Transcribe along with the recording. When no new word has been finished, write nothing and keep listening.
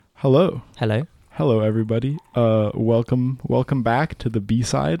Hello. Hello. Hello, everybody. Welcome back to the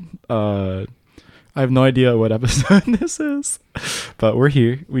B-side. I have no idea what episode this is, but we're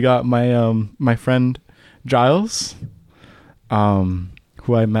here. We got my friend Giles,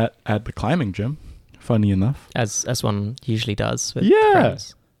 who I met at the climbing gym. Funny enough. As one usually does with Yeah.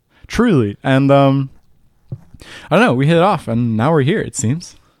 friends. Truly. And I don't know, we hit it off and now we're here, it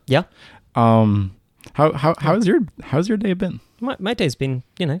seems. Yeah. How's your day been? My day's been,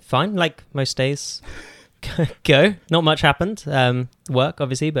 fine, like most days go. Not much happened. Work,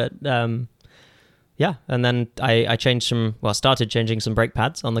 obviously, but yeah. And then I started changing some brake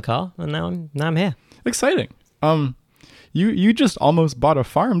pads on the car, and now I'm here. Exciting. You just almost bought a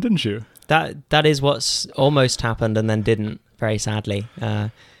farm, didn't you? That is what's almost happened and then didn't, very sadly.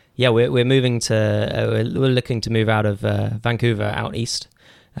 Yeah, we're moving to, we're looking to move out of Vancouver out east.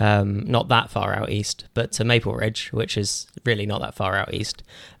 Not that far out east, but to Maple Ridge, which is really not that far out east.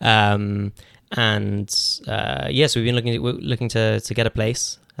 So we've been looking to get a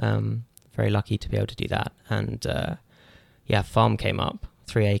place. Very lucky to be able to do that. And farm came up,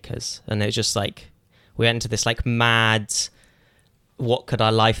 3 acres, and it was just like we went into this like mad, what could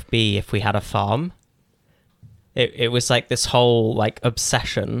our life be if we had a farm? It was like this whole like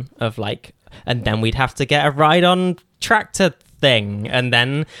obsession of like, and then we'd have to get a ride on tractor thing, and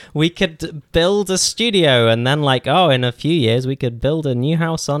then we could build a studio, and then like, in a few years we could build a new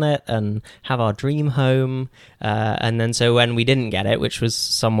house on it and have our dream home. And then so when we didn't get it, which was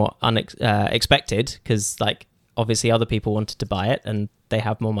somewhat unexpected, because like obviously other people wanted to buy it and they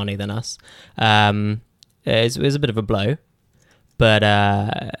have more money than us, it was a bit of a blow. But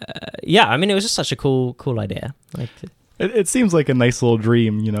it was just such a cool idea. Like, It seems like a nice little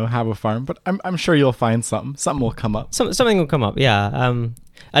dream, have a farm, but I'm sure you'll find something. Something will come up. Something will come up, yeah.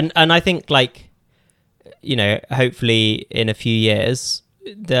 And I think like, hopefully in a few years,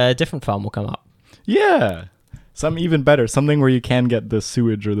 the different farm will come up. Yeah. Something even better. Something where you can get the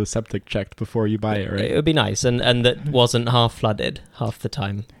sewage or the septic checked before you buy it, right? It would be nice. And that wasn't half flooded half the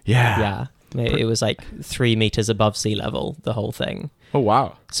time. Yeah. Yeah. It was like 3 meters above sea level, the whole thing. Oh,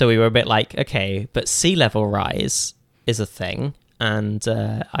 wow. So we were a bit like, okay, but sea level rise is a thing, and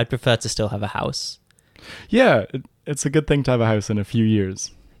I'd prefer to still have a house. Yeah, it's a good thing to have a house in a few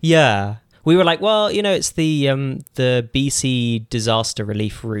years. Yeah. We were like, well, it's the BC disaster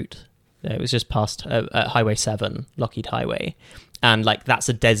relief route. It was just past Highway 7, Lockheed Highway. And like that's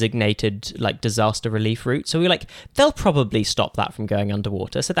a designated like disaster relief route. So we were like, they'll probably stop that from going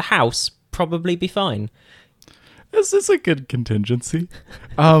underwater. So the house probably be fine. This is a good contingency.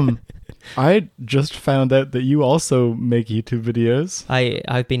 I just found out that you also make YouTube videos.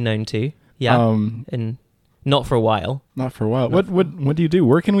 I've been known to. Yeah. And not for a while. Not for a while. What do you do?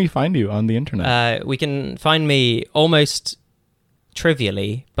 Where can we find you on the internet? We can find me almost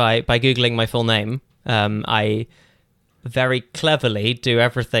trivially by Googling my full name. I very cleverly do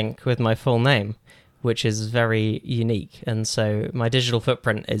everything with my full name, which is very unique. And so my digital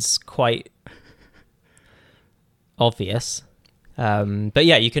footprint is quite obvious. But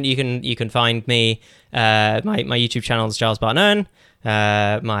yeah, you can find me. My YouTube channel is Giles Barton-Owen.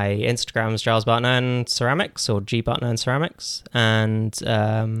 My Instagram is Giles Barton-Owen Ceramics or G Barton-Owen Ceramics, and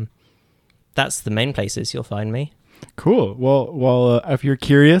that's the main places you'll find me. Cool. Well, if you're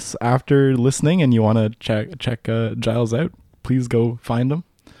curious after listening and you want to check Giles out, please go find him.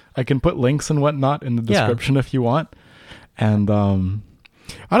 I can put links and whatnot in the description if you want. And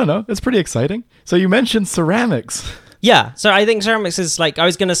I don't know, it's pretty exciting. So you mentioned ceramics. Yeah, so I think ceramics is like, I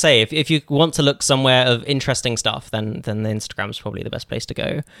was going to say, if you want to look somewhere of interesting stuff, then the Instagram's probably the best place to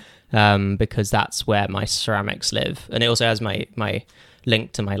go, because that's where my ceramics live. And it also has my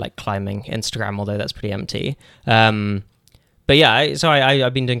link to my like climbing Instagram, although that's pretty empty. But yeah, so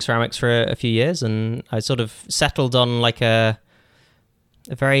I've been doing ceramics for a few years, and I sort of settled on like a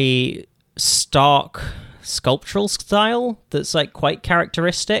very stark sculptural style that's like quite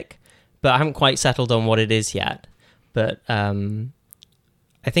characteristic, but I haven't quite settled on what it is yet. But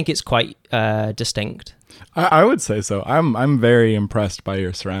I think it's quite distinct. I would say so. I'm very impressed by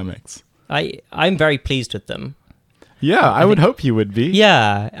your ceramics. I'm very pleased with them. Yeah, I would hope you would be.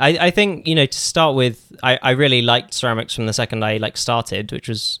 Yeah, I think, to start with, I really liked ceramics from the second I like started, which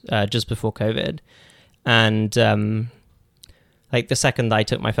was just before COVID. And like the second I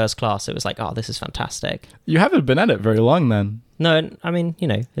took my first class, it was like, oh, this is fantastic. You haven't been at it very long then. No, I mean,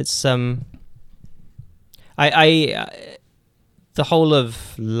 it's I the whole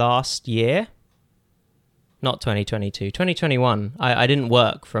of last year, not 2022, 2021, I didn't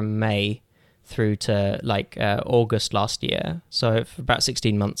work from May through to like August last year. So for about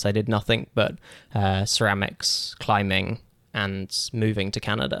 16 months, I did nothing but ceramics, climbing, and moving to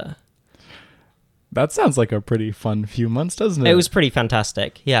Canada. That sounds like a pretty fun few months, doesn't it? It was pretty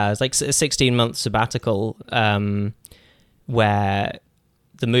fantastic. Yeah, it was like a 16-month sabbatical, where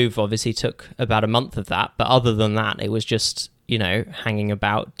the move obviously took about a month of that. But other than that, it was just, hanging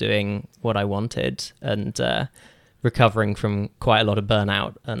about doing what I wanted and recovering from quite a lot of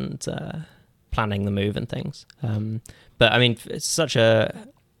burnout and planning the move and things. But I mean, it's such a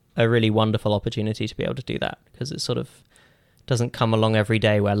really wonderful opportunity to be able to do that, because it sort of doesn't come along every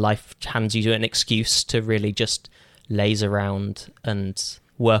day where life hands you an excuse to really just laze around and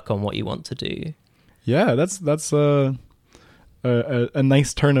work on what you want to do. Yeah, that's a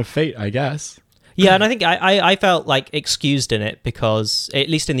nice turn of fate, I guess. Yeah, and I think I felt like excused in it because, at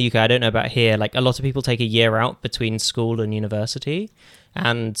least in the UK, I don't know about here, like a lot of people take a year out between school and university.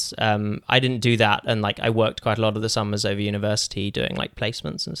 And I didn't do that, and like I worked quite a lot of the summers over university doing like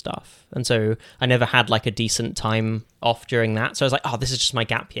placements and stuff, and so I never had like a decent time off during that. So I was like, oh, this is just my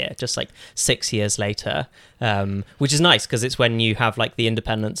gap year, just like 6 years later, which is nice because it's when you have like the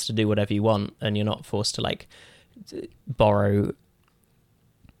independence to do whatever you want, and you're not forced to like borrow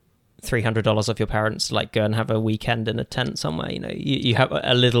 $300 off your parents to like go and have a weekend in a tent somewhere. You have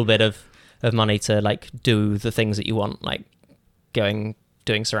a little bit of money to like do the things that you want, like doing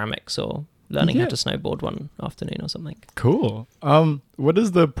ceramics or learning how to snowboard one afternoon or something. Cool. What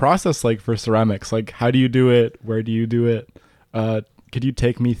is the process like for ceramics? Like, how do you do it? Where do you do it? Could you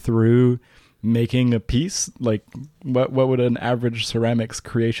take me through making a piece? Like, what would an average ceramics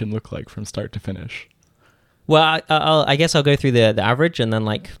creation look like from start to finish? Well, I guess I'll go through the average and then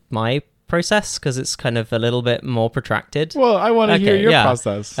like my process, because it's kind of a little bit more protracted. Well, I want to hear your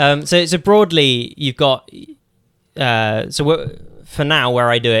process. So broadly, you've got for now, where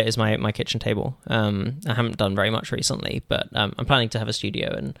I do it is my kitchen table. I haven't done very much recently, but I'm planning to have a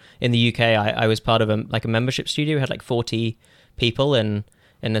studio. And in the UK, I was part of a membership studio. We had like 40 people in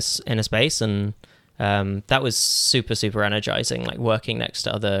a space, and that was super, super energizing. Like working next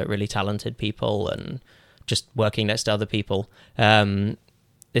to other really talented people and just working next to other people.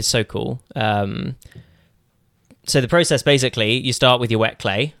 It's so cool. So the process, basically, you start with your wet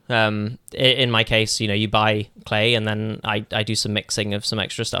clay. In my case, you buy clay, and then I do some mixing of some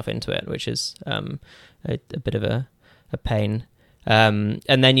extra stuff into it, which is a bit of a pain. And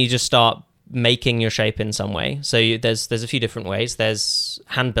then you just start making your shape in some way. So there's a few different ways. There's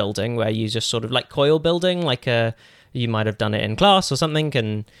hand building, where you just sort of like coil building, like you might have done it in class or something,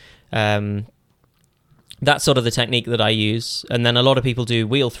 and that's sort of the technique that I use. And then a lot of people do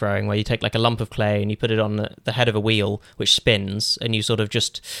wheel throwing, where you take like a lump of clay and you put it on the head of a wheel, which spins, and you sort of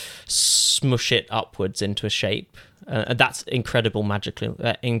just smush it upwards into a shape. And that's incredibly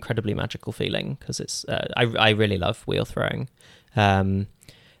magical feeling, because it's I really love wheel throwing. And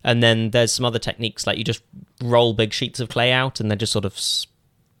then there's some other techniques, like you just roll big sheets of clay out and then just sort of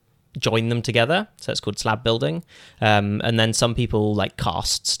join them together. So it's called slab building. And then some people like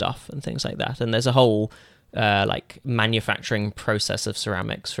cast stuff and things like that. And there's a whole like manufacturing process of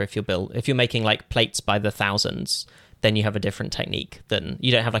ceramics for if you're making like plates by the thousands, then you have a different technique. Then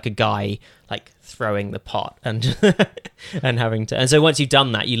you don't have like a guy like throwing the pot and and having to. And so once you've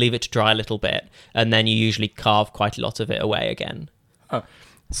done that, you leave it to dry a little bit, and then you usually carve quite a lot of it away again.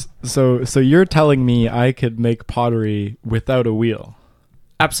 So you're telling me I could make pottery without a wheel?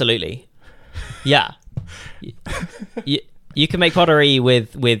 Absolutely. Yeah. You can make pottery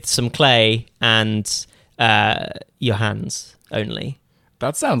with some clay and your hands only.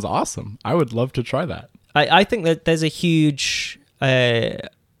 That sounds awesome. I would love to try that. I think that there's a huge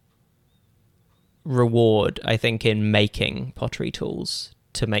reward, I think, in making pottery tools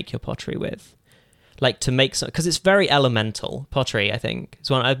to make your pottery with. Like to make some, because it's very elemental. Pottery, I think,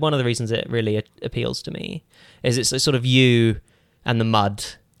 is one of the reasons it really appeals to me. Is it's sort of you and the mud,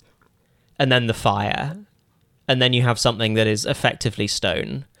 and then the fire, and then you have something that is effectively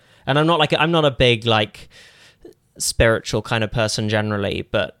stone. And I'm not a big like spiritual kind of person generally,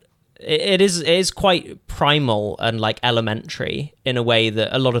 but it is quite primal and like elementary in a way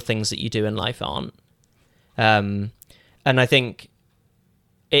that a lot of things that you do in life aren't. And I think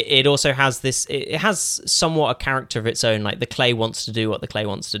it also has this. It has somewhat a character of its own. Like the clay wants to do what the clay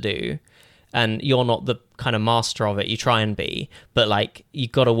wants to do. And you're not the kind of master of it. You try and be, but like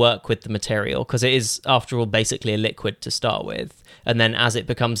you've got to work with the material, because it is, after all, basically a liquid to start with. And then as it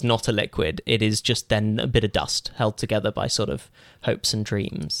becomes not a liquid, it is just then a bit of dust held together by sort of hopes and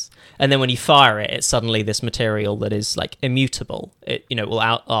dreams. And then when you fire it, it's suddenly this material that is like immutable. It will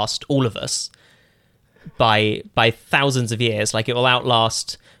outlast all of us by thousands of years. Like it will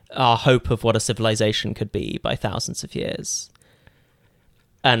outlast our hope of what a civilization could be by thousands of years.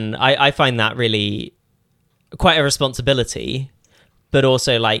 And I find that really quite a responsibility, but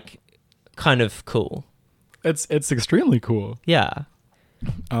also like kind of cool. It's extremely cool. Yeah.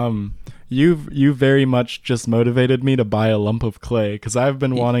 You very much just motivated me to buy a lump of clay because I've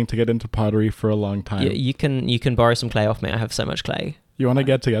been wanting to get into pottery for a long time. You can borrow some clay off me. I have so much clay. You want to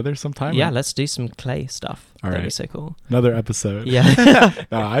get together sometime? Yeah, let's do some clay stuff. All That'd right. be so cool. Another episode. Yeah.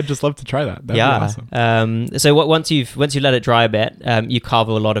 No, I'd just love to try that. That'd be awesome. So once you let it dry a bit, you carve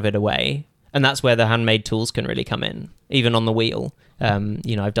a lot of it away, and that's where the handmade tools can really come in, even on the wheel.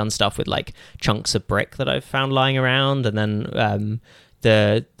 I've done stuff with like chunks of brick that I've found lying around, and then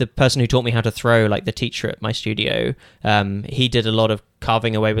the person who taught me how to throw, like the teacher at my studio, he did a lot of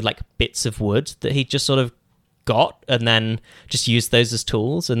carving away with like bits of wood that he just sort of got and then just used those as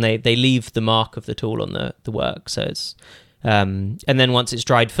tools, and they leave the mark of the tool on the work. So it's and then once it's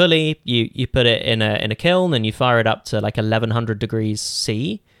dried fully, you put it in a kiln and you fire it up to like 1100 degrees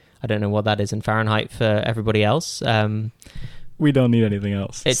C. I don't know what that is in Fahrenheit for everybody else. We don't need anything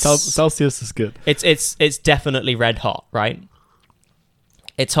else. Celsius is good. It's definitely red hot, right?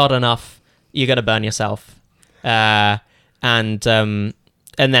 It's hot enough you're gonna burn yourself, and then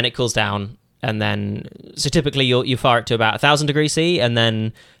it cools down. And then, so typically you fire it to about 1000 degrees C, and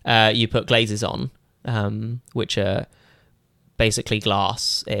then you put glazes on, which are basically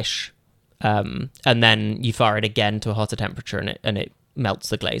glass-ish. And then you fire it again to a hotter temperature, and it melts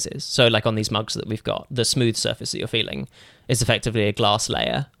the glazes. So like on these mugs that we've got, the smooth surface that you're feeling is effectively a glass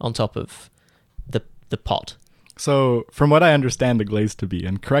layer on top of the pot. So from what I understand the glaze to be,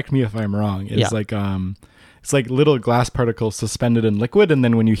 and correct me if I'm wrong, is like it's like little glass particles suspended in liquid, and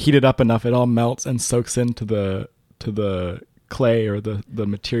then when you heat it up enough, it all melts and soaks into the clay or the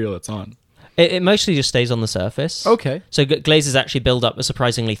material it's on. It mostly just stays on the surface. Okay. So glazes actually build up a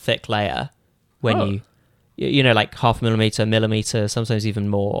surprisingly thick layer when you know, like 0.5 millimeter, sometimes even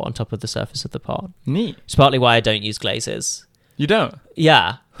more on top of the surface of the pot. Neat. It's partly why I don't use glazes. You don't?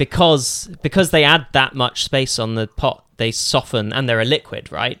 Yeah, because they add that much space on the pot, they soften, and they're a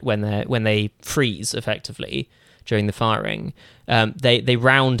liquid, right? When they freeze effectively during the firing, they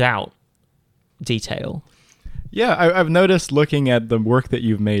round out detail. Yeah, I've noticed looking at the work that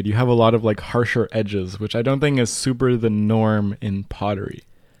you've made, you have a lot of like harsher edges, which I don't think is super the norm in pottery.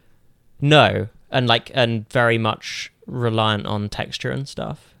 No, and very much reliant on texture and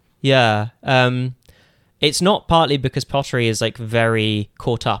stuff. Yeah. It's not partly because pottery is like very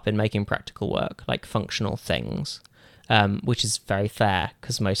caught up in making practical work, like functional things, which is very fair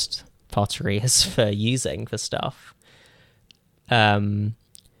because most pottery is for using for stuff. And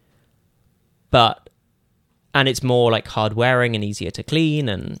it's more like hard wearing and easier to clean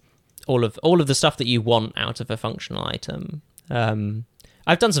and all of the stuff that you want out of a functional item.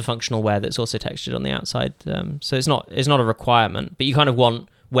 I've done some functional wear that's also textured on the outside, so it's not a requirement, but you kind of want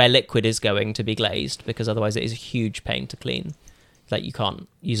where liquid is going to be glazed, because otherwise it is a huge pain to clean. Like you can't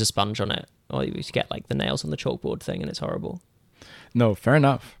use a sponge on it, or you get like the nails on the chalkboard thing, and it's horrible. No, fair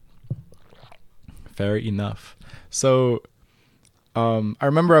enough. Fair enough. So, I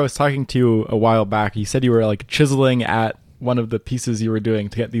remember I was talking to you a while back. You said you were like chiseling at one of the pieces you were doing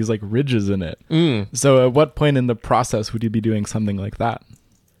to get these like ridges in it. So at what point in the process would you be doing something like that?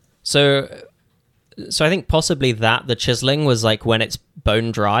 So I think possibly that the chiseling was like when it's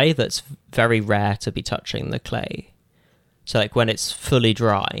bone dry. That's very rare to be touching the clay. So like when it's fully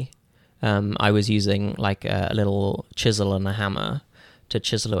dry, I was using like a little chisel and a hammer to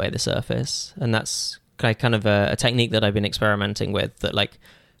chisel away the surface, and that's kind of a technique that I've been experimenting with that like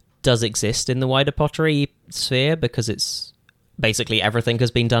does exist in the wider pottery sphere, because it's basically everything has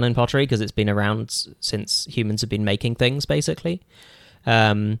been done in pottery because it's been around since humans have been making things basically.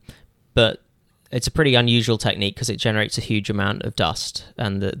 But it's a pretty unusual technique because it generates a huge amount of dust,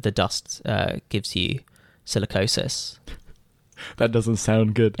 and the dust gives you silicosis. That doesn't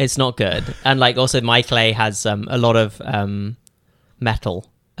sound good. It's not good. And like also my clay has a lot of metal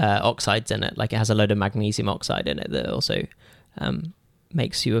oxides in it. Like it has a load of magnesium oxide in it that also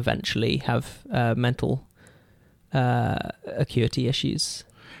makes you eventually have mental acuity issues,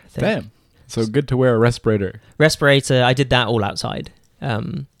 I think. Damn. So good to wear a respirator. I did that all outside.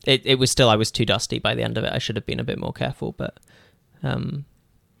 It was still, I was too dusty by the end of it. I should have been a bit more careful, but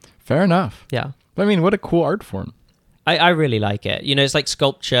fair enough. Yeah. I mean, what a cool art form. I really like it. You know, it's like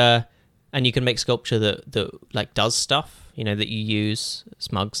sculpture, and you can make sculpture that like does stuff, you know, that you use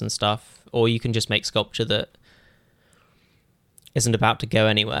mugs and stuff, or you can just make sculpture that isn't about to go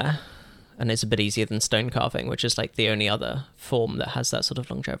anywhere, and it's a bit easier than stone carving, which is like the only other form that has that sort of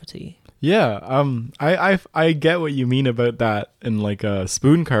longevity. Yeah, I get what you mean about that in like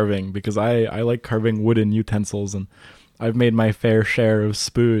spoon carving, because I like carving wooden utensils, and I've made my fair share of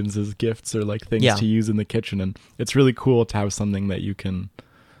spoons as gifts or like things to use in the kitchen, and it's really cool to have something that you can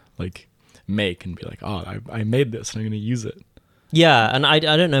like make and be like, oh, I made this and I'm going to use it. Yeah, and I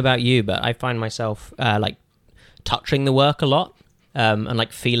don't know about you, but I find myself like touching the work a lot, and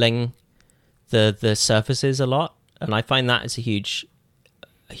like feeling the surfaces a lot, and I find that is a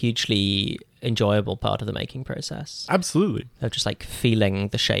hugely enjoyable part of the making process. Absolutely. Of just like feeling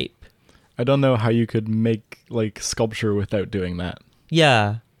the shape. I don't know how you could make like sculpture without doing that.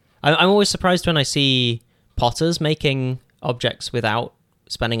 Yeah. I'm always surprised when I see potters making objects without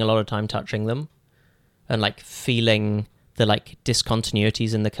spending a lot of time touching them and like feeling the like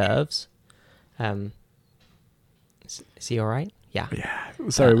discontinuities in the curves. Is he all right? Yeah. Yeah.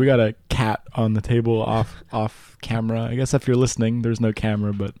 Sorry, we got a cat on the table off camera. I guess if you're listening, there's no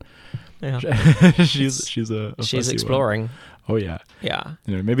camera, but she's exploring. One. Oh yeah. Yeah.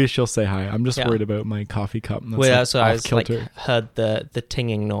 Maybe she'll say hi. I'm just worried about my coffee cup. So I was like, heard the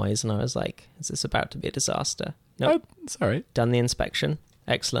tinging noise, and I was like, "Is this about to be a disaster?" No, nope. It's all right. Done the inspection.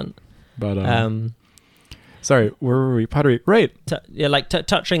 Excellent. But sorry, where were we? Pottery, right?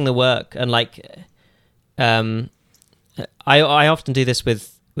 Touching the work, and like, I often do this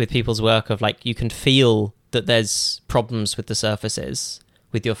with people's work of like, you can feel that there's problems with the surfaces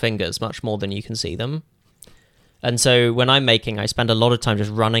with your fingers much more than you can see them. And so when I'm making, I spend a lot of time just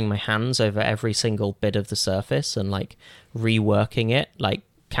running my hands over every single bit of the surface and like reworking it like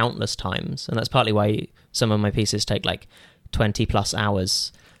countless times. And that's partly why some of my pieces take like 20 plus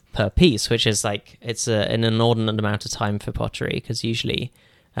hours per piece, which is like, it's an inordinate amount of time for pottery, because usually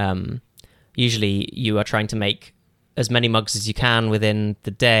you are trying to make as many mugs as you can within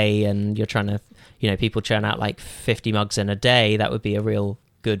the day, and you're trying to, people churn out like 50 mugs in a day. That would be a real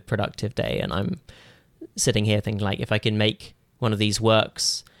good productive day. And I'm sitting here thinking like, if I can make one of these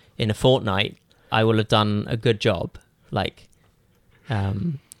works in a fortnight, I will have done a good job. Like,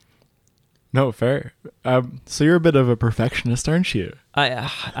 no, fair. So you're a bit of a perfectionist, aren't you?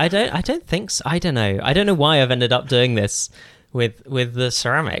 I don't think so. I don't know why I've ended up doing this with the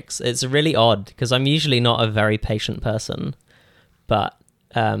ceramics. It's really odd, because I'm usually not a very patient person, but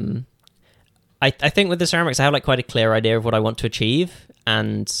I think with the ceramics I have like quite a clear idea of what I want to achieve,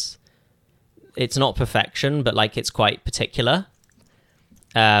 and it's not perfection, but like it's quite particular.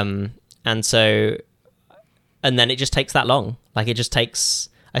 And then it just takes that long. Like it just takes,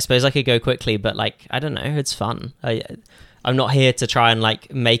 I suppose I could go quickly, but like, I don't know, it's fun. I'm not here to try and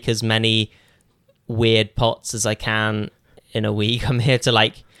like make as many weird pots as I can in a week. I'm here to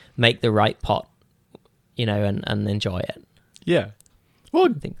like make the right pot, and enjoy it. Yeah. Well,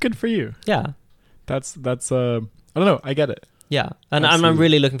 good for you. Yeah. That's I don't know. I get it. Yeah. And I'm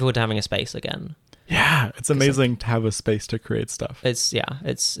really looking forward to having a space again. Yeah. It's amazing to have a space to create stuff. It's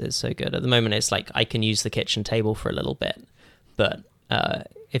so good. At the moment, it's like I can use the kitchen table for a little bit, but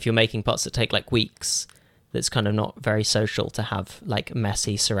if you're making pots that take like weeks, that's kind of not very social to have like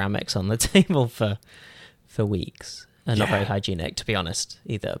messy ceramics on the table for weeks. And not very hygienic, to be honest,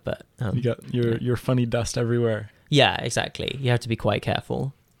 either. But you got your funny dust everywhere. Yeah, exactly. You have to be quite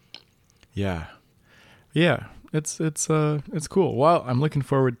careful. Yeah. It's cool. Well, I'm looking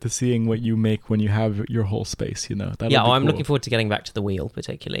forward to seeing what you make when you have your whole space. I'm looking forward to getting back to the wheel,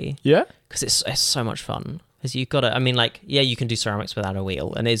 particularly. Yeah, because it's so much fun. Because you've got to. I mean, like, yeah, you can do ceramics without a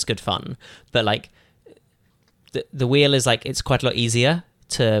wheel, and it's good fun. But like, the wheel is like, it's quite a lot easier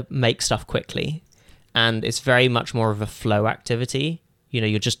to make stuff quickly. And it's very much more of a flow activity.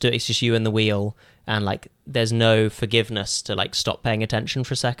 It's just you and the wheel, and like there's no forgiveness to like stop paying attention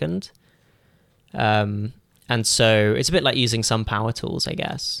for a second. And so it's a bit like using some power tools, I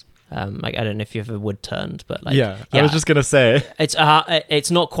guess. Like, I don't know if you've ever wood turned, but like, yeah, I was just gonna say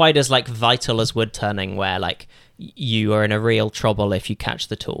it's not quite as like vital as wood turning, where like you are in a real trouble if you catch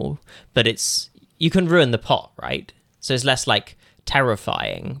the tool, but you can ruin the pot, right? So it's less like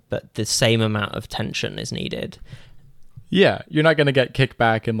terrifying, but the same amount of tension is needed. Yeah, you're not going to get kicked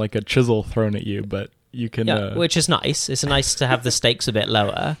back and like a chisel thrown at you, but you can... which is nice. It's nice to have the stakes a bit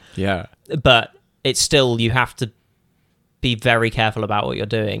lower. Yeah. But it's still, you have to be very careful about what you're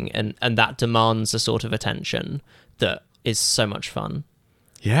doing, and that demands a sort of attention that is so much fun.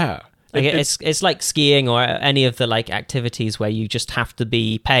 Yeah. Like it's like skiing or any of the like activities where you just have to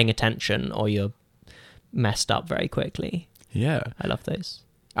be paying attention or you're messed up very quickly. Yeah. I love those.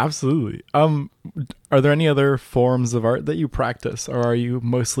 Absolutely. Are there any other forms of art that you practice, or are you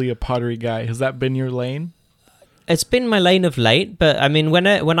mostly a pottery guy? Has that been your lane? It's been my lane of late, but I mean, when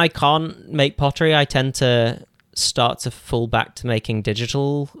I can't make pottery, I tend to start to fall back to making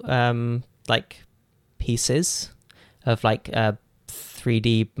digital like pieces of like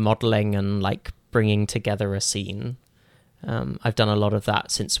 3D modeling and like bringing together a scene. I've done a lot of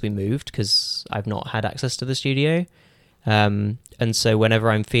that since we moved because I've not had access to the studio. And so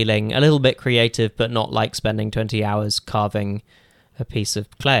whenever I'm feeling a little bit creative, but not like spending 20 hours carving a piece of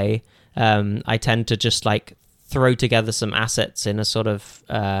clay, I tend to just like throw together some assets in a sort of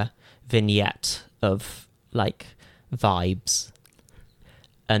vignette of like vibes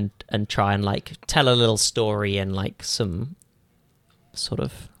and try and like tell a little story in like some sort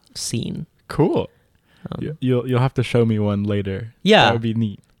of scene. Cool. You'll have to show me one later. Yeah, that would be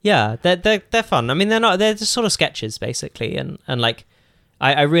neat. Yeah, they're fun. I mean, they're just sort of sketches basically, and like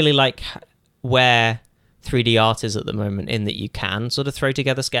I really like where 3D art is at the moment, in that you can sort of throw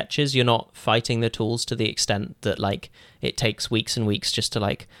together sketches. You're not fighting the tools to the extent that like it takes weeks and weeks just to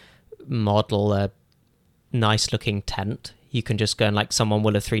like model a nice looking tent. You can just go and like someone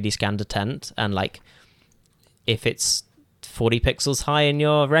will have 3D scanned a tent, and like if it's 40 pixels high in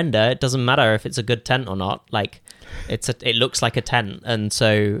your render, it doesn't matter if it's a good tent or not. Like it looks like a tent, and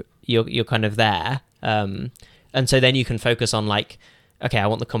so you're kind of there. And so then you can focus on like, okay, I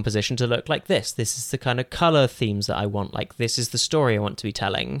want the composition to look like this. This is the kind of color themes that I want. Like this is the story I want to be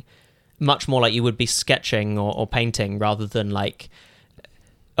telling. Much more like you would be sketching or painting, rather than like,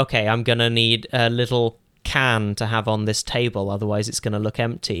 okay, I'm gonna need a little can to have on this table, otherwise it's gonna look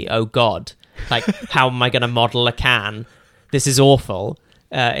empty. Oh God, like how am I gonna model a can? This is awful.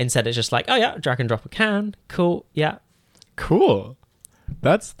 Instead, it's just like, oh yeah, drag and drop a can. Cool, yeah. Cool.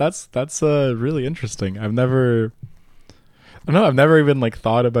 That's really interesting. I've never even like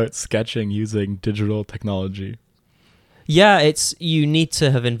thought about sketching using digital technology. Yeah, you need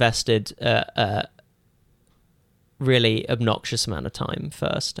to have invested a really obnoxious amount of time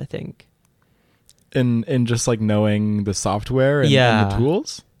first, I think. In just like knowing the software and the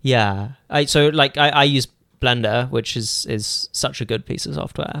tools. Yeah. I use Blender, which is such a good piece of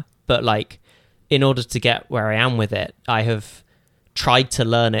software, but like in order to get where I am with it, I have tried to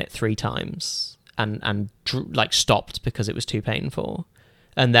learn it 3 times and like stopped because it was too painful.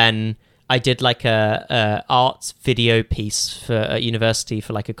 And then I did like a art video piece for at university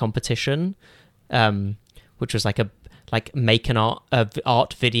for like a competition, which was like make an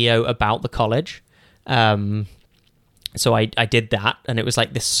art video about the college. So I did that, and it was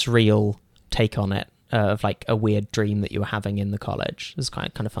like this surreal take on it. Of like a weird dream that you were having in the college. It was kind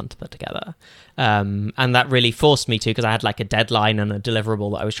of fun to put together. And that really forced me to, because I had like a deadline and a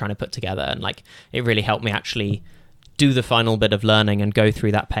deliverable that I was trying to put together, and like it really helped me actually do the final bit of learning and go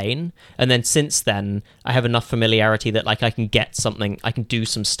through that pain. And then since then, I have enough familiarity that like I can get something, I can do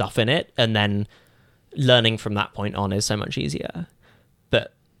some stuff in it, and then learning from that point on is so much easier.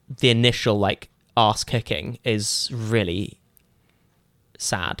 But the initial like arse kicking is really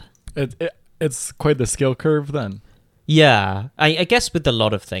sad. It's quite the skill curve then. Yeah, I guess with a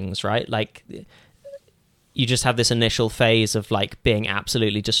lot of things, right? Like you just have this initial phase of like being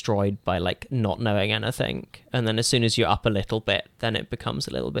absolutely destroyed by like not knowing anything, and then as soon as you're up a little bit, then it becomes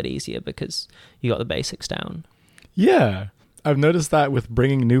a little bit easier because you got the basics down. Yeah, I've noticed that with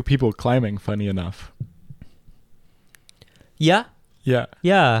bringing new people climbing, funny enough. Yeah.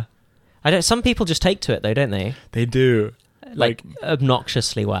 Yeah. Some people just take to it though, don't they? They do. Like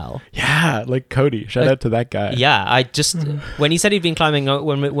obnoxiously well. Yeah, like Cody. Shout out to that guy. Yeah, I just when he said he'd been climbing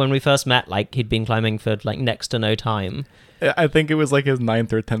when we first met, like he'd been climbing for like next to no time. I think it was like his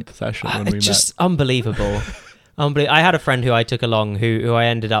 9th or 10th session when we met. Just unbelievable. I had a friend who I took along who I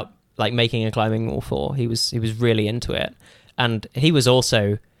ended up like making a climbing wall for. He was really into it, and he was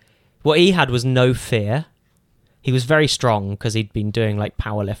also, what he had was no fear. He was very strong because he'd been doing like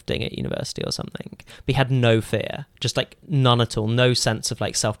powerlifting at university or something. But he had no fear, just like none at all, no sense of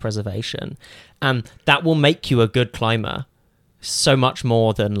like self-preservation. And that will make you a good climber so much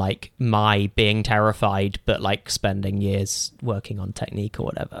more than like my being terrified, but like spending years working on technique or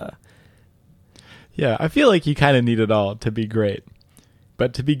whatever. Yeah, I feel like you kind of need it all to be great.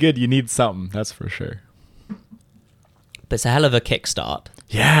 But to be good, you need something, that's for sure. But it's a hell of a kickstart.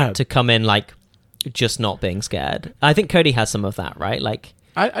 Yeah. To come in like just not being scared. I think Cody has some of that, right? Like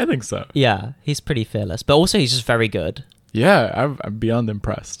I think so. Yeah, he's pretty fearless, but also he's just very good. Yeah, I'm beyond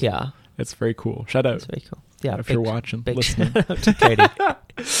impressed. Yeah, it's very cool. Shout out. It's very cool. Yeah, if you're watching, listening. Shout out to Cody.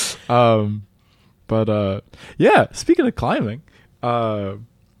 But yeah. Speaking of climbing, I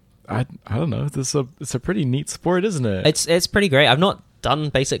don't know. It's a pretty neat sport, isn't it? It's pretty great. I've not done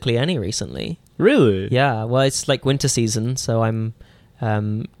basically any recently. Really? Yeah. Well, it's like winter season, so I'm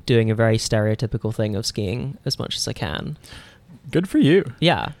doing a very stereotypical thing of skiing as much as I can. Good for you.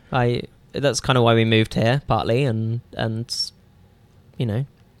 Yeah, that's kind of why we moved here, partly, and you know,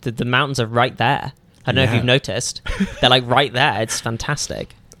 the mountains are right there. I don't know if you've noticed. They're like right there. It's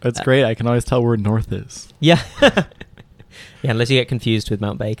fantastic. It's great. I can always tell where north is. Yeah. Yeah, unless you get confused with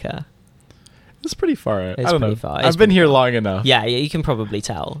Mount Baker. It's pretty far. It's I don't pretty know. far. I've been here long enough. Yeah, you can probably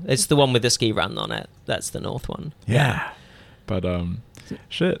tell. It's the one with the ski run on it. That's the north one. Yeah. But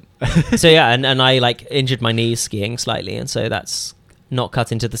shit. So yeah, and I like injured my knees skiing slightly, and so that's not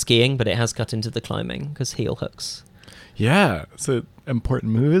cut into the skiing, but it has cut into the climbing because heel hooks. Yeah, it's an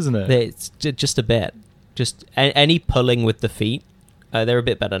important move, isn't it? It's just a bit. Just any pulling with the feet. They're a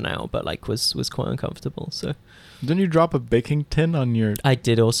bit better now, but like was quite uncomfortable. So didn't you drop a baking tin on your... I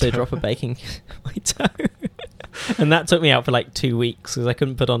did also drop a baking my toe. And that took me out for like 2 weeks because I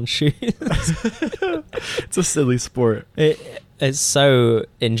couldn't put on shoes. It's a silly sport. It's so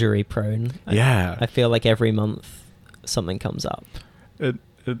injury prone. Yeah. I feel like every month something comes up. It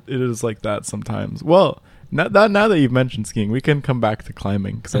is like that sometimes. Well, now that you've mentioned skiing, we can come back to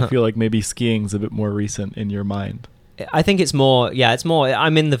climbing because I feel like maybe skiing's a bit more recent in your mind. I think it's more. Yeah, it's more.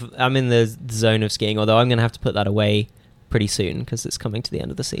 I'm in the zone of skiing, although I'm going to have to put that away pretty soon because it's coming to the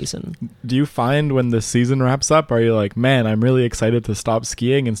end of the season. Do you find when the season wraps up, are you like, man, I'm really excited to stop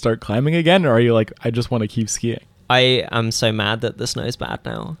skiing and start climbing again? Or are you like, I just want to keep skiing? I am so mad that the snow's bad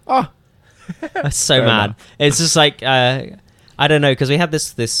now. Oh, I'm so Fair mad. enough. It's just like, I don't know, because we had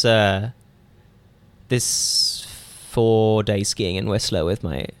this 4-day skiing in Whistler with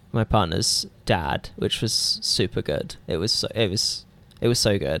my partner's dad, which was super good. It was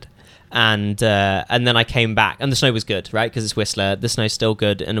so good. And then I came back, and the snow was good, right? Because it's Whistler. The snow's still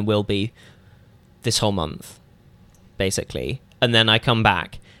good, and it will be this whole month, basically. And then I come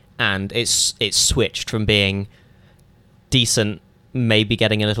back, and it's switched from being decent, maybe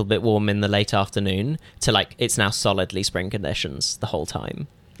getting a little bit warm in the late afternoon, to like it's now solidly spring conditions the whole time.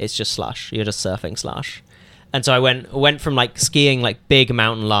 It's just slush. You're just surfing slush. And so I went from like skiing like big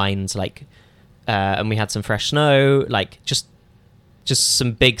mountain lines, like, and we had some fresh snow, like just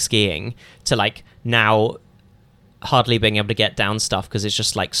some big skiing, to like now hardly being able to get down stuff because it's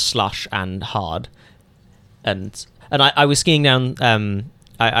just like slush and hard. And I was skiing down.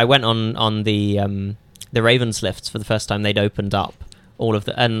 I went on the Ravens lifts for the first time. They'd opened up all of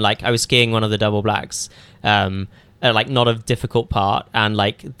the, and like I was skiing one of the double blacks. Like not a difficult part, and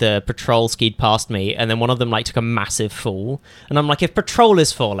like the patrol skied past me, and then one of them like took a massive fall, and I'm like, if patrol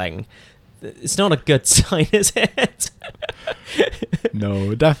is falling, it's not a good sign, is it?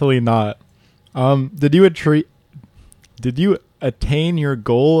 No, definitely not. Did you attain your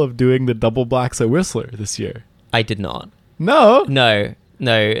goal of doing the double blacks at Whistler this year? I did not. No.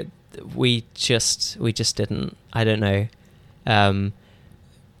 We just didn't. I don't know.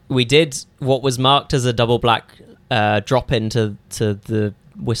 We did what was marked as a double black drop into the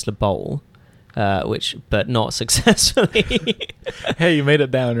Whistler Bowl, but not successfully. Hey, you made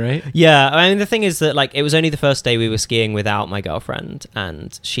it down, right? Yeah, I mean the thing is that like it was only the first day we were skiing without my girlfriend,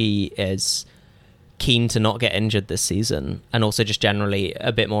 and she is keen to not get injured this season, and also just generally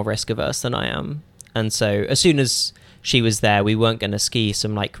a bit more risk averse than I am. And so as soon as she was there, we weren't going to ski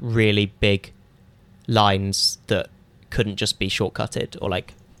some like really big lines that couldn't just be shortcutted or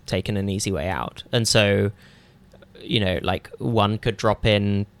like taken an easy way out. And so, you know, like one could drop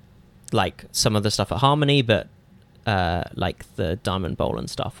in like some of the stuff at Harmony, but like the Diamond Bowl and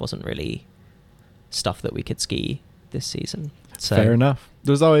stuff wasn't really stuff that we could ski this season. So fair enough.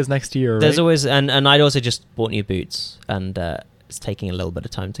 There's always next year, right? There's always, and I'd also just bought new boots, and it's taking a little bit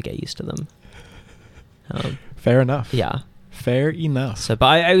of time to get used to them. Fair enough. Yeah. Fair enough. So,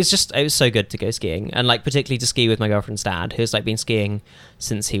 but it was so good to go skiing, and like particularly to ski with my girlfriend's dad, who's like been skiing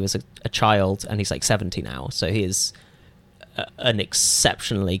since he was a child, and he's like 70 now, so he is an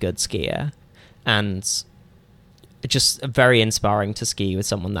exceptionally good skier, and just very inspiring to ski with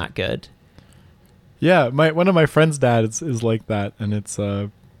someone that good. Yeah, one of my friends' dads is like that, and it's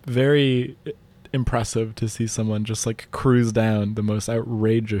very impressive to see someone just like cruise down the most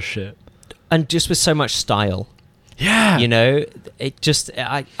outrageous shit, and just with so much style. Yeah, you know, it just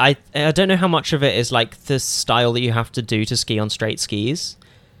I don't know how much of it is like the style that you have to do to ski on straight skis,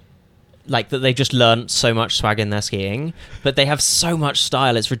 like that they just learned so much swag in their skiing, but they have so much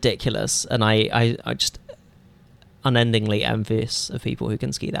style, it's ridiculous, and I just unendingly envious of people who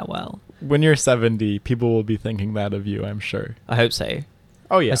can ski that well. When you're 70, people will be thinking that of you, I'm sure. I hope so.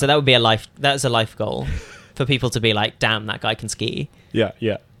 Oh yeah. So that would be that's a life goal for people to be like, damn, that guy can ski. Yeah.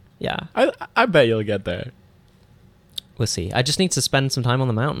 I bet you'll get there. We'll see. I just need to spend some time on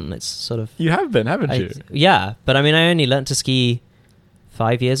the mountain. It's sort of... You have been, haven't you? Yeah, but I mean, I only learnt to ski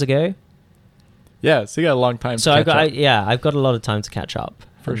 5 years ago. Yeah, so you got a long time so to catch up. I've got a lot of time to catch up.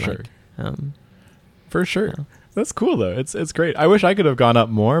 For sure. For sure. Yeah. That's cool though. It's great. I wish I could have gone up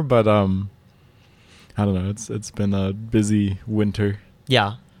more, but I don't know. It's been a busy winter.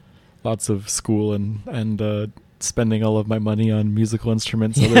 Yeah. Lots of school and spending all of my money on musical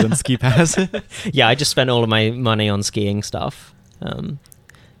instruments other than ski passes. Yeah, I just spent all of my money on skiing stuff.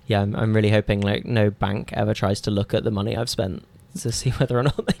 Yeah, I'm really hoping like no bank ever tries to look at the money I've spent to see whether or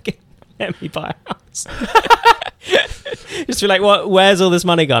not they can let me buy a house. Just be like, what? Where's all this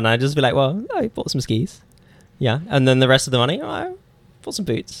money gone? I'd just be like, well, I bought some skis. Yeah, and then the rest of the money, I bought some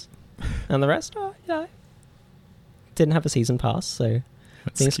boots. And the rest, yeah, didn't have a season pass, so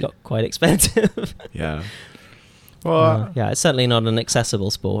things got quite expensive. Yeah. Well, yeah, it's certainly not an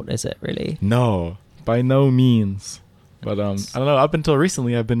accessible sport, is it, really? No, by no means. But I don't know, up until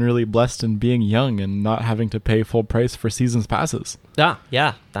recently, I've been really blessed in being young and not having to pay full price for seasons passes.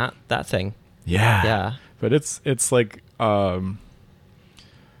 Yeah, that thing. Yeah. Yeah. But it's like,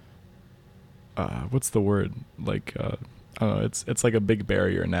 what's the word? Like, I don't know, it's like a big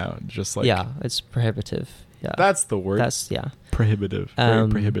barrier now. Just like, yeah, it's prohibitive. Yeah. That's the word. Yeah. Prohibitive. Very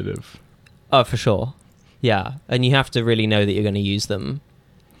prohibitive. Oh, for sure. Yeah. And you have to really know that you're going to use them.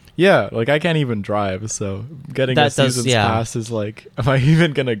 Yeah, like I can't even drive, so getting a season's pass is like, am I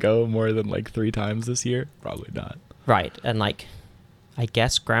even going to go more than like 3 times this year? Probably not. Right. And like, I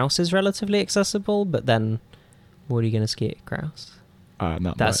guess grouse is relatively accessible, but then what are you going to ski at grouse?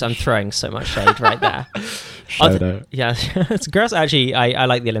 Not much. I'm throwing so much shade right there. Shout out. Yeah, it's grouse. Actually, I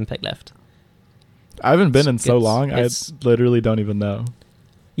like the Olympic lift. I haven't been in so long. I literally don't even know.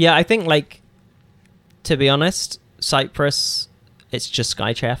 Yeah, I think like, to be honest, Cyprus, it's just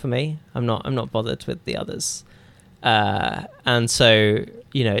Skychair for me. I'm not bothered with the others. And so,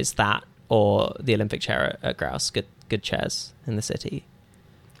 you know, it's that or the Olympic chair at Grouse. Good chairs in the city.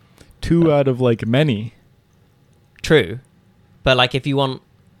 2 out of like many. True. But like if you want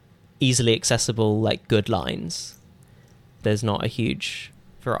easily accessible, like good lines, there's not a huge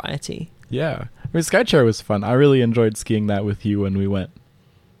variety. Yeah. I mean, Skychair was fun. I really enjoyed skiing that with you when we went.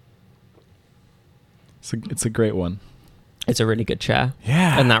 It's a great one. It's a really good chair.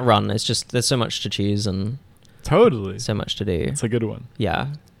 Yeah. And that run, it's just, there's so much to choose and totally so much to do. It's a good one. Yeah.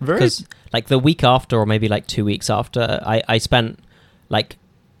 Because like the week after, or maybe like 2 weeks after, I spent like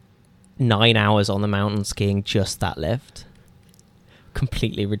 9 hours on the mountain skiing just that lift.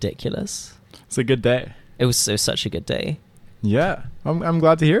 Completely ridiculous. It's a good day. It was such a good day. Yeah. I'm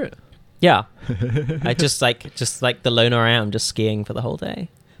glad to hear it. Yeah. I just like the loner I am, just skiing for the whole day.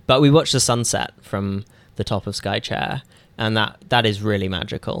 But we watched the sunset from the top of Skychair, and that is really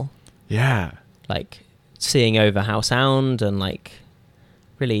magical. Yeah. Like seeing over Howe Sound and like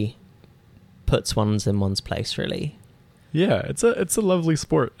really puts one's in one's place, really. Yeah, it's a lovely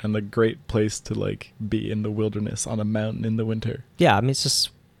sport and a great place to like be in the wilderness on a mountain in the winter. Yeah, I mean it's just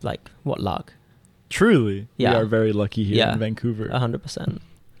like what luck. Truly. Yeah. We are very lucky here in Vancouver. 100%.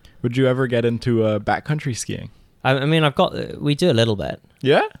 Would you ever get into backcountry skiing? I mean we do a little bit.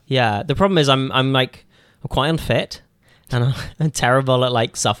 Yeah? Yeah. The problem is I'm quite unfit and I'm terrible at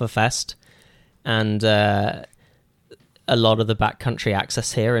like Sufferfest, and a lot of the backcountry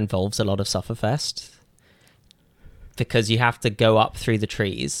access here involves a lot of Sufferfest because you have to go up through the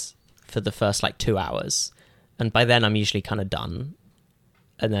trees for the first like 2 hours, and by then I'm usually kind of done,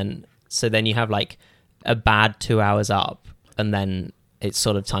 and then you have like a bad 2 hours up, and then it's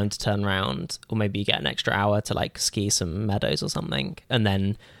sort of time to turn around, or maybe you get an extra hour to like ski some meadows or something, and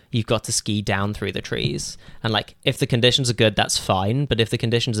then you've got to ski down through the trees. And like if the conditions are good, that's fine, but if the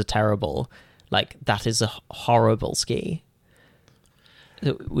conditions are terrible, like that is a horrible ski.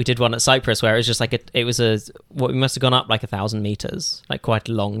 We did one at Cyprus where it was just like we must have gone up like 1,000 meters, like quite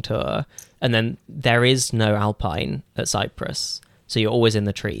a long tour, and then there is no alpine at Cyprus. So you're always in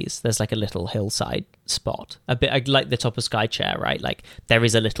the trees. There's like a little hillside spot, a bit like the top of Skychair, right? Like there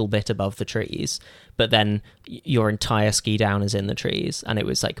is a little bit above the trees, but then your entire ski down is in the trees, and it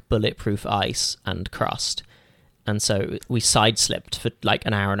was like bulletproof ice and crust. And so we side slipped for like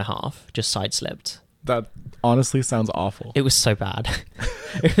an hour and a half, just side slipped. That honestly sounds awful. It was so bad.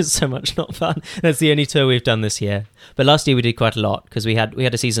 It was so much not fun. That's the only tour we've done this year. But last year we did quite a lot because we had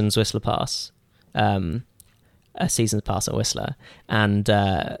a season's Whistler pass. A season's pass at Whistler, and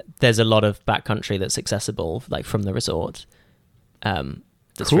there's a lot of backcountry that's accessible, like from the resort.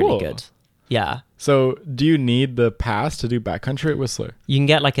 That's really good. Yeah. So, do you need the pass to do backcountry at Whistler? You can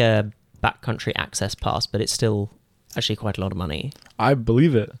get like a backcountry access pass, but it's still actually quite a lot of money. I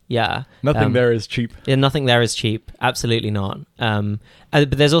believe it. Yeah. Nothing there is cheap. Yeah, nothing there is cheap. Absolutely not. But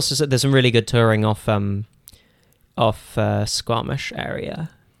there's some really good touring off Squamish area.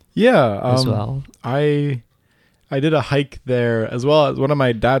 Yeah. As well. I did a hike there as well. As one of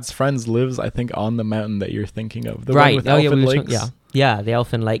my dad's friends lives, I think, on the mountain that you're thinking of. The one with Elfin Lakes. Yeah, the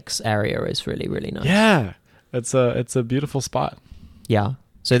Elfin Lakes area is really, really nice. Yeah, it's a beautiful spot. Yeah.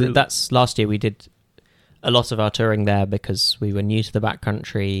 So that's last year we did a lot of our touring there because we were new to the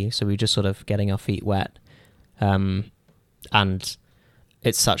backcountry, so we were just sort of getting our feet wet. And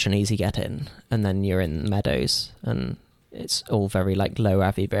it's such an easy get in, and then you're in meadows, and it's all very like low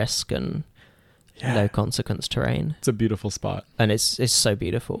avi risk and low consequence terrain. It's a beautiful spot, and it's so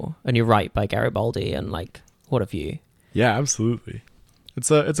beautiful, and you're right by Garibaldi, and like what a view. Yeah, absolutely.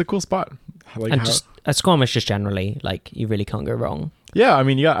 It's a cool spot. Like, and just at Squamish, just generally, like you really can't go wrong. Yeah, I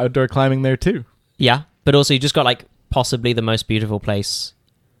mean, you got outdoor climbing there too. Yeah, but also you just got like possibly the most beautiful place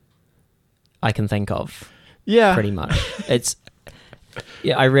I can think of. Yeah, pretty much. It's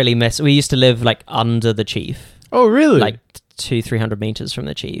I really miss. We used to live like under the Chief. Oh, really? Like 200-300 meters from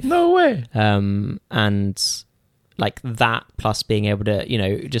the Chief. No way. And like that, plus being able to, you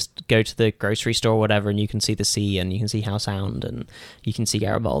know, just go to the grocery store or whatever, and you can see the sea, and you can see Howe Sound, and you can see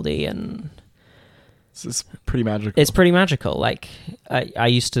Garibaldi, and it's pretty magical. It's pretty magical. Like I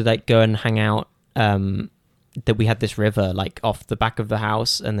used to like go and hang out. That we had this river like off the back of the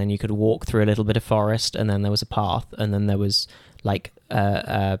house, and then you could walk through a little bit of forest, and then there was a path, and then there was like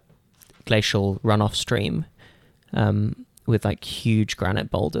a glacial runoff stream with like huge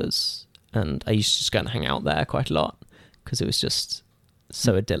granite boulders, and I used to just go and hang out there quite a lot because it was just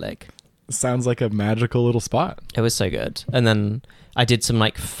so idyllic. Sounds like a magical little spot. It was so good. And then I did some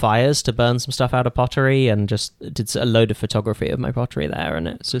like fires to burn some stuff out of pottery, and just did a load of photography of my pottery there, and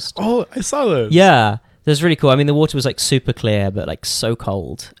it's just I saw those. Yeah, it was really cool. I mean, the water was like super clear, but like so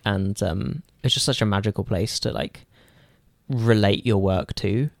cold, and it's just such a magical place to like relate your work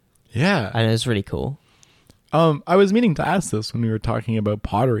to. Yeah, and it was really cool. I was meaning to ask this when we were talking about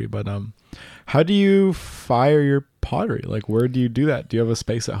pottery, but how do you fire your pottery? Like, where do you do that? Do you have a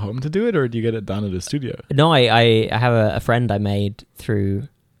space at home to do it, or do you get it done at a studio? No, I have a friend I made through.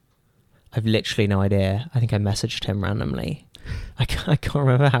 I've literally no idea. I think I messaged him randomly. I can't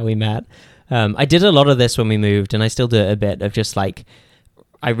remember how we met. I did a lot of this when we moved, and I still do it a bit of just like,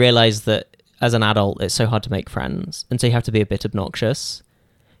 I realized that as an adult, it's so hard to make friends. And so you have to be a bit obnoxious.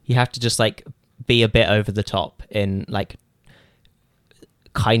 You have to just like be a bit over the top in like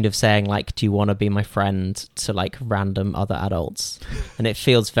kind of saying like, do you want to be my friend, to like random other adults? And it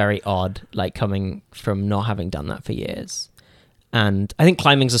feels very odd, like coming from not having done that for years. And I think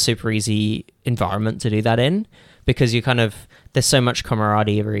climbing's a super easy environment to do that in, because you kind of, there's so much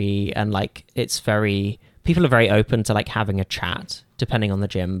camaraderie, and like people are very open to like having a chat depending on the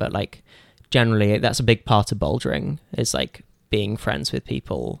gym, but like generally that's a big part of bouldering, is like being friends with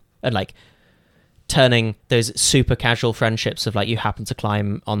people, and like turning those super casual friendships of like you happen to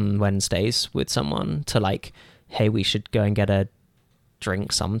climb on Wednesdays with someone to like, hey, we should go and get a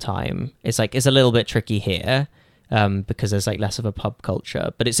drink sometime. It's like, it's a little bit tricky here. Because there's like less of a pub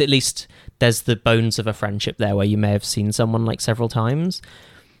culture, but it's at least there's the bones of a friendship there where you may have seen someone like several times.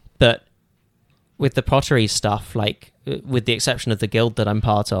 But with the pottery stuff, like with the exception of the guild that I'm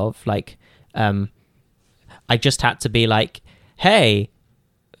part of, like I just had to be like, hey,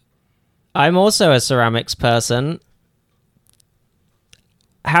 I'm also a ceramics person.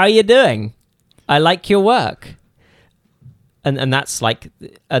 How are you doing? I like your work. And that's like,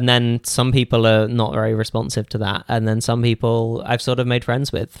 and then some people are not very responsive to that, and then some people I've sort of made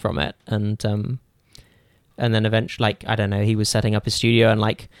friends with from it, and then eventually, like, I don't know, he was setting up his studio, and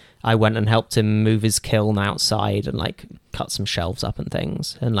like I went and helped him move his kiln outside and like cut some shelves up and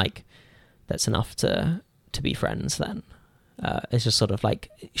things, and like that's enough to be friends. Then it's just sort of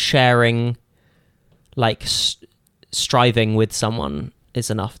like sharing, like striving with someone is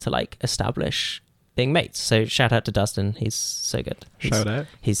enough to like establish being mates. So shout out to Dustin, he's so good. Shout out.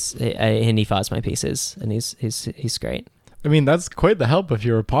 He fires my pieces, and he's great. I mean, that's quite the help if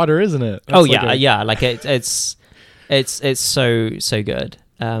you're a potter, isn't it? That's Like it's so good.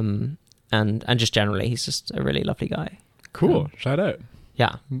 And just generally, he's just a really lovely guy. Cool. Shout out.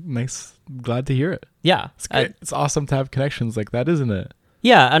 Yeah. Nice. Glad to hear it. Yeah. It's great. It's awesome to have connections like that, isn't it?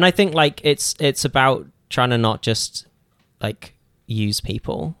 Yeah, and I think like it's about trying to not just like use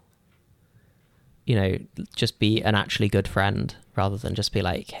people. You know, just be an actually good friend, rather than just be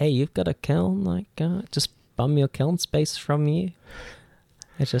like, hey, you've got a kiln, like just bum your kiln space from you.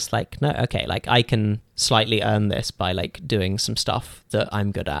 It's just like, no, okay, like I can slightly earn this by like doing some stuff that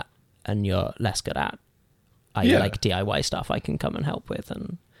I'm good at and you're less good at. Like DIY stuff I can come and help with,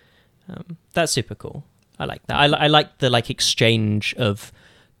 and that's super cool. I like that. I like the like exchange of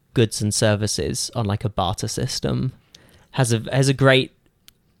goods and services on like a barter system. Has a great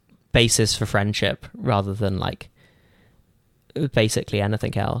basis for friendship, rather than like basically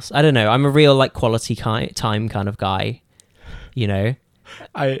anything else. I don't know. I'm a real like quality time kind of guy, you know.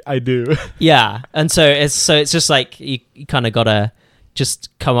 I do. Yeah, and so it's just like you kind of gotta just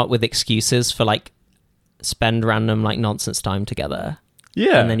come up with excuses for like spend random like nonsense time together.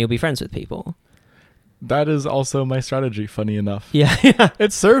 Yeah. And then you'll be friends with people. That is also my strategy, funny enough. Yeah.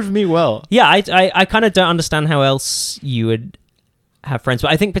 It served me well. Yeah, I kind of don't understand how else you would have friends.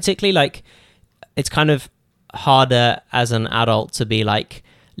 But I think particularly like it's kind of harder as an adult to be like,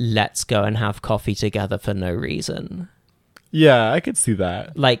 let's go and have coffee together for no reason. Yeah, I could see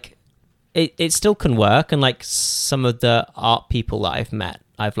that. Like it still can work. And like some of the art people that I've met,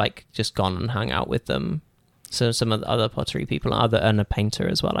 I've like just gone and hung out with them. So some of the other pottery people, and a painter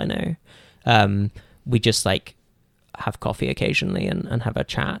as well, I know. We just like have coffee occasionally and have a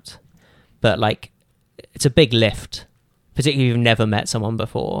chat. But like it's a big lift, particularly if you've never met someone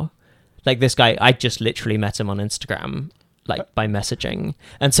before. Like this guy, I just literally met him on Instagram, like by messaging.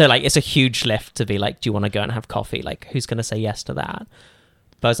 And so like it's a huge lift to be like, do you want to go and have coffee? Like who's going to say yes to that?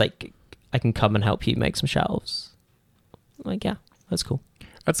 But I was like, I can come and help you make some shelves. Like, yeah, that's cool.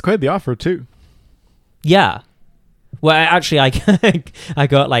 That's quite the offer too. Yeah. Well, actually, I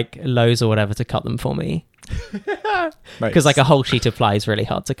got like Lowe's or whatever to cut them for me. Because like a whole sheet of ply is really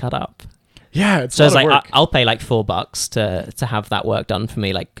hard to cut up. Yeah, it's so a it's lot of like work. I'll pay like $4 to have that work done for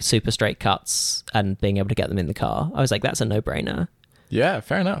me, like super straight cuts and being able to get them in the car. I was like, that's a no-brainer. Yeah,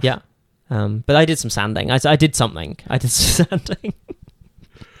 fair enough. Yeah. But I did some sanding. I did something. I did some sanding.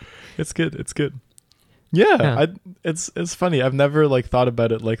 It's good. It's good. Yeah. It's funny. I've never like thought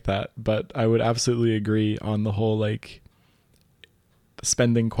about it like that, but I would absolutely agree on the whole like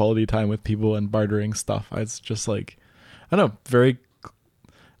spending quality time with people and bartering stuff. It's just like, I don't know, I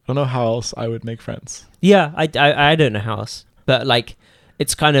don't know how else I would make friends. Yeah, I don't know how else. But like,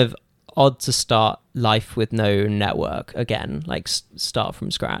 it's kind of odd to start life with no network again, like start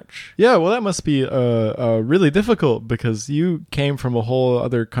from scratch. Yeah, well, that must be really difficult because you came from a whole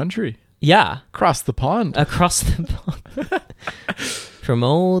other country. Yeah. Across the pond. Across the pond. From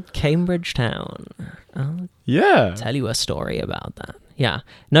old Cambridge town. I'll tell you a story about that. Yeah.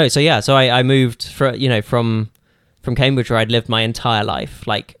 No, so I moved from Cambridge, where I'd lived my entire life.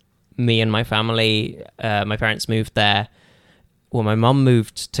 Like me and my family, my parents moved there. Well, my mum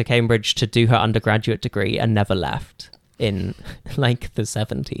moved to Cambridge to do her undergraduate degree and never left in like the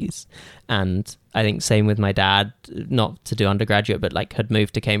 70s. And I think same with my dad, not to do undergraduate, but like had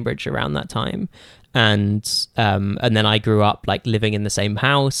moved to Cambridge around that time. And then I grew up like living in the same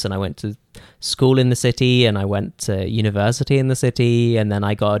house, and I went to school in the city, and I went to university in the city, and then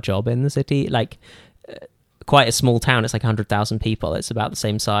I got a job in the city. Like quite a small town. It's like 100,000 people. It's about the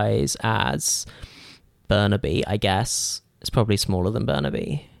same size as Burnaby, I guess. It's probably smaller than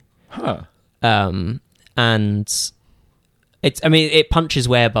Burnaby. Huh. And it punches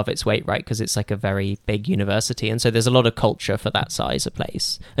way above its weight, right? Because it's like a very big university. And so there's a lot of culture for that size of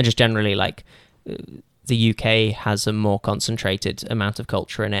place. And just generally like the UK has a more concentrated amount of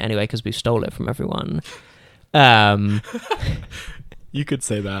culture in it anyway, because we stole it from everyone. You could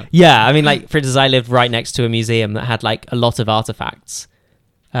say that. Yeah. I mean, like, for instance, I lived right next to a museum that had like a lot of artifacts.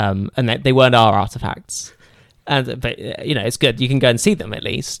 And they weren't our artifacts. But it's good. You can go and see them at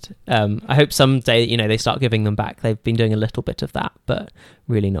least. I hope someday, they start giving them back. They've been doing a little bit of that, but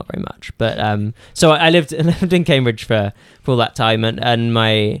really not very much. But so I lived in Cambridge for all that time, and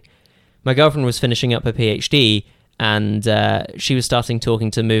my girlfriend was finishing up her PhD, and she was talking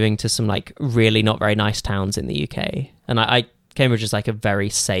to moving to some like really not very nice towns in the UK. And Cambridge is like a very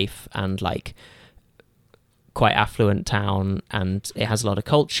safe and like quite affluent town, and it has a lot of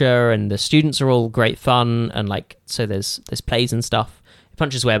culture, and the students are all great fun, and like so there's plays and stuff. It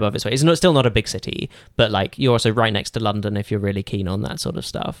punches way above its weight. It's still not a big city, but like you're also right next to London if you're really keen on that sort of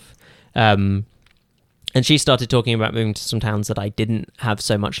stuff. And she started talking about moving to some towns that I didn't have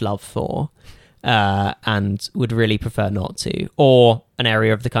so much love for, and would really prefer not to, or an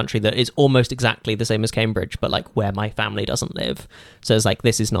area of the country that is almost exactly the same as Cambridge, but like where my family doesn't live. So it's like,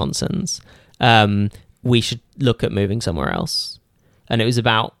 this is nonsense. We should look at moving somewhere else. And it was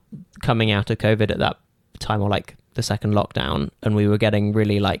about coming out of COVID at that time, or like the second lockdown, and we were getting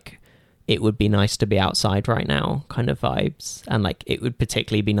really like, it would be nice to be outside right now kind of vibes, and like it would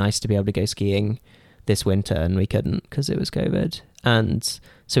particularly be nice to be able to go skiing this winter, and we couldn't because it was COVID. And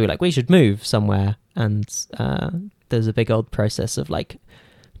so we're like, we should move somewhere. And there's a big old process of like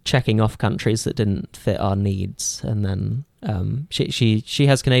checking off countries that didn't fit our needs, and then she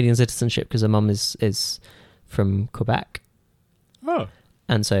has Canadian citizenship because her mum is from Quebec. Oh,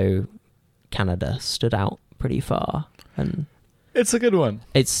 and so Canada stood out pretty far, and it's a good one.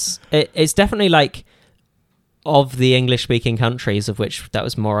 It's definitely like, of the English speaking countries, of which that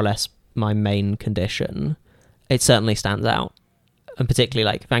was more or less my main condition, it certainly stands out. And particularly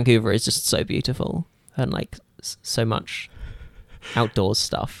like Vancouver is just so beautiful, and like so much outdoors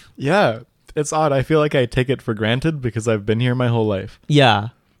stuff. Yeah, it's odd. I feel like I take it for granted because I've been here my whole life. Yeah,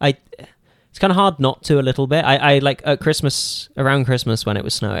 it's kind of hard not to a little bit. I like at Christmas, around Christmas when it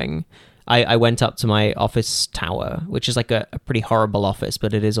was snowing, I went up to my office tower, which is like a pretty horrible office,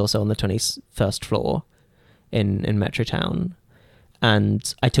 but it is also on the 21st floor in Metrotown.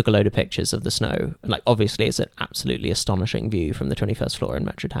 And I took a load of pictures of the snow. Like, obviously, it's an absolutely astonishing view from the 21st floor in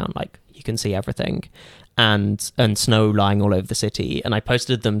Metrotown. Like, you can see everything, and snow lying all over the city. And I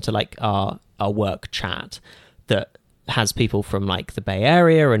posted them to like our work chat that has people from like the Bay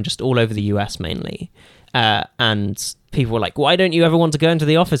Area and just all over the US mainly. And people were like, "Why don't you ever want to go into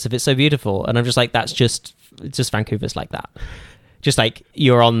the office if it's so beautiful?" And I'm just like, "That's just Vancouver's like that." Just like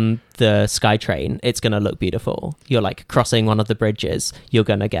you're on the SkyTrain, it's going to look beautiful. You're like crossing one of the bridges, you're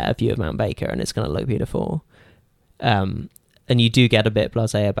going to get a view of Mount Baker and it's going to look beautiful. And you do get a bit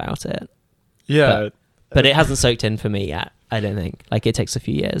blasé about it. Yeah. But it hasn't soaked in for me yet, I don't think. Like it takes a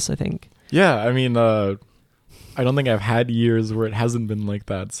few years, I think. Yeah, I mean, I don't think I've had years where it hasn't been like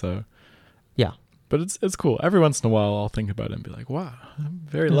that, so. Yeah. But it's cool. Every once in a while I'll think about it and be like, wow, I'm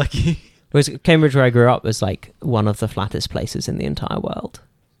very lucky. Whereas Cambridge, where I grew up, was like one of the flattest places in the entire world.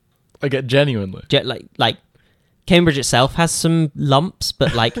 Like, genuinely. Like Cambridge itself has some lumps,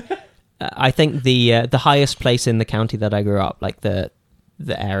 but like I think the highest place in the county that I grew up, like the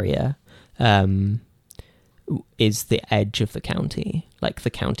area, is the edge of the county, like the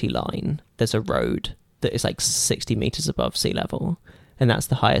county line. There's a road that is like 60 meters above sea level, and that's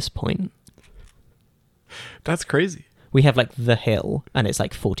the highest point. That's crazy. We have like the hill, and it's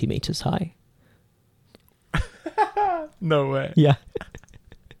like 40 meters high. No way. Yeah.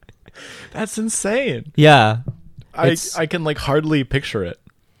 That's insane. Yeah. I can like hardly picture it.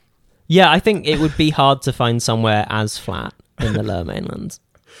 Yeah, I think it would be hard to find somewhere as flat in the Lower Mainland.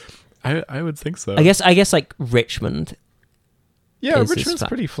 I would think so. I guess like Richmond. Yeah, Richmond's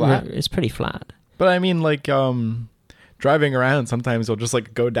pretty flat. It's pretty flat. But I mean, like, driving around, sometimes you'll just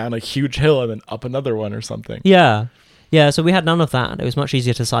like go down a huge hill and then up another one or something. Yeah. Yeah, so we had none of that. It was much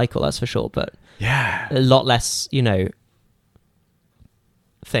easier to cycle, that's for sure, but yeah, a lot less,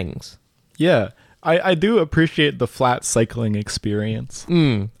 things. Yeah, I do appreciate the flat cycling experience.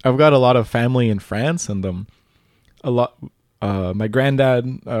 Mm. I've got a lot of family in France, and my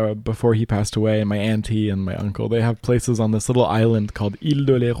granddad, before he passed away, and my auntie and my uncle, they have places on this little island called Île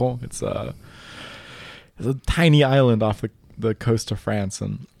de Léron. It's a tiny island off the coast of France,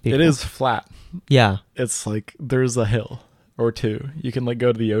 and Beautiful. It is flat. Yeah, it's like there's a hill or two. You can like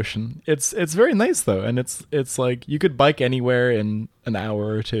go to the ocean. It's very nice though, and it's like you could bike anywhere in an hour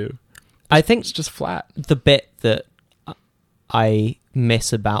or two. I think it's just flat. The bit that I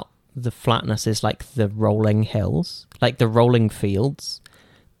miss about the flatness is like the rolling hills, like the rolling fields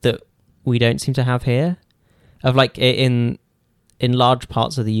that we don't seem to have here. Of like in large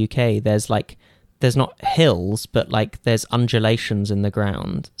parts of the UK, there's not hills, but like there's undulations in the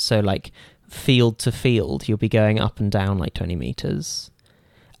ground. So like field to field, you'll be going up and down like 20 meters.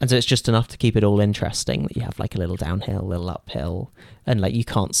 And so it's just enough to keep it all interesting that you have like a little downhill, a little uphill, and like you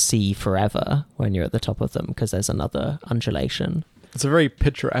can't see forever when you're at the top of them because there's another undulation. It's a very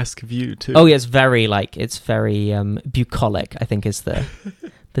picturesque view too. Oh yeah, it's very bucolic, I think is the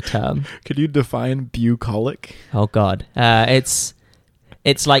term. Could you define bucolic? Oh god. It's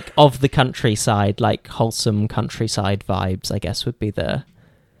like of the countryside, like wholesome countryside vibes, I guess would be the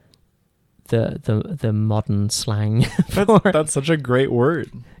modern slang. That's such a great word.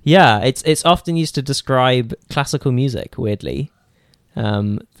 Yeah, it's often used to describe classical music, weirdly.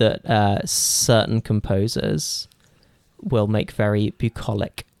 That certain composers will make very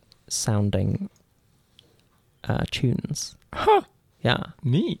bucolic sounding tunes. Huh. Yeah.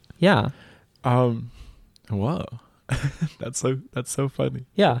 Neat. Yeah. Whoa. That's so funny.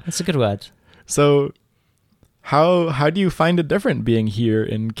 Yeah, it's a good word. So how do you find it different being here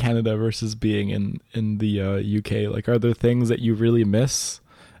in Canada versus being in the UK? Like, are there things that you really miss?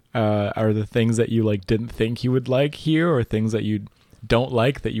 Are there things that you like didn't think you would like here, or things that you don't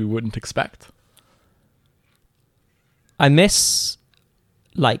like that you wouldn't expect? I miss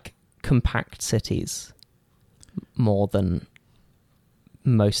like compact cities more than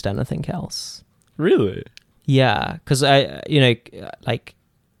most anything else. Really? Yeah, because like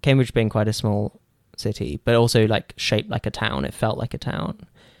Cambridge being quite a small city, but also like shaped like a town. It felt like a town.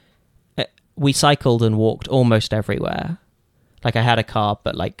 We cycled and walked almost everywhere. Like I had a car,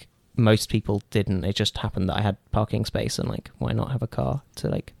 but like most people didn't. It just happened that I had parking space, and like why not have a car to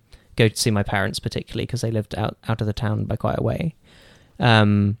like go to see my parents, particularly because they lived out of the town by quite a way.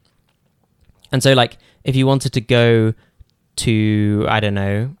 And so like if you wanted to go to, I don't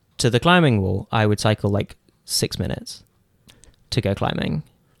know, to the climbing wall, I would cycle like 6 minutes to go climbing.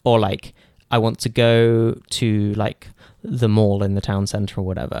 Or like I want to go to like the mall in the town centre or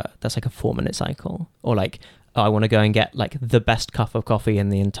whatever, that's like a 4-minute cycle. Or like, I want to go and get like the best cup of coffee in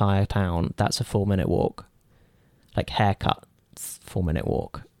the entire town, that's a 4-minute walk. Like haircut, 4-minute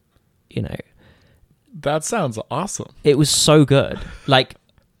walk, you know. That sounds awesome. It was so good. Like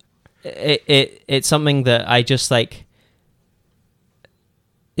it's something that I just like,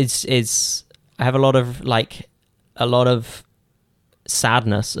 it's I have a lot of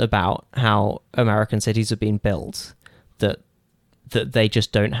sadness about how American cities have been built, that they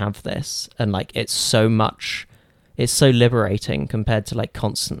just don't have this. And like it's so liberating compared to like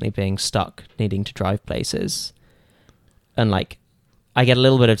constantly being stuck needing to drive places. And like I get a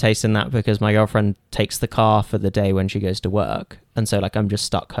little bit of taste in that because my girlfriend takes the car for the day when she goes to work, and so like I'm just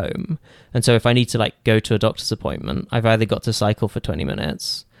stuck home. And so if I need to like go to a doctor's appointment, I've either got to cycle for 20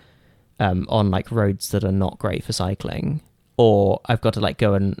 minutes on like roads that are not great for cycling, or I've got to like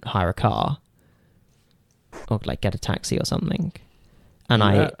go and hire a car or like get a taxi or something. And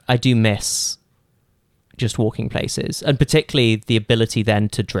I do miss just walking places, and particularly the ability then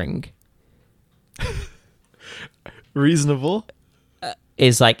to drink. Reasonable.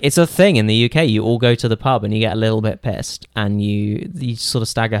 Is like, it's a thing in the UK. You all go to the pub and you get a little bit pissed, and you sort of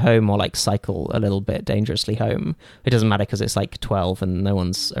stagger home or like cycle a little bit dangerously home. It doesn't matter because it's like 12 and no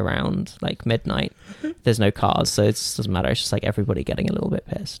one's around, like midnight. There's no cars, so it doesn't matter. It's just like everybody getting a little bit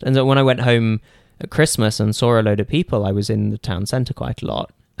pissed. And so when I went home at Christmas and saw a load of people, I was in the town centre quite a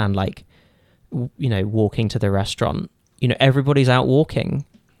lot, and like, you know, walking to the restaurant, you know, everybody's out walking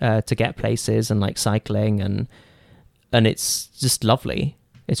to get places and like cycling, and it's just lovely.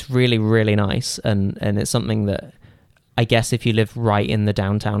 It's really, really nice. And it's something that I guess if you live right in the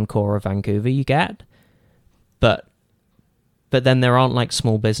downtown core of Vancouver, you get. But then there aren't like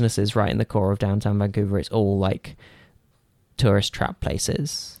small businesses right in the core of downtown Vancouver. It's all like tourist trap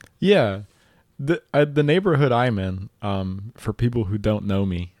places. Yeah. The neighborhood I'm in, for people who don't know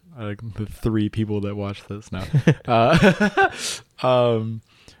me, the 3 people that watch this now,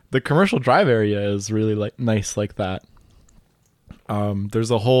 the Commercial Drive area is really like nice like that.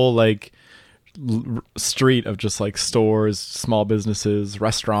 There's a whole like street of just like stores, small businesses,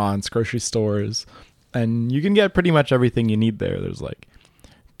 restaurants, grocery stores, and you can get pretty much everything you need there. There's like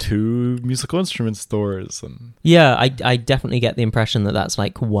 2 musical instrument stores, and yeah, I definitely get the impression that that's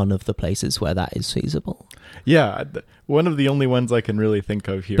like one of the places where that is feasible. Yeah, one of the only ones I can really think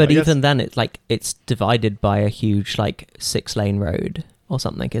of here. But even then, it's like it's divided by a huge like 6-lane road or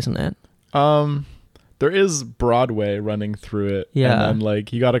something, isn't it? There is Broadway running through it, yeah, and then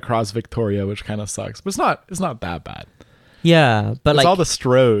like you got to cross Victoria, which kind of sucks, but it's not that bad. Yeah, but it's like all the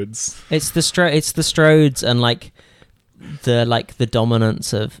Stroads. It's the Stroads, and like the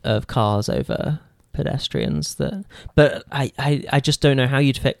dominance of cars over pedestrians. But I just don't know how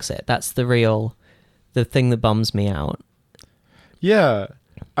you'd fix it. That's the thing that bums me out. Yeah.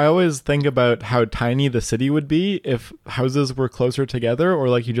 I always think about how tiny the city would be if houses were closer together, or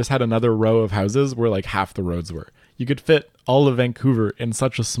like you just had another row of houses where like half the roads were. You could fit all of Vancouver in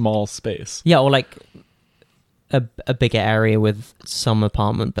such a small space. Yeah, or like a bigger area with some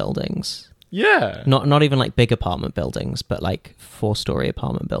apartment buildings. Yeah. Not even like big apartment buildings, but like 4-story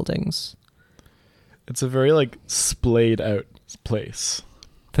apartment buildings. It's a very like splayed out place.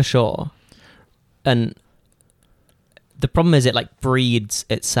 For sure. And the problem is it like breeds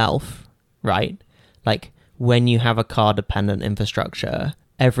itself, right? Like when you have a car dependent infrastructure,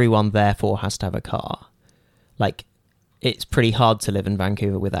 everyone therefore has to have a car. Like it's pretty hard to live in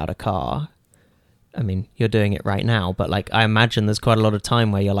Vancouver without a car. I mean, you're doing it right now, but like I imagine there's quite a lot of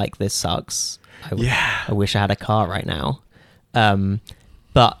time where you're like, this sucks. I wish I had a car right now.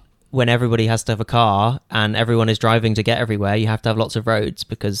 But when everybody has to have a car and everyone is driving to get everywhere, you have to have lots of roads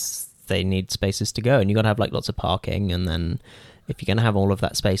because they need spaces to go, and you got to have like lots of parking. And then if you're going to have all of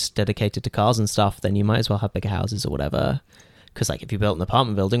that space dedicated to cars and stuff, then you might as well have bigger houses or whatever. Because like if you built an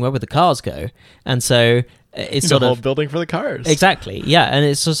apartment building, where would the cars go? And so it's sort of a of whole building for the cars. Exactly. Yeah. And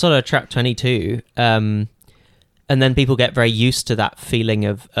it's a sort of trap 22. And then people get very used to that feeling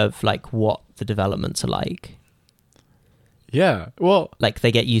of like what the developments are like. Yeah. Well, like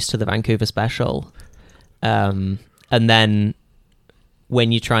they get used to the Vancouver special. And then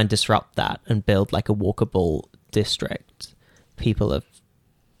when you try and disrupt that and build like a walkable district, people are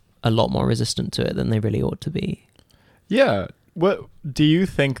a lot more resistant to it than they really ought to be. Yeah. What do you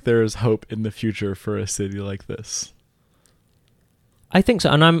think there's hope in the future for a city like this? I think so.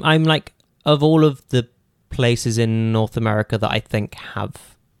 And I'm like, of all of the places in North America that I think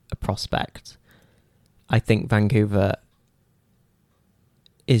have a prospect, I think Vancouver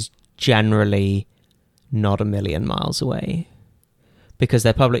is generally not a million miles away. because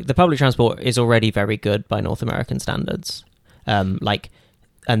the public transport is already very good by North American standards. And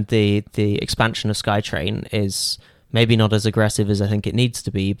the expansion of SkyTrain is maybe not as aggressive as I think it needs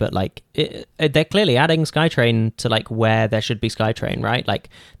to be, but like they're clearly adding SkyTrain to like where there should be SkyTrain, right? Like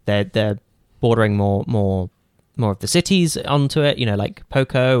they're bordering more of the cities onto it, like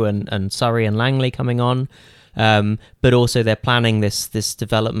Poco and Surrey and Langley coming on. But also they're planning this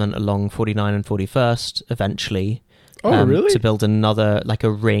development along 49 and 41st eventually. Oh, really? To build another, like a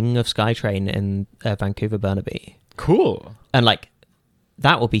ring of SkyTrain in Vancouver Burnaby. Cool. And like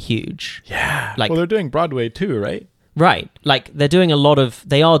that will be huge. Yeah. Like, well, they're doing Broadway too, right? Right. Like they are doing a lot of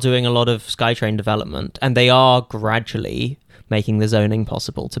SkyTrain development, and they are gradually making the zoning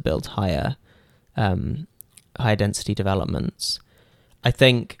possible to build higher density developments. I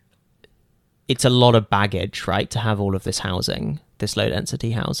think it's a lot of baggage, right, to have all of this housing, this low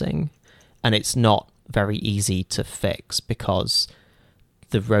density housing, and it's not very easy to fix because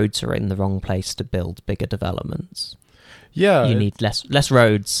the roads are in the wrong place to build bigger developments. Yeah. You need less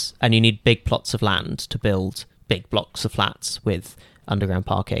roads, and you need big plots of land to build big blocks of flats with underground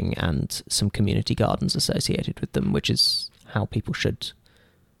parking and some community gardens associated with them, which is how people should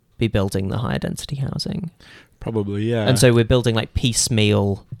be building the higher density housing. Probably, yeah. And so we're building like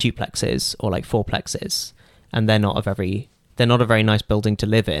piecemeal duplexes or like fourplexes, and they're not a very nice building to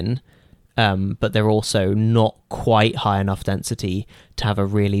live in, but they're also not quite high enough density to have a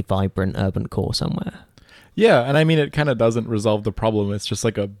really vibrant urban core somewhere. Yeah, and I mean, it kind of doesn't resolve the problem. It's just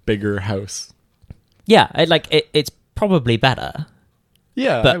like a bigger house. Yeah, it's probably better.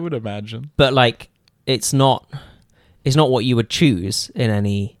 Yeah, but, I would imagine. But like, it's not what you would choose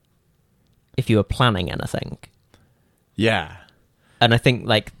if you were planning anything. Yeah. And I think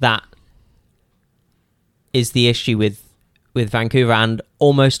like that is the issue with Vancouver and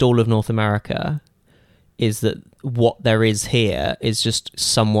almost all of North America, is that what there is here is just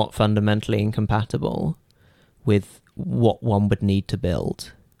somewhat fundamentally incompatible with what one would need to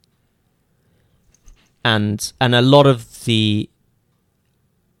build. And a lot of the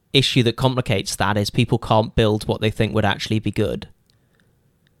issue that complicates that is people can't build what they think would actually be good.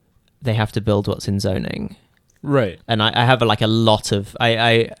 They have to build what's in zoning. Right. And I have a lot of...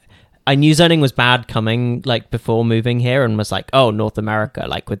 I knew zoning was bad coming like before moving here, and was like, oh, North America,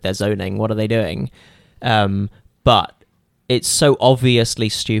 like with their zoning, what are they doing? But it's so obviously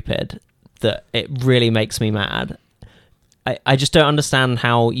stupid that it really makes me mad. I just don't understand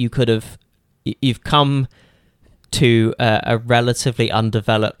how you could have... You've come to a relatively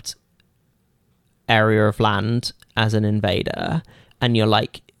undeveloped area of land as an invader, and you're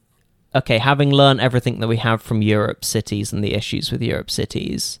like, okay, having learned everything that we have from Europe's cities and the issues with Europe's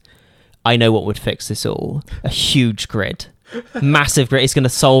cities, I know what would fix this all. A huge grid. Massive grid. It's going to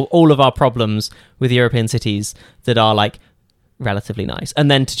solve all of our problems with European cities that are like relatively nice. And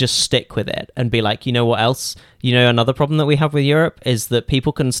then to just stick with it and be like, you know what else? Another problem that we have with Europe is that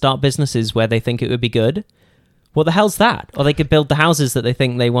people can start businesses where they think it would be good. What the hell's that? Or they could build the houses that they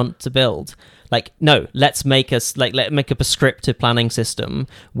think they want to build. Like, no, let's make a prescriptive planning system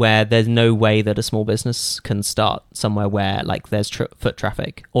where there's no way that a small business can start somewhere where like there's foot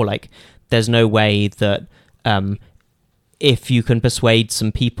traffic, or like there's no way that if you can persuade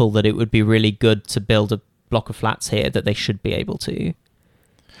some people that it would be really good to build a block of flats here, that they should be able to.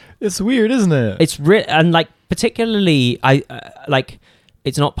 It's weird, isn't it? It's and like particularly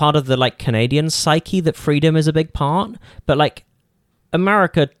it's not part of the like Canadian psyche that freedom is a big part, but like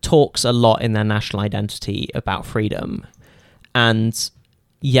America talks a lot in their national identity about freedom, and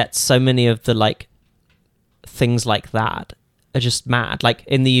yet so many of the like things like that are just mad. Like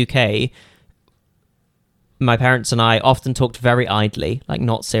in the UK, my parents and I often talked very idly, like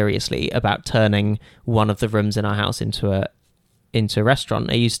not seriously, about turning one of the rooms in our house into a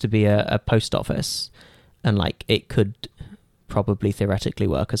restaurant. It used to be a post office, and like it could probably theoretically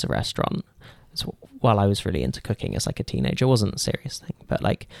work as a restaurant. So while I was really into cooking as like a teenager, it wasn't a serious thing, but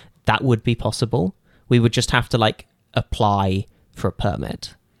like that would be possible. We would just have to like apply for a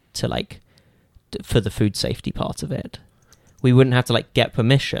permit to like for the food safety part of it. We wouldn't have to like get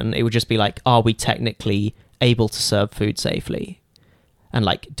permission. It would just be like, are we technically able to serve food safely? And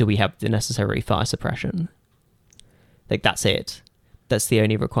like, do we have the necessary fire suppression? Like that's it. That's the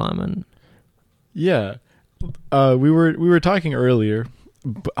only requirement. Yeah. We were talking earlier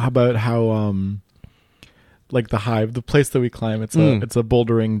about how like the Hive, the place that we climb, it's a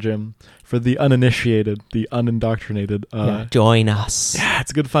bouldering gym for the uninitiated, the unindoctrinated. Join us. Yeah,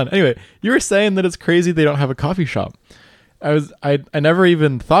 it's good fun. Anyway, you were saying that it's crazy they don't have a coffee shop. I never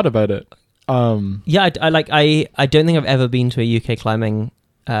even thought about it. Yeah, I don't think I've ever been to a UK climbing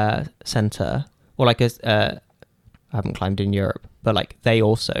center or like a I haven't climbed in Europe, but like they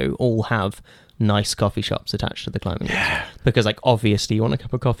also all have nice coffee shops attached to the climbing walls. Because like obviously you want a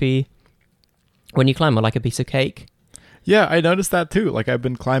cup of coffee when you climb, or like a piece of cake. Yeah, I noticed that too. Like I've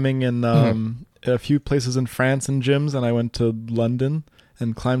been climbing in a few places in France and gyms, and I went to London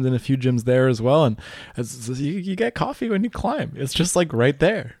and climbed in a few gyms there as well. And you get coffee when you climb. It's just like right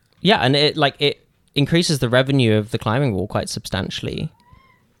there. Yeah, and it increases the revenue of the climbing wall quite substantially.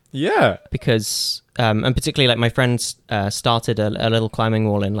 Yeah, because and particularly like my friends started a little climbing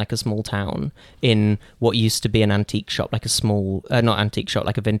wall in like a small town in what used to be an antique shop, like a small not antique shop,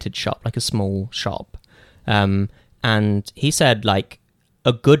 like a vintage shop, like a small shop. And he said like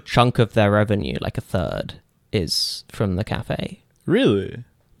a good chunk of their revenue, like a third, is from the cafe. Really?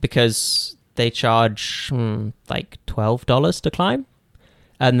 Because they charge like $12 to climb,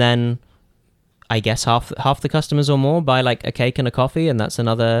 and then I guess half the customers or more buy like a cake and a coffee, and that's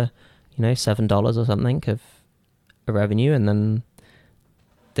another, $7 or something of a revenue, and then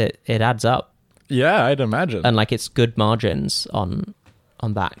it adds up. Yeah, I'd imagine. And like it's good margins on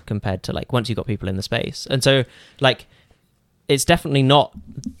that compared to like once you've got people in the space. And so like it's definitely not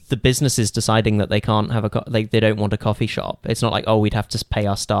the businesses deciding that they can't have they don't want a coffee shop. It's not like, oh, we'd have to pay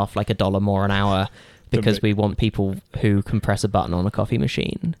our staff like $1 more an hour because we want people who can press a button on a coffee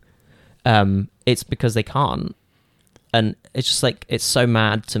machine. It's because they can't. And it's just like, it's so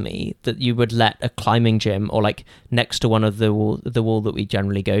mad to me that you would let a climbing gym, or like next to one of the wall that we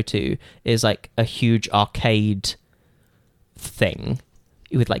generally go to is like a huge arcade thing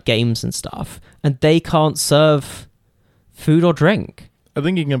with like games and stuff, and they can't serve food or drink. I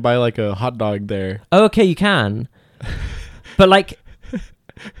think you can buy like a hot dog there. Oh, okay, you can. But like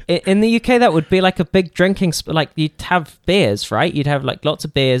in the UK, that would be like a big drinking like you'd have beers, right? You'd have like lots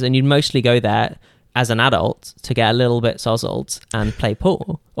of beers, and you'd mostly go there as an adult to get a little bit sozzled and play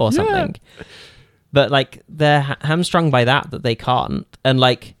pool or something. But like they're hamstrung by that they can't, and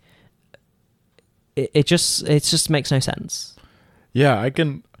like it just makes no sense. Yeah,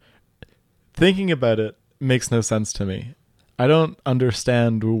 thinking about it makes no sense to me. I don't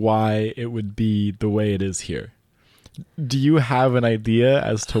understand why it would be the way it is here. Do you have an idea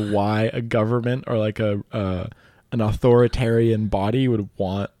as to why a government or like an authoritarian body would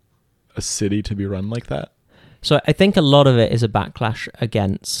want a city to be run like that? So I think a lot of it is a backlash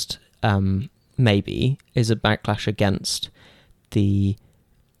against, the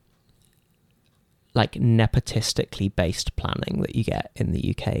like nepotistically based planning that you get in the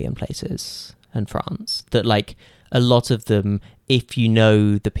UK and places and France. That like a lot of them, if you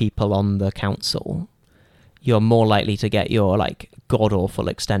know the people on the council, you're more likely to get your like god-awful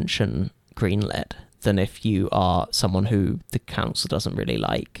extension greenlit than if you are someone who the council doesn't really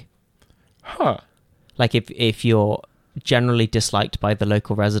like. Huh. Like if you're generally disliked by the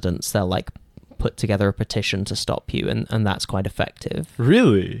local residents, they'll like put together a petition to stop you, and that's quite effective.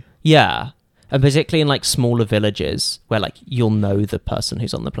 Really? Yeah. And particularly in like smaller villages where like you'll know the person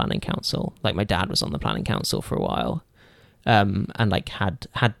who's on the planning council. Like my dad was on the planning council for a while, and like had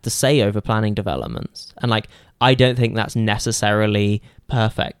the say over planning developments. And like I don't think that's necessarily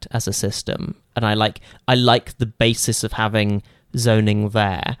perfect as a system. And I like the basis of having zoning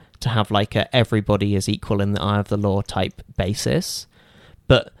there to have like a everybody is equal in the eye of the law type basis.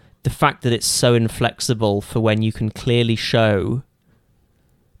 But the fact that it's so inflexible for when you can clearly show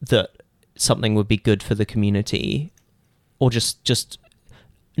that something would be good for the community, or just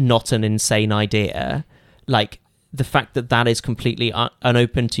not an insane idea, like the fact that is completely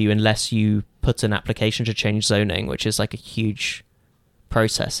unopen to you unless you put an application to change zoning, which is like a huge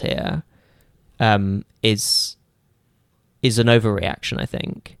process here, is an overreaction, I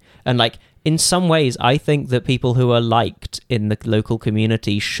think. And like in some ways I think that people who are liked in the local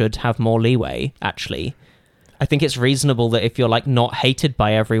community should have more leeway, actually. I think it's reasonable that if you're like not hated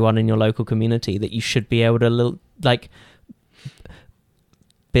by everyone in your local community, that you should be able to like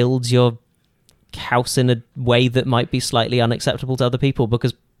build your house in a way that might be slightly unacceptable to other people,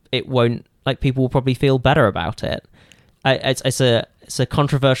 because it won't, like, people will probably feel better about it. It's a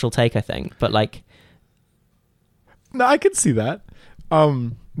controversial take, I think, but like, no, I can see that.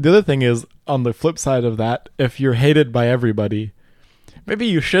 The other thing is, on the flip side of that, if you're hated by everybody, maybe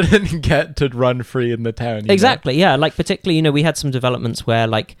you shouldn't get to run free in the town. Exactly, yeah. Like, particularly, we had some developments where,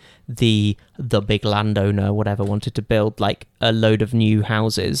 like, the big landowner, whatever, wanted to build, like, a load of new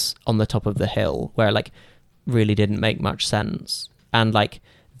houses on the top of the hill where, like, really didn't make much sense. And, like,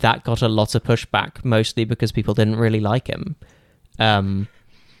 that got a lot of pushback, mostly because people didn't really like him. And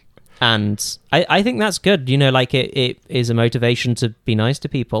I think that's good, like, it is a motivation to be nice to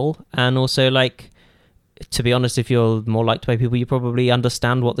people. And also, like, to be honest, if you're more liked by people, you probably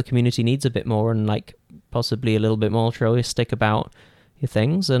understand what the community needs a bit more and, like, possibly a little bit more altruistic about your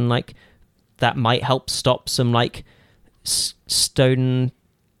things, and like that might help stop some like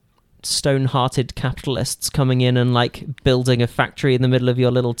stone-hearted capitalists coming in and like building a factory in the middle of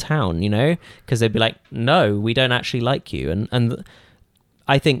your little town, you know, because they'd be like, no, we don't actually like you. And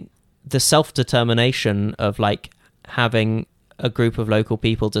I think the self-determination of like having a group of local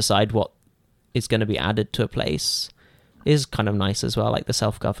people decide what is going to be added to a place is kind of nice as well, like the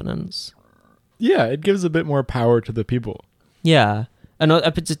self-governance. Yeah, it gives a bit more power to the people. Yeah, and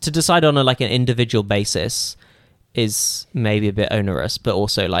to decide on like an individual basis is maybe a bit onerous, but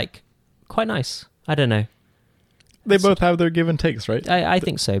also like quite nice. I don't know. They both have their give and takes, right? I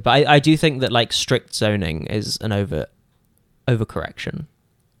think so, but I do think that like strict zoning is an overcorrection.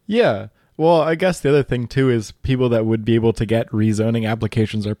 Yeah. Well, I guess the other thing too is people that would be able to get rezoning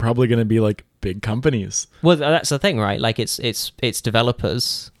applications are probably going to be like big companies. Well, that's the thing, right? Like it's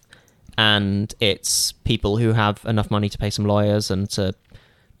developers and it's people who have enough money to pay some lawyers and to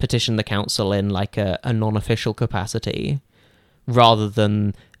petition the council in like a non-official capacity, rather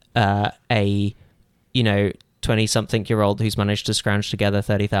than a 20-something-year-old who's managed to scrounge together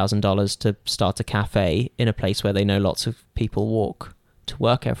 $30,000 to start a cafe in a place where they know lots of people walk to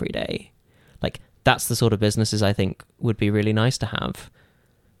work every day. Like that's the sort of businesses I think would be really nice to have,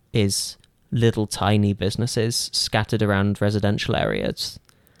 is little tiny businesses scattered around residential areas,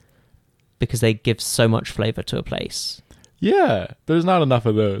 because they give so much flavor to a place. Yeah, there's not enough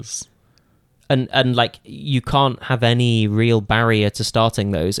of those. And like you can't have any real barrier to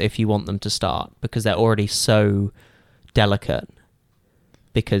starting those if you want them to start, because they're already so delicate,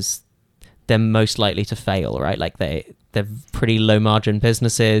 because they're most likely to fail, right? Like they're pretty low margin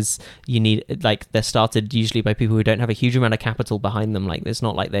businesses. You need, like, they're started usually by people who don't have a huge amount of capital behind them. Like it's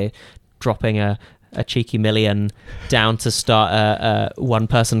not like they're dropping a cheeky million down to start a one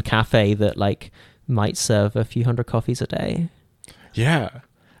person cafe that like might serve a few hundred coffees a day. Yeah.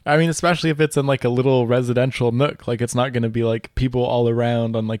 I mean, especially if it's in like a little residential nook, like it's not going to be like people all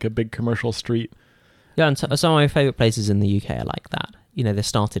around on like a big commercial street. Yeah, and some of my favorite places in the UK are like that. You know, they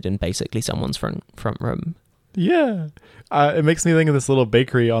started in basically someone's front room. Yeah. It makes me think of this little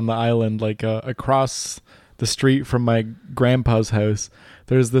bakery on the island, like across the street from my grandpa's house.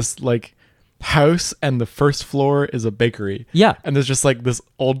 There's this like house and the first floor is a bakery. Yeah. And there's just like this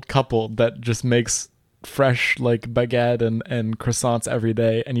old couple that just makes fresh like baguette and croissants every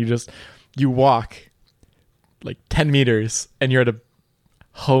day, and you walk like 10 meters and you're at a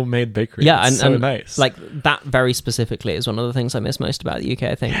homemade bakery. Yeah, it's so nice. Like that very specifically is one of the things I miss most about the UK,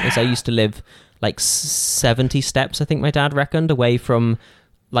 I think. Is I used to live like 70 steps, I think my dad reckoned, away from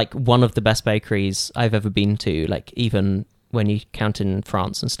like one of the best bakeries I've ever been to, like even when you count in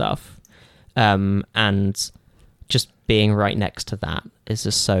France and stuff. And just being right next to that is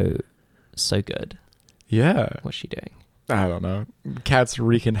just so good. Yeah. What's she doing? I don't know. Cat's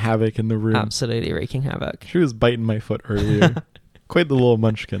wreaking havoc in the room. Absolutely wreaking havoc. She was biting my foot earlier. Quite the little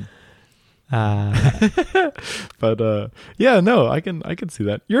munchkin. But yeah, no, I can see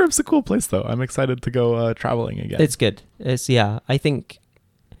that. Europe's a cool place though. I'm excited to go traveling again. It's good. I think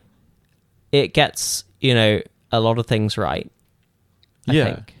it gets, a lot of things right. I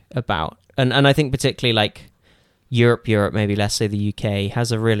think about. And I think particularly like Europe, maybe less so the UK,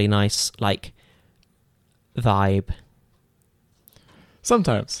 has a really nice like vibe.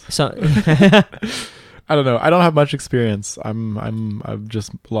 Sometimes. So I don't know. I don't have much experience. I've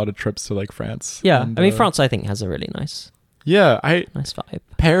just a lot of trips to like France. Yeah, and, I mean France I think has a really nice nice vibe.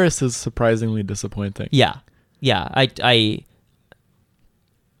 Paris is surprisingly disappointing. Yeah.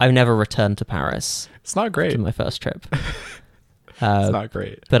 I've never returned to Paris. It's not great. To my first trip. It's not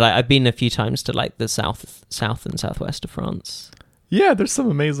great. But I've been a few times to like the south and southwest of France. Yeah, there's some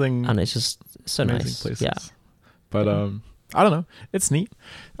amazing, and it's just so nice places. Yeah, but I don't know. It's neat.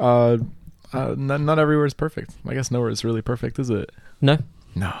 Not everywhere is perfect. I guess nowhere is really perfect, is it? No.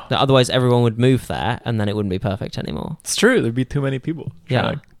 Otherwise, everyone would move there, and then it wouldn't be perfect anymore. It's true. There'd be too many people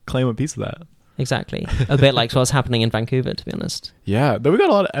trying to claim a piece of that. Exactly. A bit like what's happening in Vancouver, to be honest. Yeah, though we got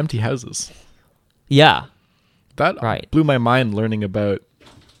a lot of empty houses. Yeah. That blew my mind learning about,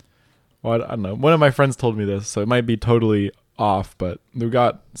 well, I don't know. One of my friends told me this, so it might be totally off, but we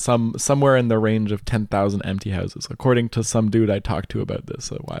got somewhere in the range of 10,000 empty houses, according to some dude I talked to about this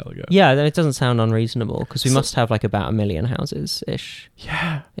a while ago. Yeah, it doesn't sound unreasonable, because we must have like about 1 million houses ish.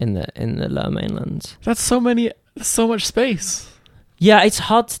 Yeah. In the Lower Mainland. That's so much space. Yeah, it's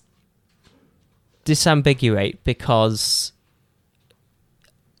hard to disambiguate, because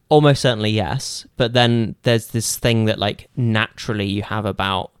almost certainly yes, but then there's this thing that like naturally you have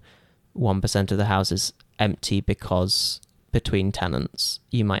about 1% of the houses empty, because between tenants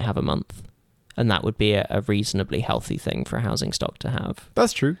you might have a month, and that would be a reasonably healthy thing for a housing stock to have.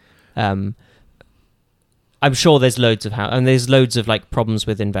 That's true. I'm sure there's loads of and there's loads of like problems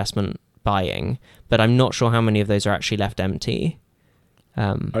with investment buying, but I'm not sure how many of those are actually left empty.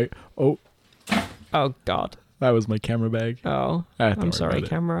 Oh God, that was my camera bag. Oh, I'm sorry,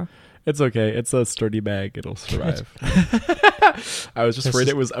 camera. It's okay. It's a sturdy bag. It'll survive. I was just worried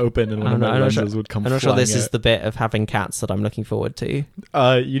it was open and one of my lenses would come flying. I'm not sure this is the bit of having cats that I'm looking forward to.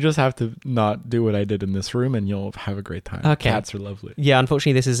 You just have to not do what I did in this room and you'll have a great time. Okay. Cats are lovely. Yeah,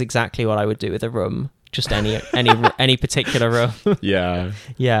 unfortunately, this is exactly what I would do with a room. Just any particular room. Yeah.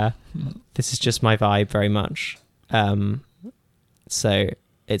 Yeah. This is just my vibe very much. So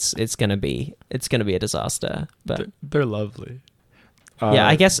it's gonna be a disaster. But they're lovely. Yeah,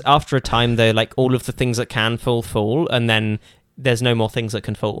 I guess after a time though, like all of the things that can fall, and then there's no more things that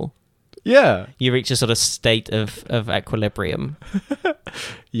can fall. Yeah. You reach a sort of state of equilibrium.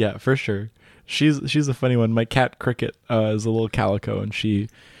 Yeah, for sure. She's a funny one. My cat Cricket is a little calico, and she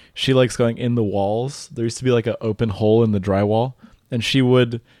likes going in the walls. There used to be like an open hole in the drywall, and she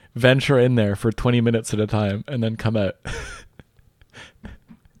would venture in there for 20 minutes at a time and then come out.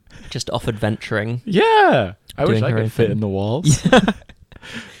 Just off adventuring. Yeah. I wish I could fit in the walls. Yeah.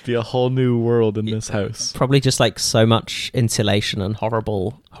 Be a whole new world in this house. Probably just like so much insulation and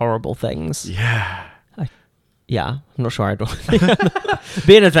horrible things. Yeah. I'm not sure I'd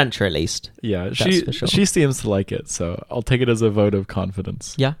be an adventure at least. Yeah, she seems to like it, so I'll take it as a vote of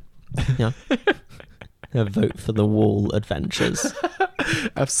confidence. Yeah. A vote for the wall adventures.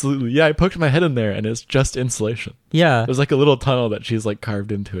 Absolutely. Yeah, I poked my head in there and it's just insulation. Yeah. There's like a little tunnel that she's like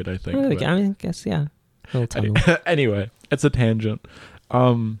carved into it, I think. I guess, yeah. Little tunnel. Anyway, it's a tangent.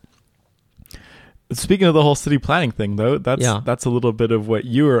 Speaking of the whole city planning thing though, that's a little bit of what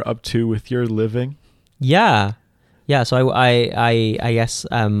you are up to with your living. Yeah. Yeah, so I guess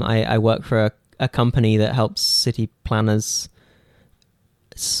I work for a company that helps city planners,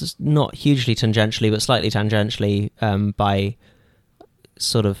 not hugely tangentially, but slightly tangentially, by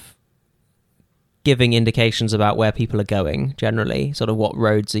sort of giving indications about where people are going generally, sort of what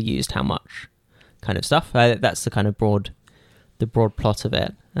roads are used, how much kind of stuff. That's the kind of broad plot of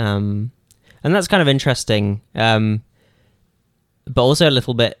it. And that's kind of interesting, but also a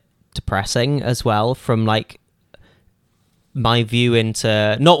little bit depressing as well from like my view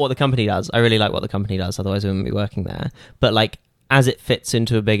into not what the company does. I really like what the company does, otherwise I wouldn't be working there. But like as it fits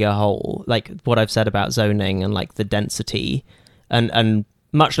into a bigger whole, like what I've said about zoning and like the density, and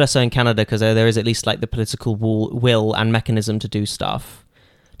much less so in Canada because there is at least like the political will and mechanism to do stuff.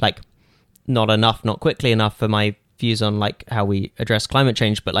 Like not enough, not quickly enough for my views on like how we address climate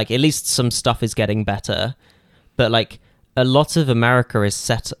change, but like at least some stuff is getting better. But like a lot of America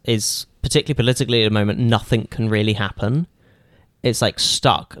is particularly politically at the moment, nothing can really happen. It's like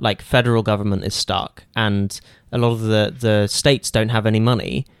stuck, like federal government is stuck, and a lot of the states don't have any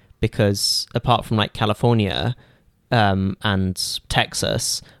money because apart from like California and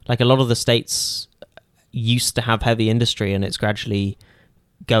Texas, like a lot of the states used to have heavy industry and it's gradually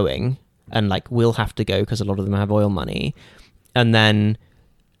going and like will have to go because a lot of them have oil money, and then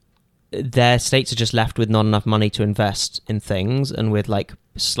their states are just left with not enough money to invest in things and with like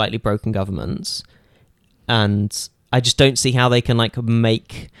slightly broken governments, and I just don't see how they can like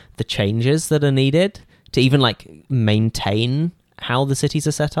make the changes that are needed to even like maintain how the cities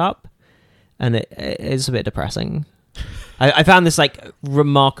are set up, and it is a bit depressing. I found this like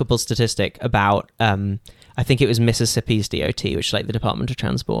remarkable statistic about I think it was Mississippi's DOT, which is like the Department of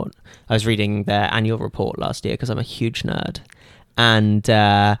Transport. I was reading their annual report last year because I'm a huge nerd, and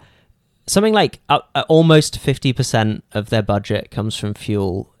something like almost 50% of their budget comes from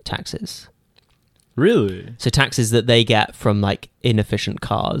fuel taxes. Really? So taxes that they get from like inefficient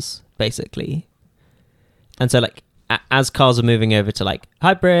cars, basically. And so like as cars are moving over to like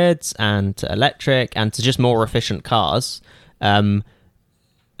hybrids and to electric and to just more efficient cars, and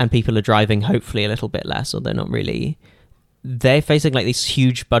people are driving hopefully a little bit less, or they're not really, they're facing like this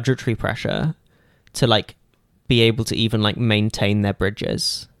huge budgetary pressure to like be able to even like maintain their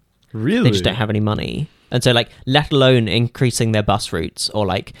bridges. Really? They just don't have any money. And so like let alone increasing their bus routes or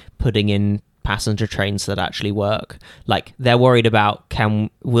like putting in passenger trains that actually work. Like they're worried about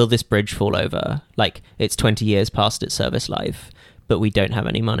will this bridge fall over? Like it's 20 years past its service life, but we don't have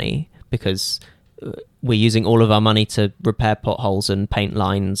any money because we're using all of our money to repair potholes and paint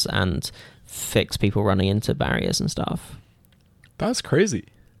lines and fix people running into barriers and stuff. That's crazy.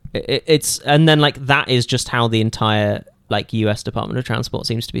 It's and then like that is just how the entire like US Department of Transport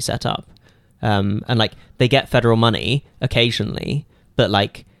seems to be set up. And like they get federal money occasionally, but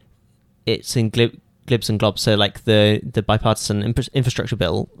like it's glibs and globs. So like the bipartisan infrastructure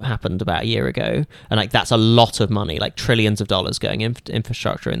bill happened about a year ago, and like that's a lot of money, like trillions of dollars going into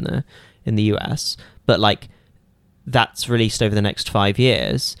infrastructure in the US. But like that's released over the next 5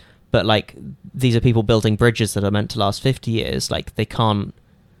 years. But like these are people building bridges that are meant to last 50 years. Like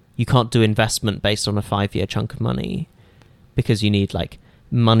you can't do investment based on a 5-year chunk of money, because you need like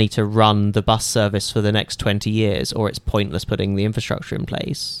money to run the bus service for the next 20 years, or it's pointless putting the infrastructure in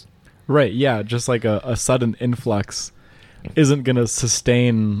place. Right, yeah, just like a sudden influx isn't going to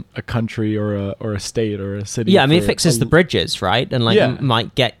sustain a country or a state or a city. Yeah, I mean, it fixes the bridges, right? And like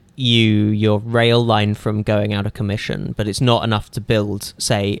might get you your rail line from going out of commission, but it's not enough to build,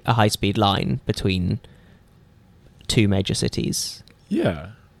 say, a high-speed line between two major cities. Yeah.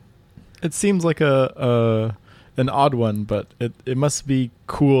 It seems like an odd one, but it must be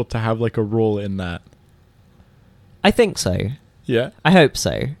cool to have like a role in that. I think so. Yeah. I hope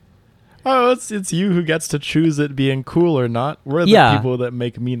so. Oh, it's you who gets to choose it being cool or not. We're the people that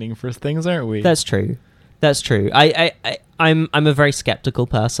make meaning for things, aren't we? That's true. I'm a very skeptical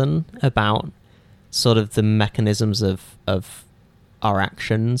person about sort of the mechanisms of our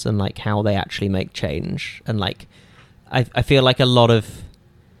actions and like how they actually make change. And like I feel like a lot of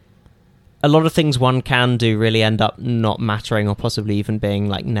things one can do really end up not mattering, or possibly even being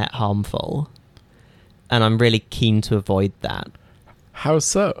like net harmful. And I'm really keen to avoid that. How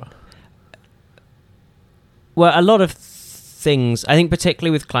so? Well, a lot of things, I think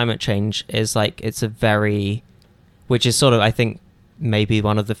particularly with climate change, is like which is sort of, I think, maybe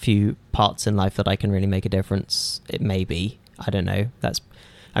one of the few parts in life that I can really make a difference. It may be. I don't know.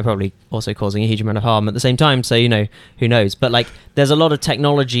 I'm probably also causing a huge amount of harm at the same time, so, who knows. But like there's a lot of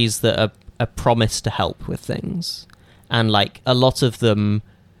technologies that are promised to help with things. And like a lot of them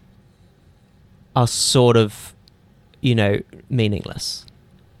are sort of, meaningless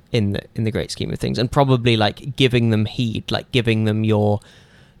in the great scheme of things, and probably like giving them heed, like giving them your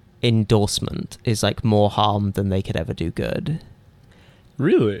endorsement, is like more harm than they could ever do good.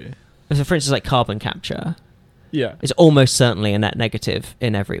 Really? So for instance, like carbon capture, it's almost certainly a net negative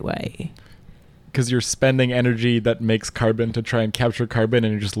in every way, because you're spending energy that makes carbon to try and capture carbon,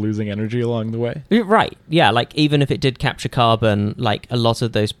 and you're just losing energy along the way. Right. Yeah. Like even if it did capture carbon, like a lot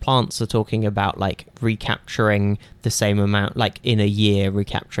of those plants are talking about like recapturing the same amount, like in a year,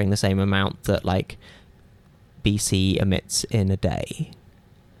 recapturing the same amount that like BC emits in a day,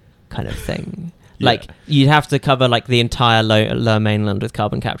 kind of thing. Like you'd have to cover like the entire lower mainland with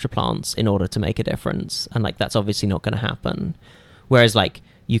carbon capture plants in order to make a difference. And like, that's obviously not going to happen. Whereas like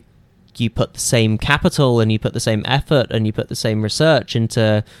you put the same capital and you put the same effort and you put the same research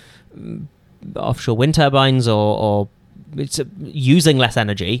into offshore wind turbines or it's using less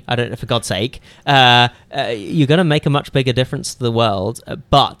energy, I don't know, for God's sake, you're going to make a much bigger difference to the world,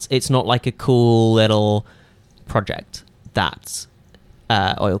 but it's not like a cool little project that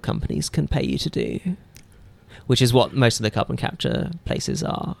oil companies can pay you to do, which is what most of the carbon capture places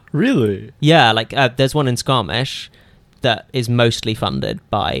are. Really? Yeah, like there's one in Squamish that is mostly funded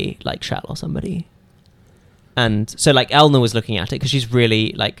by like Shell or somebody. And so like Elna was looking at it because she's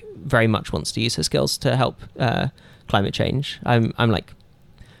really like very much wants to use her skills to help climate change. I'm like,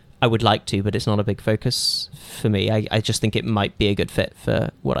 I would like to, but it's not a big focus for me. I just think it might be a good fit for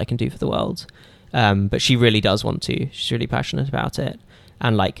what I can do for the world. But she really does want to. She's really passionate about it.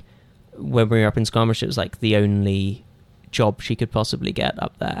 And like when we were up in Squamish, it was like the only job she could possibly get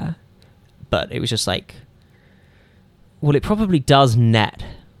up there. But it was just like, well, it probably does net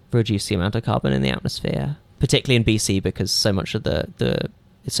reduce the amount of carbon in the atmosphere, particularly in BC because so much of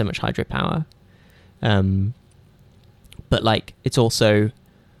it's so much hydropower. But like it's also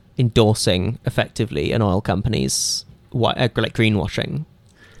endorsing effectively an oil company's like greenwashing.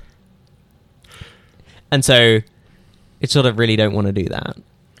 And so it sort of really don't want to do that.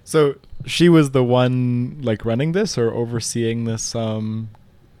 So she was the one like running this or overseeing this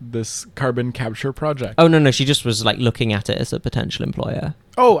this carbon capture project? Oh no, she just was like looking at it as a potential employer.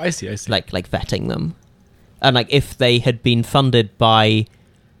 Oh, I see. Like vetting them. And like if they had been funded by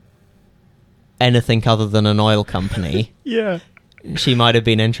anything other than an oil company, she might have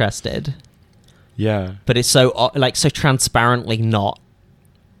been interested. Yeah. But it's so transparently not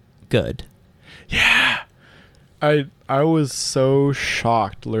good. Yeah. I was so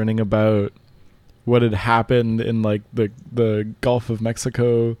shocked learning about what had happened in like the Gulf of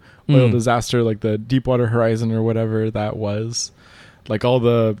Mexico oil disaster, like the Deepwater Horizon or whatever that was, like all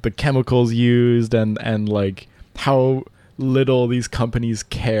the chemicals used and like how little these companies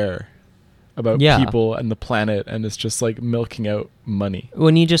care about people and the planet, and it's just like milking out money.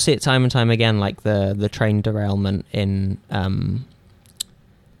 When you just see it time and time again, like the train derailment in God,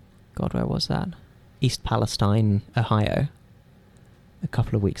 where was that? East Palestine, Ohio, a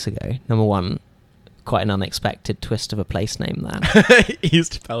couple of weeks ago. Number one, quite an unexpected twist of a place name there.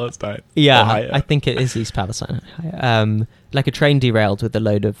 East Palestine. Yeah, Ohio. I think it is East Palestine. Like a train derailed with a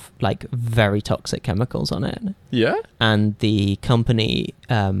load of like very toxic chemicals on it. Yeah? And the company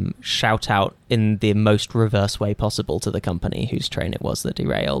shout out in the most reverse way possible to the company whose train it was that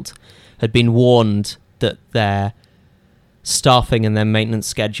derailed, had been warned that their staffing and their maintenance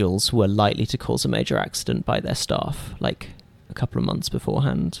schedules were likely to cause a major accident by their staff, like a couple of months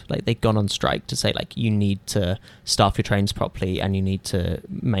beforehand. Like they'd gone on strike to say like, you need to staff your trains properly and you need to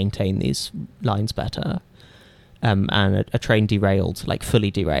maintain these lines better. And a train derailed, like fully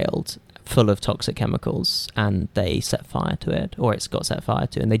derailed, full of toxic chemicals, and they set fire to it, or it's got set fire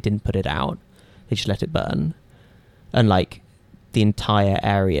to, and they didn't put it out. They just let it burn. And like the entire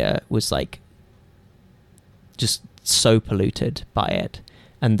area was like just so polluted by it,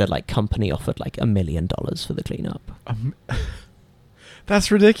 and the like company offered like $1 million for the cleanup. That's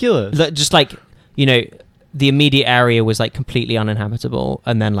ridiculous. Just like, you know, the immediate area was like completely uninhabitable,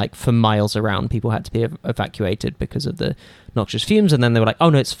 and then like for miles around people had to be evacuated because of the noxious fumes, and then they were like, oh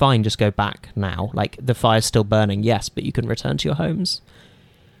no, it's fine, just go back now, like the fire's still burning, yes, but you can return to your homes.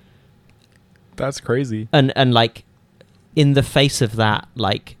 That's crazy. And like in the face of that,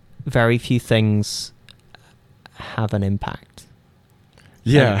 like very few things have an impact.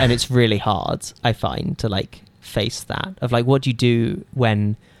 Yeah. And it's really hard, I find, to like face that of like, what do you do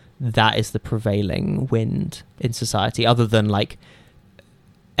when that is the prevailing wind in society, other than like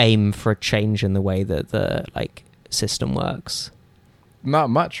aim for a change in the way that the like system works?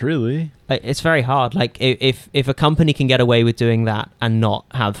 Not much, really. It's very hard. Like if a company can get away with doing that and not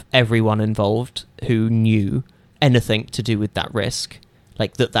have everyone involved who knew anything to do with that risk,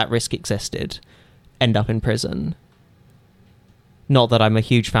 like that risk existed, end up in prison. Not that I'm a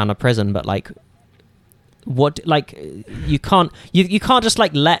huge fan of prison, but like, what, like, you can't just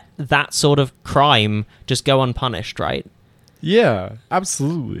like let that sort of crime just go unpunished, right? Yeah,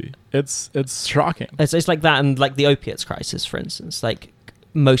 absolutely. It's shocking. It's like that, and like the opiates crisis, for instance, like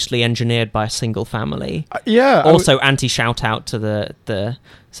mostly engineered by a single family. Yeah. Also, anti-shout out to the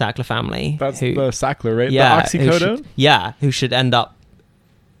Sackler family. That's the Sackler, right? Yeah, the oxycodone. Who should end up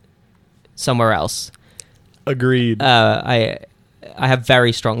somewhere else. Agreed. I have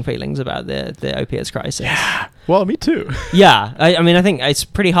very strong feelings about the opiates crisis. Yeah. Well, me too. Yeah. I mean, I think it's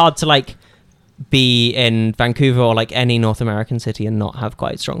pretty hard to like be in Vancouver or like any North American city and not have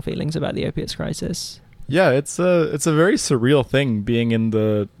quite strong feelings about the opiates crisis. Yeah, it's a very surreal thing being in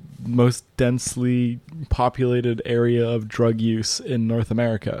the most densely populated area of drug use in North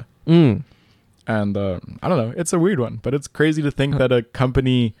America. Mm. And I don't know, it's a weird one, but it's crazy to think that a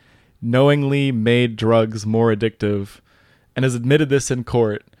company knowingly made drugs more addictive and has admitted this in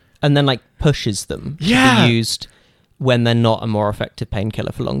court. And then like pushes them to be used when they're not a more effective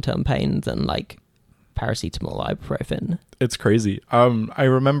painkiller for long-term pain than like paracetamol or ibuprofen. It's crazy. I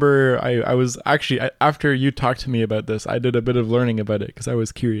remember I was actually, after you talked to me about this, I did a bit of learning about it because I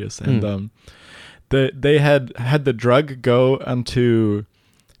was curious. And they had the drug go onto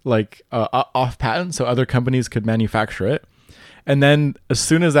like off patent so other companies could manufacture it. And then as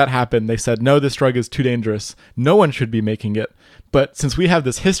soon as that happened, they said, no, this drug is too dangerous. No one should be making it. But since we have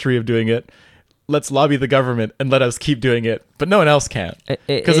this history of doing it, let's lobby the government and let us keep doing it. But no one else can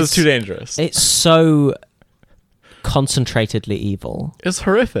because it's too dangerous. It's so concentratedly evil. It's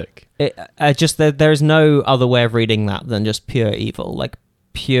horrific. There is no other way of reading that than just pure evil, like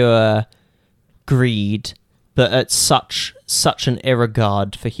pure greed, but at such an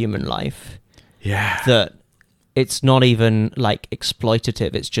irregard for human life. Yeah. That it's not even like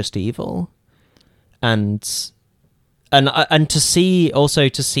exploitative, it's just evil. And to see,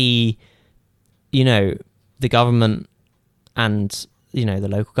 you know, the government and, you know, the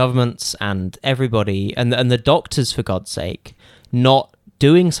local governments and everybody and the doctors, for God's sake, not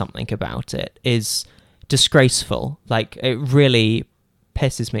doing something about it is disgraceful. Like, it really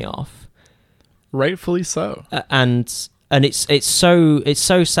pisses me off. Rightfully so. And it's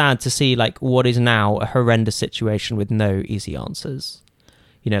so sad to see like what is now a horrendous situation with no easy answers.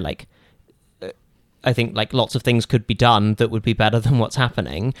 You know, like I think like lots of things could be done that would be better than what's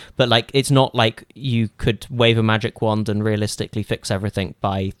happening, but like it's not like you could wave a magic wand and realistically fix everything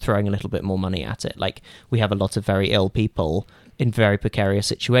by throwing a little bit more money at it. Like, we have a lot of very ill people in very precarious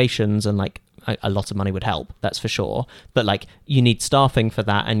situations, and like a lot of money would help, that's for sure, but like you need staffing for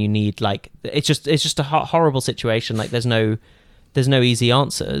that, and you need like it's just a horrible situation. Like there's no easy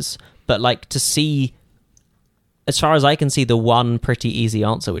answers, but like to see, as far as I can see, the one pretty easy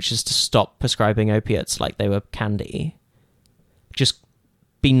answer, which is to stop prescribing opiates like they were candy. Just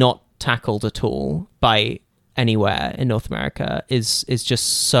be not tackled at all by anywhere in North America is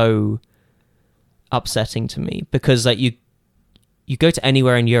just so upsetting to me, because like you go to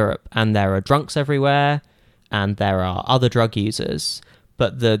anywhere in Europe and there are drunks everywhere and there are other drug users,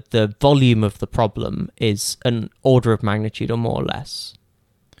 but the volume of the problem is an order of magnitude or more or less.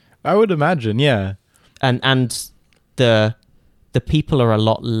 I would imagine, yeah. And the people are a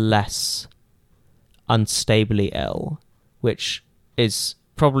lot less unstably ill, which is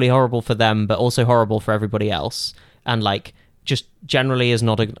probably horrible for them, but also horrible for everybody else. And like, just generally is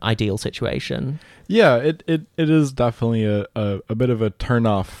not an ideal situation. Yeah, it is definitely a bit of a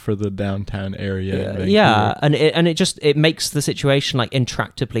turnoff for the downtown area. Yeah, and it makes the situation like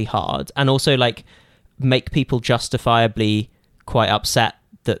intractably hard, and also like make people justifiably quite upset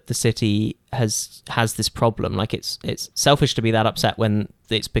that the city has this problem. Like it's selfish to be that upset when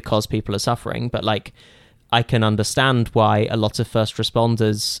it's because people are suffering, but like I can understand why a lot of first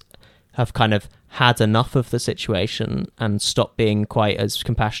responders have kind of had enough of the situation and stopped being quite as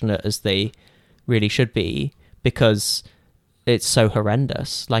compassionate as they really should be, because it's so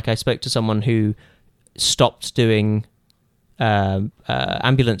horrendous. Like I spoke to someone who stopped doing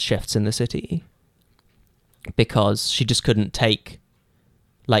ambulance shifts in the city because she just couldn't take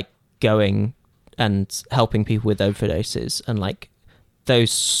like going and helping people with overdoses and like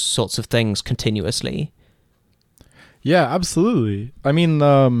those sorts of things continuously. Yeah, absolutely. I mean,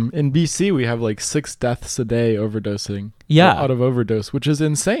 in BC, we have like 6 deaths a day overdosing. Yeah, out of overdose, which is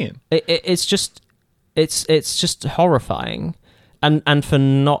insane. It's just horrifying, and for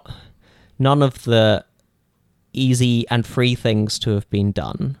none of the easy and free things to have been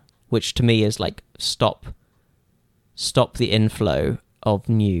done, which to me is like stop the inflow of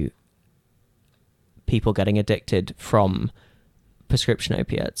new people getting addicted from prescription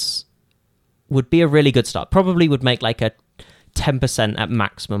opiates. Would be a really good start. Probably would make like a 10% at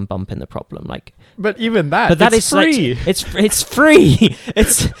maximum bump in the problem. Like, but even that, but that is free. Like, it's free.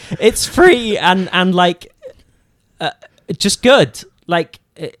 it's free and like just good. Like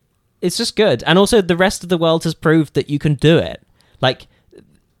it's just good. And also the rest of the world has proved that you can do it. Like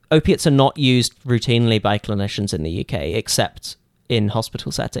opiates are not used routinely by clinicians in the UK except in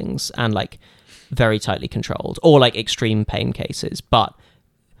hospital settings and like very tightly controlled or like extreme pain cases, but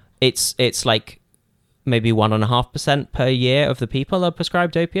it's like maybe 1.5% per year of the people are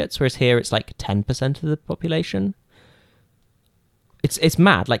prescribed opiates, whereas here it's like 10% of the population. It's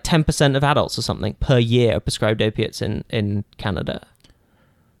mad, like 10% of adults or something per year are prescribed opiates in Canada.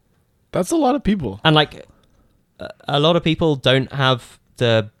 That's a lot of people. And like a lot of people don't have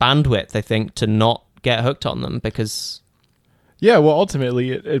the bandwidth, I think, to not get hooked on them because... Yeah, well,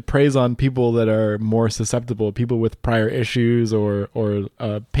 ultimately, it preys on people that are more susceptible, people with prior issues or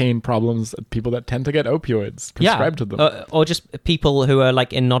pain problems, people that tend to get opioids prescribed to them. Or just people who are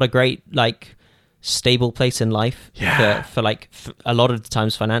like in not a great like stable place in life for a lot of the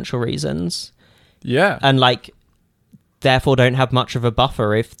times financial reasons. Yeah. And like therefore don't have much of a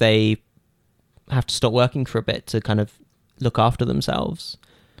buffer if they have to stop working for a bit to kind of look after themselves.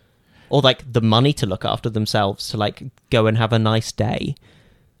 Or like the money to look after themselves to like go and have a nice day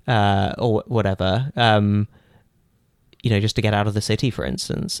or whatever, just to get out of the city, for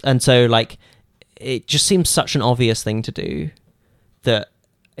instance. And so like it just seems such an obvious thing to do that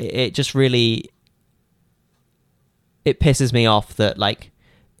it just really, it pisses me off that like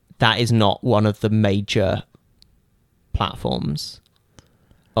that is not one of the major platforms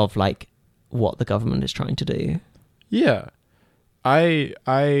of like what the government is trying to do. Yeah. I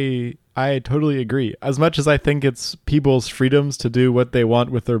totally agree. As much as I think it's people's freedoms to do what they want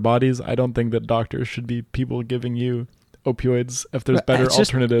with their bodies, I don't think that doctors should be people giving you opioids if there's better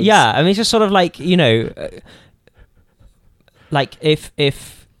alternatives. Yeah, I mean, it's just sort of like, like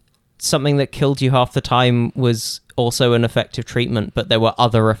if something that killed you half the time was also an effective treatment, but there were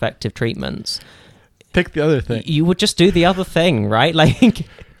other effective treatments. Pick the other thing. You would just do the other thing, right? Like...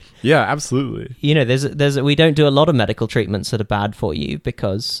 Yeah, absolutely. We don't do a lot of medical treatments that are bad for you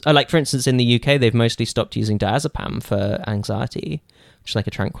because, like for instance, in the UK, they've mostly stopped using diazepam for anxiety, which is like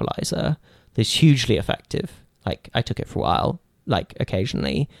a tranquilizer. It's hugely effective. Like I took it for a while, like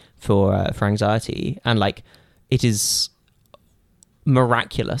occasionally for anxiety, and like it is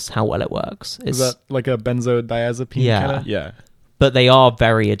miraculous how well it works. Is that like a benzodiazepine? Yeah, kinda? Yeah. But they are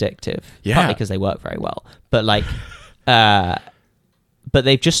very addictive. Yeah, partly because they work very well. But like, but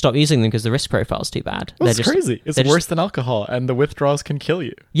they've just stopped using them because the risk profile is too bad. Well, it's crazy. It's worse than alcohol, and the withdrawals can kill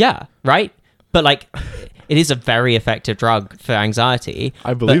you. Yeah, right? But like, it is a very effective drug for anxiety.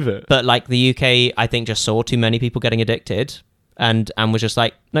 I believe it. But like the UK, I think just saw too many people getting addicted and was just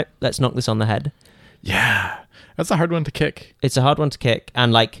like, nope, let's knock this on the head. Yeah. That's a hard one to kick. It's a hard one to kick.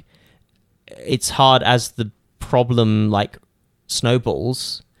 And like, it's hard as the problem like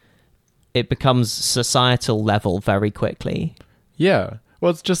snowballs. It becomes societal level very quickly. Yeah.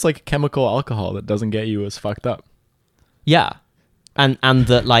 Well, it's just like chemical alcohol that doesn't get you as fucked up. Yeah. And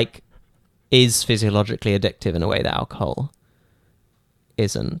that like is physiologically addictive in a way that alcohol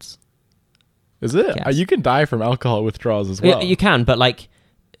isn't. Is it? Yes. You can die from alcohol withdrawals as well. You can, but like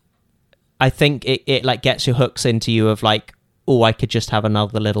I think it like gets your hooks into you of like, oh, I could just have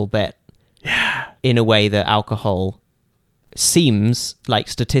another little bit. Yeah. In a way that alcohol seems like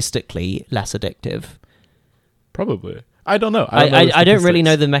statistically less addictive. Probably. I don't know. I don't really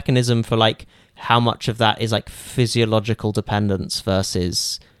know the mechanism for like how much of that is like physiological dependence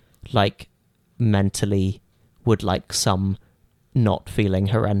versus like mentally would like some not feeling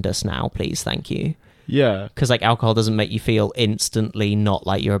horrendous now, please, thank you. Yeah. Because like alcohol doesn't make you feel instantly not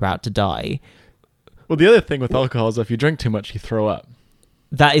like you're about to die. Well, the other thing with alcohol is if you drink too much, you throw up.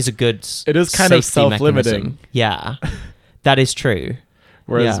 That is a good It is kind of self-limiting. Mechanism. Yeah. That is true.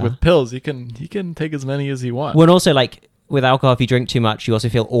 Whereas with pills, you can take as many as you want. Well, and also like with alcohol, if you drink too much, you also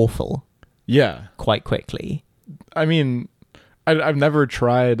feel awful. Yeah. Quite quickly. I mean, I've never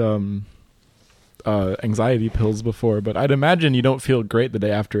tried anxiety pills before, but I'd imagine you don't feel great the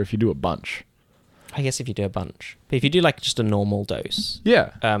day after if you do a bunch. I guess if you do a bunch. But if you do like just a normal dose.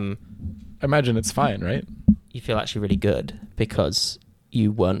 Yeah. I imagine it's fine, right? You feel actually really good because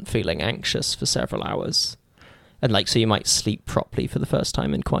you weren't feeling anxious for several hours. And like, so you might sleep properly for the first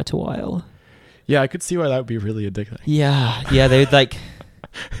time in quite a while. Yeah, I could see why that would be really addicting. Yeah, they would like,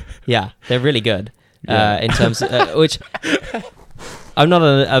 yeah, they're really good in terms of, which I'm not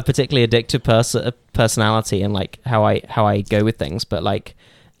a particularly addictive personality and like how I go with things, but like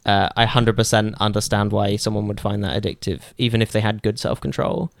I 100% understand why someone would find that addictive, even if they had good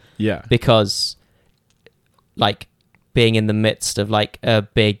self-control. Yeah. Because like being in the midst of like a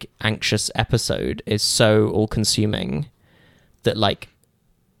big anxious episode is so all-consuming that like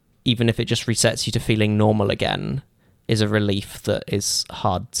even if it just resets you to feeling normal again is a relief that is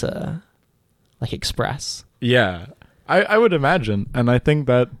hard to like express. Yeah, I would imagine. And I think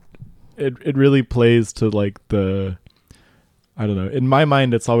that it really plays to like the, I don't know, in my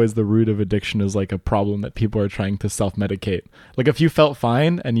mind, it's always the root of addiction is like a problem that people are trying to self-medicate. Like if you felt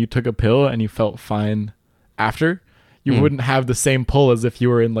fine and you took a pill and you felt fine after, you wouldn't have the same pull as if you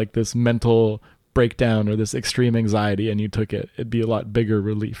were in like this mental breakdown or this extreme anxiety and you took it. It'd be a lot bigger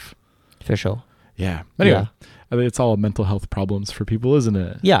relief. For sure. Yeah. Anyway, I mean, it's all mental health problems for people, isn't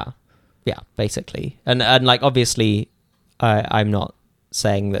it? Yeah. Yeah, basically. And like, obviously, I'm not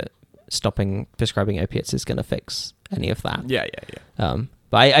saying that stopping prescribing opiates is going to fix any of that. Yeah.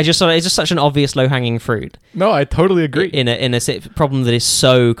 But I just thought it's just such an obvious low-hanging fruit. No, I totally agree. In a problem that is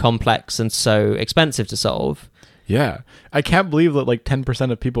so complex and so expensive to solve. Yeah. I can't believe that like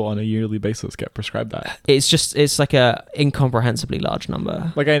 10% of people on a yearly basis get prescribed that. It's like a incomprehensibly large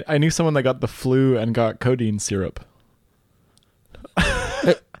number. Like I knew someone that got the flu and got codeine syrup.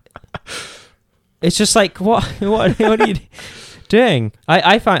 It's just like, what are you doing?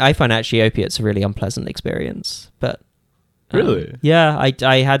 I find actually opiates a really unpleasant experience, but really? Yeah,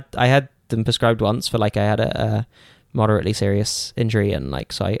 I had them prescribed once for like I had a moderately serious injury and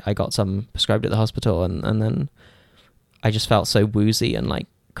like so I got some prescribed at the hospital and then I just felt so woozy and like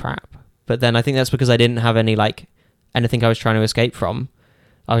crap. But then I think that's because I didn't have any like anything I was trying to escape from.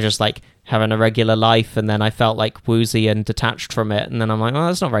 I was just like having a regular life and then I felt like woozy and detached from it and then I'm like, oh,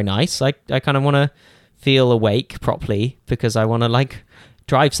 that's not very nice. I kind of want to feel awake properly because I want to like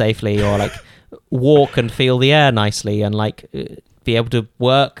drive safely or like walk and feel the air nicely and like be able to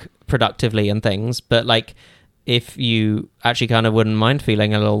work productively and things. But like if you actually kind of wouldn't mind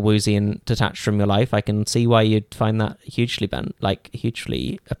feeling a little woozy and detached from your life, I can see why you'd find that hugely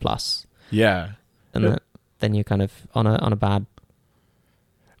a plus. Yeah. And then you're kind of on a bad.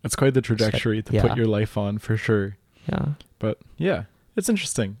 It's quite the trajectory to put your life on for sure. Yeah. But yeah, it's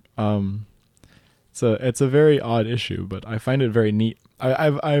interesting. It's a very odd issue, but I find it very neat.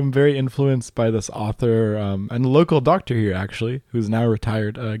 I'm very influenced by this author and a local doctor here actually, who's now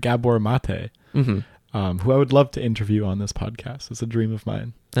retired, Gabor Mate. Mm-hmm. Who I would love to interview on this podcast. It's a dream of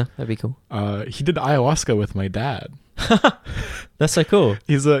mine. Yeah, that'd be cool. He did ayahuasca with my dad. That's so cool.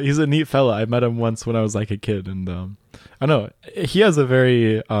 He's a neat fella. I met him once when I was like a kid, and I know he has a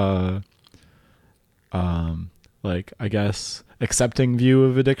very like I guess accepting view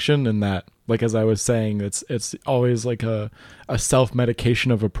of addiction, and that like as I was saying, it's always like a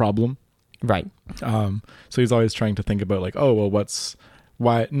self-medication of a problem. Right. So he's always trying to think about like, oh well,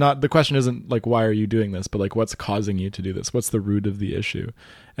 why not, the question isn't like why are you doing this, but like what's causing you to do this, what's the root of the issue.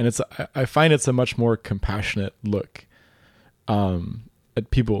 And I find it's a much more compassionate look, and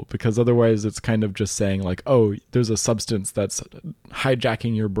at people, because otherwise it's kind of just saying like, oh, there's a substance that's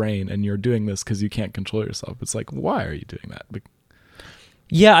hijacking your brain and you're doing this because you can't control yourself. It's like, why are you doing that?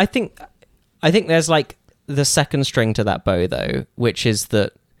 Yeah, I think there's like the second string to that bow though, which is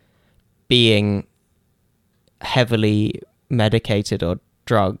that being heavily medicated or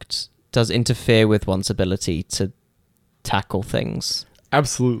drugged does interfere with one's ability to tackle things.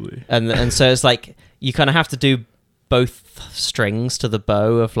 Absolutely. And so it's like you kind of have to do both strings to the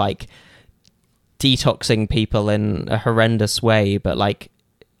bow of like detoxing people in a horrendous way, but like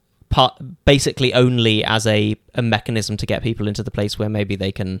basically only as a mechanism to get people into the place where maybe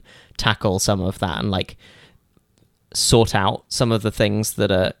they can tackle some of that and like sort out some of the things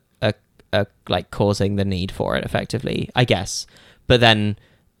that are like causing the need for it effectively, I guess. But then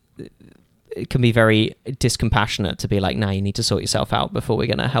it can be very discompassionate to be like, nah, you need to sort yourself out before we're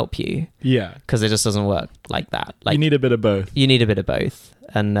going to help you. Yeah. Because it just doesn't work like that. Like, you need a bit of both. You need a bit of both.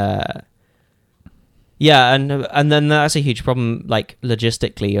 And yeah, and then that's a huge problem, like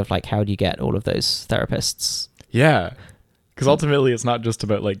logistically, of like, how do you get all of those therapists? Yeah. Because ultimately it's not just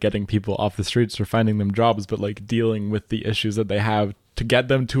about like getting people off the streets or finding them jobs, but like dealing with the issues that they have to get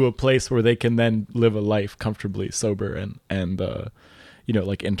them to a place where they can then live a life comfortably sober and you know,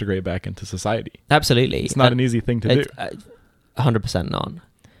 like integrate back into society. Absolutely. It's not an easy thing to do. 100% not.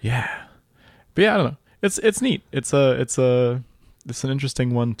 Yeah. But yeah, I don't know. It's neat. It's an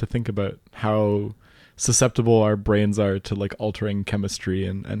interesting one to think about, how susceptible our brains are to like altering chemistry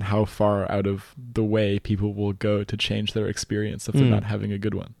and how far out of the way people will go to change their experience if they're not having a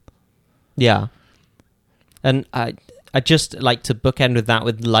good one. Yeah. And I just like to bookend with that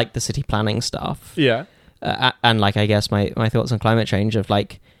with like the city planning stuff. Yeah. And like, I guess my thoughts on climate change of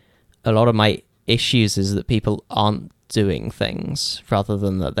like a lot of my issues is that people aren't doing things rather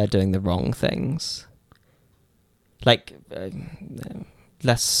than that they're doing the wrong things. Like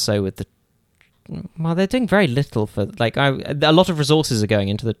less so with they're doing very little for like, a lot of resources are going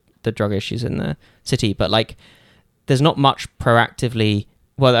into the drug issues in the city, but like there's not much proactively.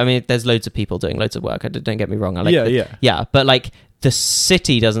 Well, I mean, there's loads of people doing loads of work. Don't get me wrong. I like yeah, but like the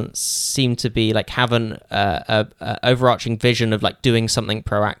city doesn't seem to be like have an overarching vision of like doing something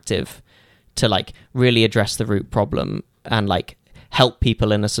proactive to like really address the root problem and like help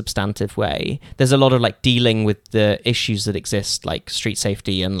people in a substantive way. There's a lot of like dealing with the issues that exist, like street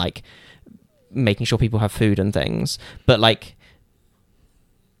safety and like making sure people have food and things, but like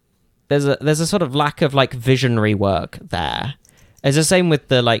there's a sort of lack of like visionary work there. It's the same with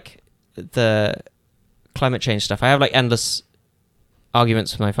the climate change stuff. I have like endless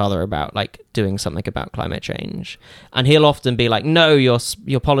arguments with my father about like doing something about climate change, and he'll often be like, no, your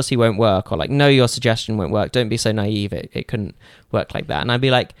policy won't work, or like, no, your suggestion won't work, don't be so naive, it couldn't work like that. And I'd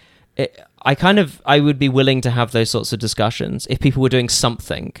be like, I would be willing to have those sorts of discussions if people were doing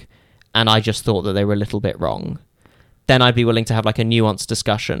something and I just thought that they were a little bit wrong. Then I'd be willing to have like a nuanced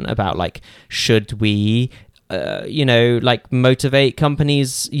discussion about like, should we like motivate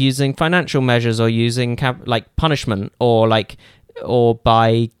companies using financial measures or using like punishment, or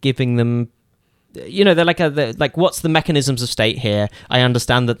by giving them, they're like what's the mechanisms of state here? I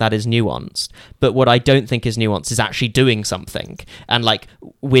understand that is nuanced, but what I don't think is nuanced is actually doing something, and like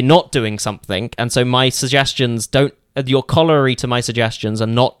we're not doing something, and so my suggestions your corollary to my suggestions are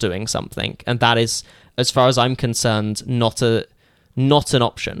not doing something, and that is, as far as I'm concerned, not an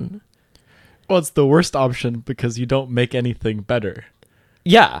option. Well, it's the worst option because you don't make anything better.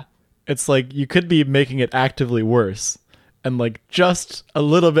 Yeah. It's like you could be making it actively worse, and like just a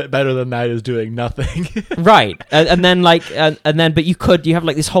little bit better than that is doing nothing. Right. And then like, but you have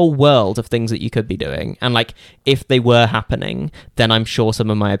like this whole world of things that you could be doing. And like, if they were happening, then I'm sure some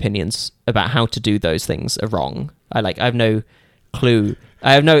of my opinions about how to do those things are wrong. I have no clue.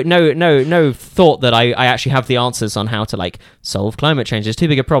 I have no thought that I actually have the answers on how to like solve climate change. It's too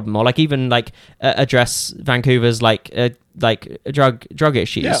big a problem, or like even like address Vancouver's like drug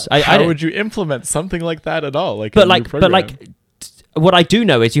issues. Yeah. How would you implement something like that at all? But what I do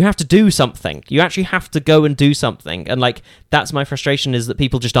know is you have to do something. You actually have to go and do something, and like that's my frustration, is that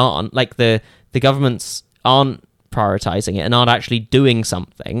people just aren't, like the governments aren't prioritizing it and aren't actually doing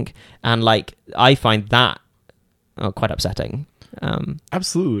something, and like I find that quite upsetting.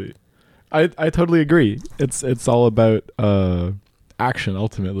 Absolutely. I totally agree. It's all about action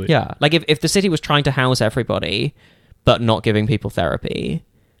ultimately. Yeah. Like if the city was trying to house everybody but not giving people therapy,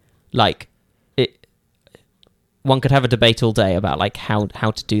 like one could have a debate all day about like how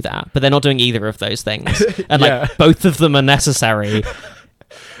to do that, but they're not doing either of those things. And like both of them are necessary.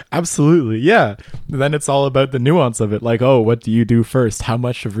 Absolutely, yeah. Then it's all about the nuance of it. Like, oh, what do you do first? How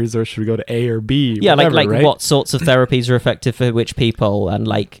much of resource should we go to A or B? Yeah, Whatever, like right? what sorts of therapies are effective for which people, and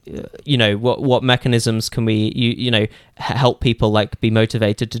like what mechanisms can we help people like be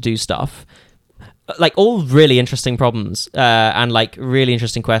motivated to do stuff. Like all really interesting problems and like really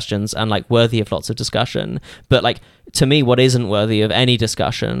interesting questions and like worthy of lots of discussion. But like to me, what isn't worthy of any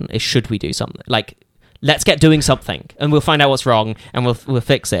discussion is should we do something? Like let's get doing something and we'll find out what's wrong and we'll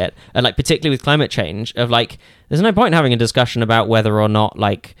fix it. And like particularly with climate change, of like there's no point in having a discussion about whether or not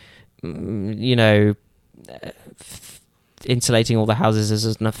like insulating all the houses is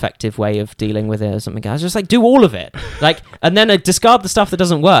an effective way of dealing with it or something. I was just like, do all of it, like, and then discard the stuff that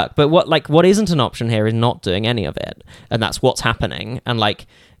doesn't work. But what isn't an option here is not doing any of it, and that's what's happening. And like,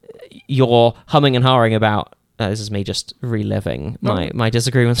 you're humming and hawing about. This is me just reliving my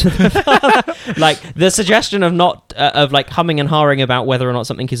disagreements with my father. Like the suggestion of not of like humming and hawing about whether or not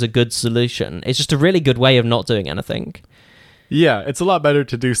something is a good solution is just a really good way of not doing anything. Yeah, it's a lot better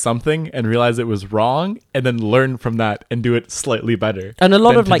to do something and realize it was wrong and then learn from that and do it slightly better. And a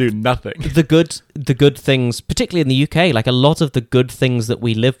lot of to like do nothing. The good things, particularly in the UK, like a lot of the good things that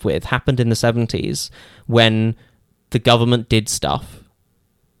we live with happened in the 70s when the government did stuff.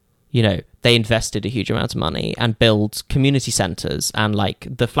 They invested a huge amount of money and built community centres, and like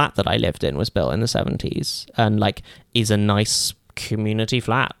the flat that I lived in was built in the 70s and like is a nice community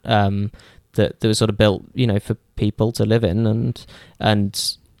flat. That was sort of built, for people to live in,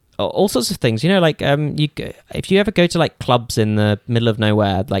 and all sorts of things. If you ever go to like clubs in the middle of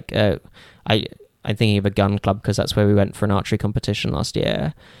nowhere, like I'm thinking of a gun club because that's where we went for an archery competition last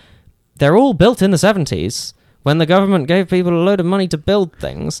year. They're all built in the 70s when the government gave people a load of money to build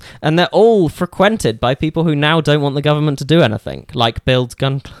things, and they're all frequented by people who now don't want the government to do anything, like build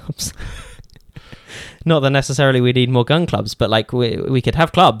gun clubs. Not that necessarily we need more gun clubs, but like we could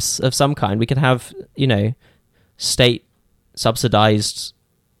have clubs of some kind. We could have, state subsidized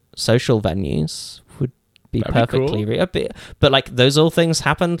social venues would be That'd perfectly be cool. But like those all things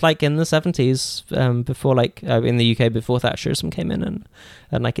happened like in the 70s before like in the UK before Thatcherism came in,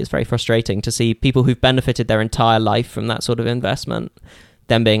 and like it's very frustrating to see people who've benefited their entire life from that sort of investment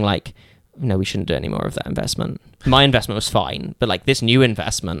then being like, no, we shouldn't do any more of that investment. My investment was fine, but like this new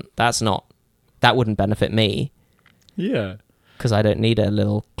investment, that wouldn't benefit me. Yeah. Because I don't need a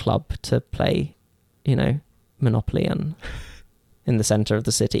little club to play, Monopoly in the center of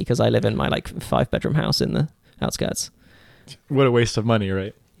the city because I live in my like 5-bedroom house in the outskirts. What a waste of money,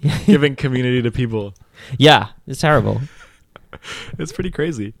 right? Giving community to people. Yeah, it's terrible. It's pretty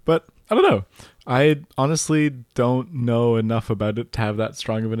crazy. But I don't know. I honestly don't know enough about it to have that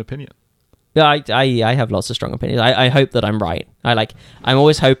strong of an opinion. Yeah, I have lots of strong opinions. I hope that I'm right. I'm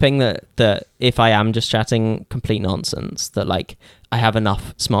always hoping that if I am just chatting complete nonsense, that like I have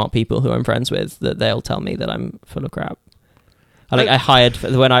enough smart people who I'm friends with that they'll tell me that I'm full of crap. I hired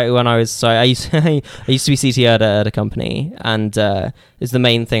when I was I used to be CTO at a company, and is the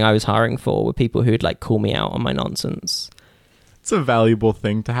main thing I was hiring for were people who'd like call me out on my nonsense. It's a valuable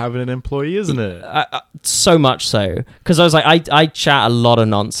thing to have in an employee, isn't it? So much so. Because I was like, I chat a lot of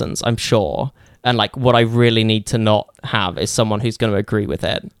nonsense, I'm sure. And like, what I really need to not have is someone who's going to agree with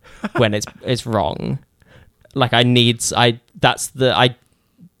it when it's wrong. Like those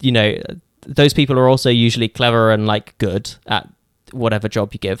people are also usually clever and like good at whatever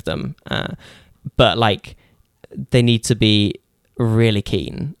job you give them. But like, they need to be really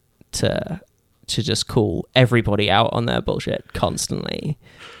keen to just call everybody out on their bullshit constantly.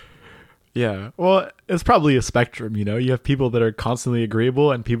 Yeah. Well, it's probably a spectrum, You have people that are constantly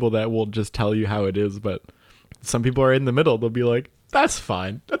agreeable and people that will just tell you how it is, but some people are in the middle. They'll be like, that's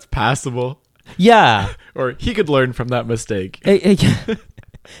fine. That's passable. Yeah. Or he could learn from that mistake.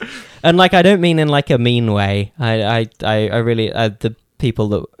 And like, I don't mean in like a mean way. I really, the people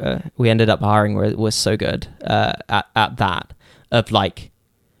that we ended up hiring were so good at that, of like,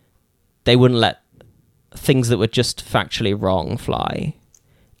 they wouldn't let things that were just factually wrong fly,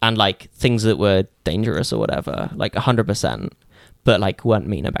 and like things that were dangerous or whatever, like 100%, but like weren't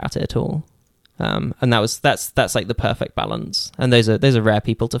mean about it at all. And that's like the perfect balance. And those are rare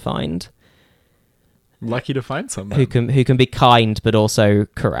people to find. Lucky to find someone who can be kind but also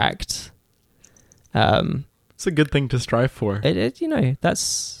correct. It's a good thing to strive for.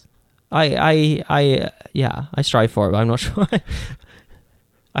 That's I strive for it, but I'm not sure.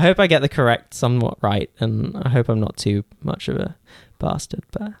 I hope I get the correct somewhat right, and I hope I'm not too much of a bastard,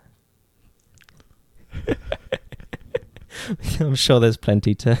 but I'm sure there's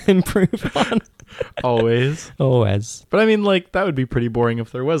plenty to improve on. Always. But I mean, like, that would be pretty boring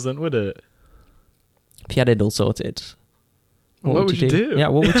if there wasn't, would it? If you had it all sorted. What would you do? Yeah,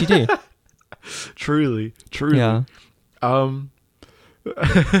 what would you do? Truly. Yeah.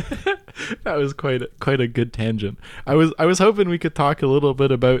 That was quite a good tangent. I was hoping we could talk a little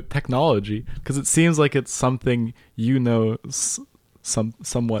bit about technology, because it seems like it's something you know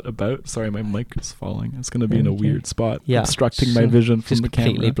somewhat about. Sorry, my mic is falling. It's going to be in a weird spot, obstructing my vision from the camera.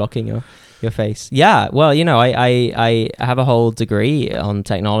 Completely blocking your face. Yeah, well, I have a whole degree on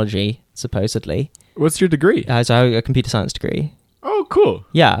technology, supposedly. What's your degree? So a computer science degree. Oh, cool.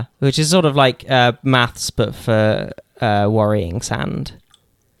 Yeah, which is sort of like maths, but for worrying sand.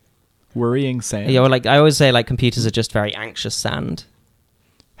 Worrying sand? Yeah, well, like I always say, like computers are just very anxious sand.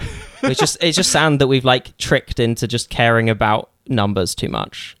 It's just sand that we've like tricked into just caring about numbers too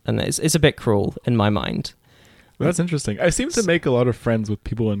much, and it's a bit cruel in my mind. Well, that's interesting. I seem to make a lot of friends with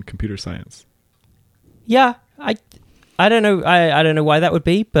people in computer science. Yeah, I don't know. I don't know why that would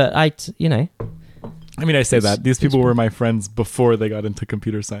be, but I mean, I say that these people were my friends before they got into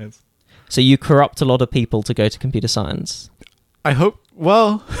computer science. So you corrupt a lot of people to go to computer science? I hope.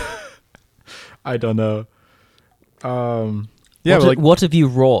 Well, I don't know. Yeah, what have you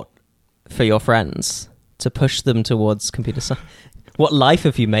wrought for your friends to push them towards computer science? What life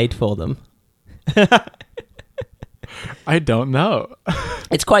have you made for them? I don't know.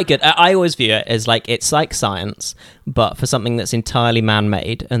 It's quite good. I always view it as like it's like science, but for something that's entirely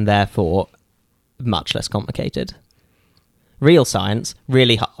man-made and therefore much less complicated. Real science,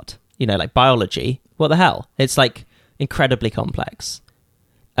 really hard. Like biology, what the hell? It's like incredibly complex.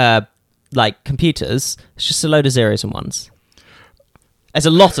 Like computers, it's just a load of zeros and ones. There's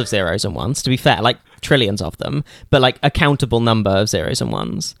a lot of zeros and ones, to be fair, like trillions of them, but like a countable number of zeros and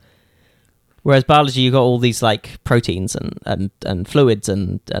ones. Whereas biology, you've got all these like proteins and fluids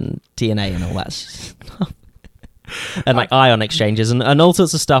and DNA and all that stuff. And like ion exchanges and all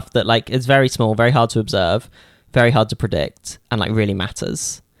sorts of stuff that like is very small, very hard to observe, very hard to predict, and like really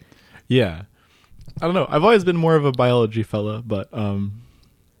matters. Yeah. I don't know. I've always been more of a biology fella, but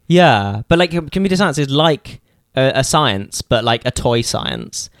yeah, but like computer science is like a science, but like a toy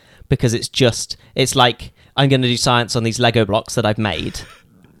science, because it's like I'm going to do science on these Lego blocks that I've made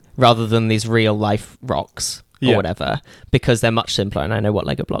rather than these real life rocks or whatever, because they're much simpler and I know what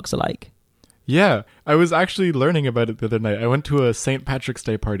Lego blocks are like. Yeah, I was actually learning about it the other night. I went to a St. Patrick's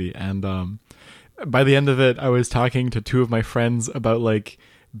Day party, and by the end of it, I was talking to two of my friends about like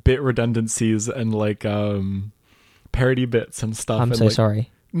bit redundancies and like parity bits and stuff. I'm and, so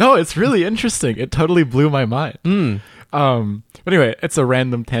sorry. No, it's really interesting. It totally blew my mind. But anyway, it's a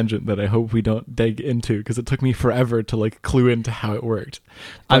random tangent that I hope we don't dig into, because it took me forever to like clue into how it worked.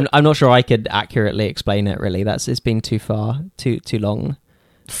 But I'm not sure I could accurately explain it. Really, it's been too far, too long.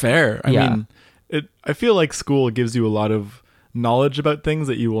 Fair. I mean, I feel like school gives you a lot of knowledge about things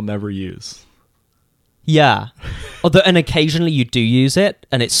that you will never use. Yeah. And occasionally you do use it,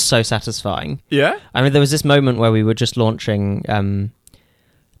 and it's so satisfying. Yeah? I mean, there was this moment where we were just launching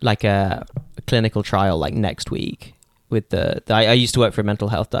like a clinical trial like next week with I used to work for a mental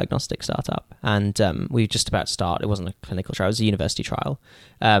health diagnostic startup, and we were just about to start. It wasn't a clinical trial, it was a university trial.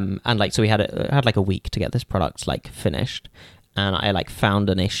 And like, so we had like a week to get this product like finished. And I like found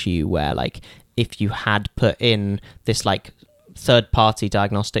an issue where like if you had put in this like third-party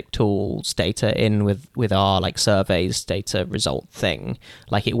diagnostic tools data in with our like surveys data result thing,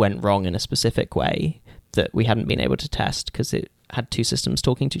 like it went wrong in a specific way that we hadn't been able to test because it had two systems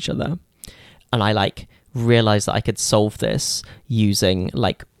talking to each other. And I like realized that I could solve this using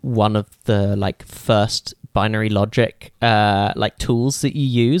like one of the like first binary logic like tools that you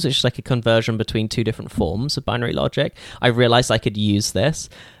use, which is like a conversion between two different forms of binary logic. I realized I could use this,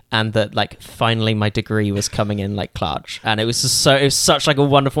 and that like finally my degree was coming in like clutch, and it was such like a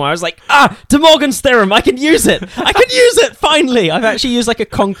wonderful. I was like, De Morgan's theorem, I can use it. Finally. I've actually used like a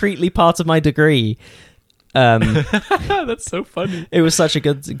concretely part of my degree. That's so funny. It was such a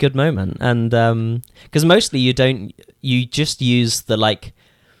good moment, and because mostly you just use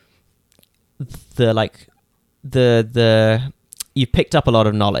you picked up a lot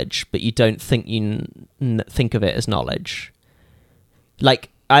of knowledge, but you don't think think of it as knowledge. Like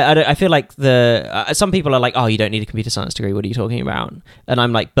I feel like some people are like, oh, you don't need a computer science degree, what are you talking about? And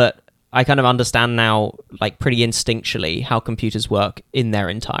I'm like, but I kind of understand now, like pretty instinctually, how computers work in their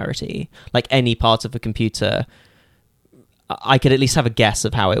entirety. Like any part of a computer, I could at least have a guess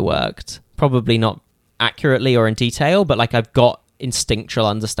of how it worked. Probably not accurately or in detail, but like I've got instinctual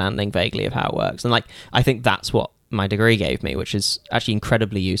understanding vaguely of how it works. And like I think that's what my degree gave me, which is actually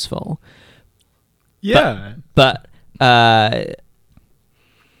incredibly useful. Yeah. But I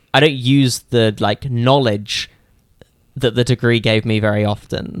don't use the like knowledge that the degree gave me very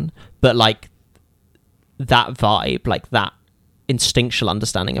often, but like that vibe, like that instinctual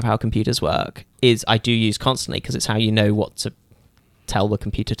understanding of how computers work is I do use constantly, because it's how you know what to tell the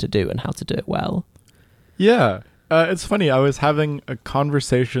computer to do and how to do it well. Yeah. It's funny. I was having a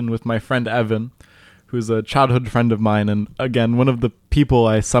conversation with my friend Evan, who's a childhood friend of mine, and again, one of the people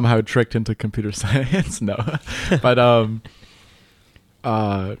I somehow tricked into computer science. No. But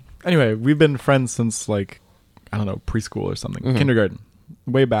anyway, we've been friends since like, I don't know, preschool or something, kindergarten,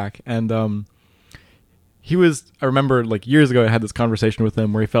 way back. And I remember like years ago I had this conversation with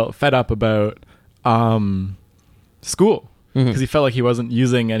him where he felt fed up about school. Because he felt like he wasn't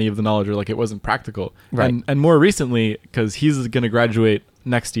using any of the knowledge, or like it wasn't practical. Right. And more recently, because he's going to graduate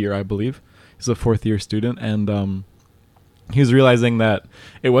next year, I believe. He's a 4th year student. And he was realizing that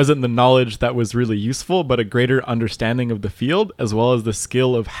it wasn't the knowledge that was really useful, but a greater understanding of the field, as well as the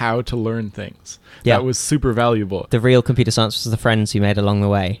skill of how to learn things. Yeah. That was super valuable. The real computer science was the friends you made along the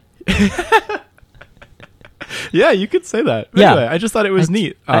way. Yeah, you could say that. Yeah. Anyway, I just thought it was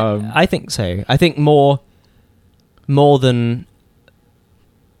neat. I think so. I think more than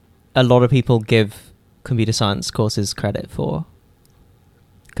a lot of people give computer science courses credit for.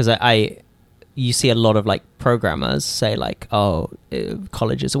 Because you see a lot of like programmers say like, oh,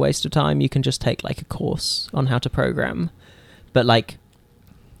 college is a waste of time. You can just take like a course on how to program. But like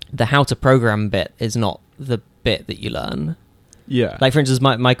the how to program bit is not the bit that you learn. Yeah. Like for instance,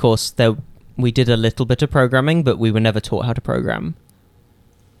 my course, we did a little bit of programming, but we were never taught how to program.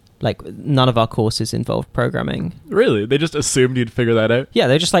 Like, none of our courses involved programming. Really? They just assumed you'd figure that out? Yeah,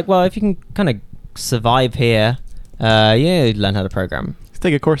 they're just like, well, if you can kind of survive here, you'd learn how to program. Let's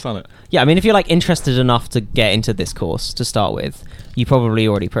take a course on it. Yeah, I mean, if you're, like, interested enough to get into this course to start with, you probably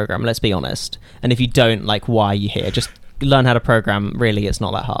already program, let's be honest. And if you don't, like, why are you here? Just learn how to program. Really, it's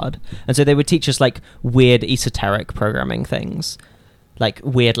not that hard. And so they would teach us, like, weird, esoteric programming things. Like,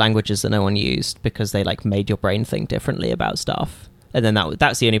 weird languages that no one used because they, like, made your brain think differently about stuff. And then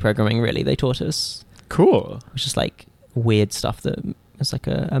that's the only programming really they taught us. Cool. It was just like weird stuff that was like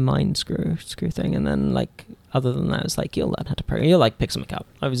a mind screw thing. And then like other than that, it's like you'll learn how to program. You'll like pick something up.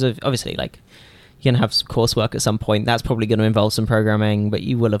 Obviously, like you're gonna have some coursework at some point. That's probably going to involve some programming, but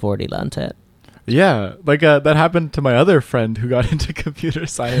you will have already learnt it. Yeah, like that happened to my other friend who got into computer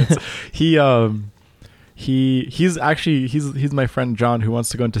science. He's my friend John, who wants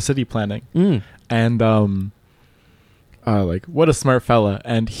to go into city planning. And like what a smart fella.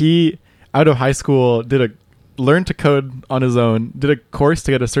 And he out of high school learned to code on his own, did a course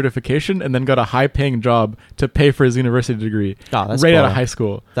to get a certification, and then got a high paying job to pay for his university degree that's right cool. out of high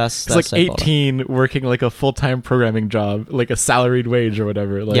school. That's like so 18 working like a full-time programming job, like a salaried wage or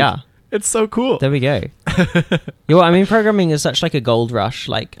whatever. Like, yeah, it's so cool. There we go. I mean, programming is such like a gold rush.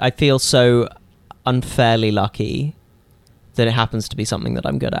 Like I feel so unfairly lucky that it happens to be something that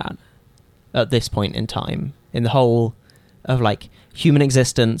I'm good at this point in time in the whole of like human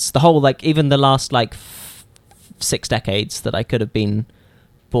existence, the whole like even the last like 6 decades that I could have been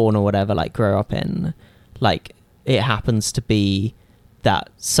born or whatever, like grow up in, like it happens to be that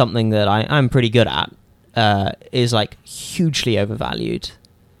something that I'm pretty good at is like hugely overvalued.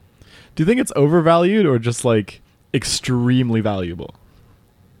 Do you think it's overvalued or just like extremely valuable?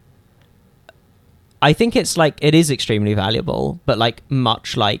 I think it's like it is extremely valuable, but like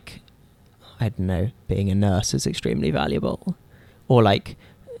much like I don't know, being a nurse is extremely valuable, or like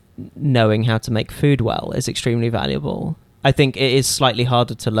knowing how to make food well is extremely valuable. I think it is slightly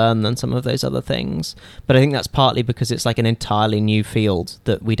harder to learn than some of those other things, but I think that's partly because it's like an entirely new field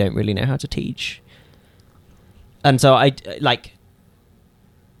that we don't really know how to teach. And so I like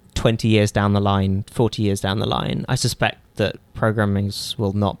 20 years down the line, 40 years down the line, I suspect that programmers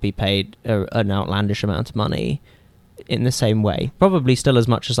will not be paid an outlandish amount of money in the same way, probably still as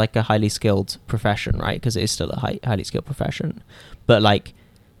much as like a highly skilled profession, right? Because it is still a highly skilled profession, but like,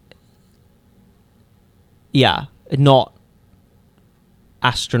 yeah, not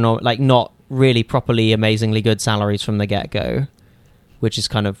like not really properly amazingly good salaries from the get-go, which is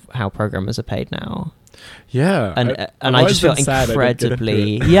kind of how programmers are paid now. Yeah, and I just feel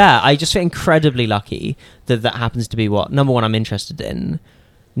incredibly I just feel incredibly lucky that happens to be what number one I'm interested in,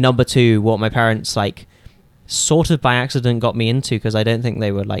 number two what my parents like sort of by accident got me into, because I don't think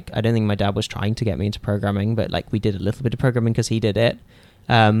my dad was trying to get me into programming, but like we did a little bit of programming because he did it,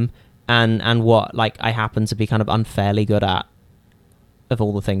 and what like I happen to be kind of unfairly good at of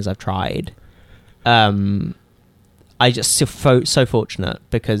all the things I've tried. I just feel so fortunate,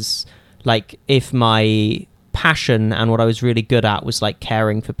 because like if my passion and what I was really good at was like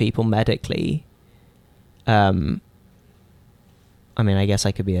caring for people medically, I mean I guess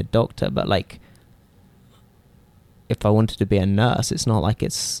I could be a doctor, but like if I wanted to be a nurse, it's not like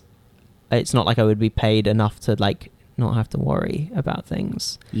I would be paid enough to like not have to worry about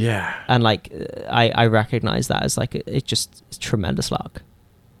things. Yeah. And like I recognize that as like it's just tremendous luck.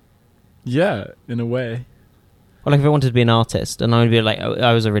 Yeah, in a way. Well, like if I wanted to be an artist and I would be like,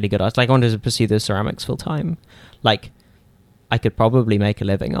 I was a really good artist, like I wanted to pursue the ceramics full time, like I could probably make a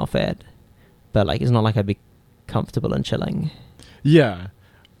living off it, but like it's not like I'd be comfortable and chilling. Yeah.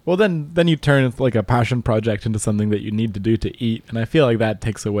 Well, then you turn like a passion project into something that you need to do to eat, and I feel like that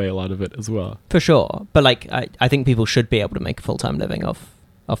takes away a lot of it as well. For sure. But like I think people should be able to make a full-time living off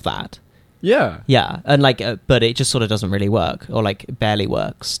that. Yeah. Yeah, and like but it just sort of doesn't really work, or like barely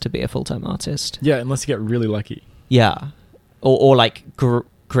works to be a full-time artist. Yeah, unless you get really lucky. Yeah. Or like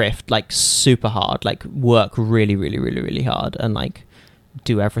grift, like super hard, like work really, really, really, really hard and like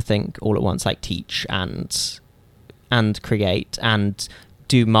do everything all at once, like teach and create and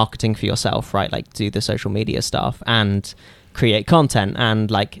do marketing for yourself, right? Like do the social media stuff and create content. And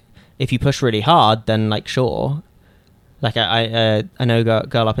like if you push really hard, then like sure. Like I know a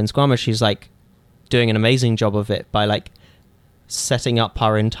girl up in Squamish, she's like doing an amazing job of it by like setting up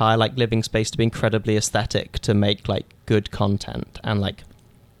her entire like living space to be incredibly aesthetic to make like good content, and like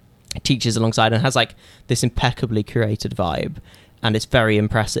teaches alongside and has like this impeccably curated vibe, and it's very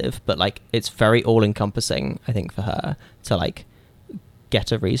impressive, but like it's very all encompassing, I think, for her to like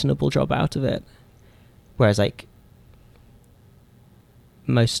get a reasonable job out of it. Whereas like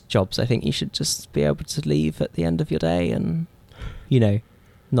most jobs, I think you should just be able to leave at the end of your day and, you know,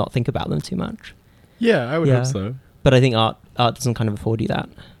 not think about them too much. Yeah, I would hope so. But I think art doesn't kind of afford you that.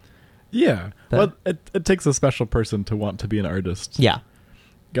 Yeah. But, well, it takes a special person to want to be an artist. Yeah.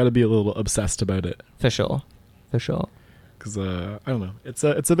 Got to be a little obsessed about it. For sure. Because I don't know, it's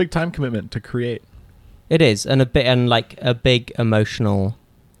a big time commitment to create. It is, and a big emotional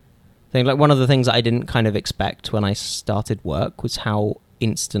thing. Like one of the things that I didn't kind of expect when I started work was how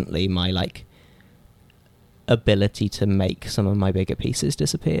instantly my like ability to make some of my bigger pieces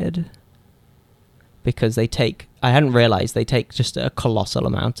disappeared. Because I hadn't realized they take just a colossal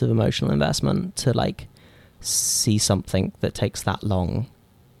amount of emotional investment to like see something that takes that long,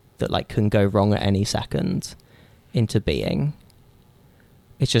 that like can go wrong at any second, into being.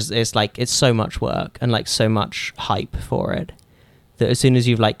 It's like it's so much work and like so much hype for it that as soon as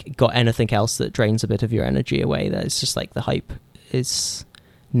you've like got anything else that drains a bit of your energy away, that it's just like the hype is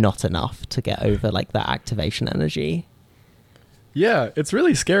not enough to get over like that activation energy. Yeah, it's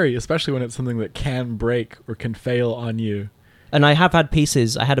really scary, especially when it's something that can break or can fail on you. And I have had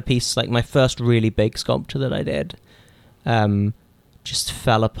pieces. I had a piece, like my first really big sculpture that I did, just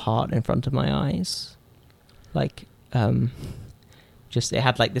fell apart in front of my eyes. Like, just it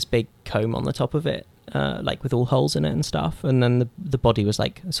had like this big comb on the top of it, like with all holes in it and stuff. And then the body was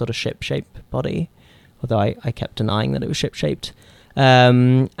like a sort of ship-shaped body, although I kept denying that it was ship-shaped.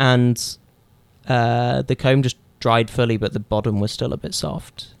 And the comb just dried fully, but the bottom was still a bit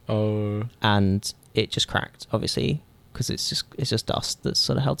soft. Oh. And it just cracked, obviously, because it's just dust that's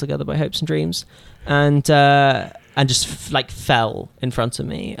sort of held together by hopes and dreams, and just like fell in front of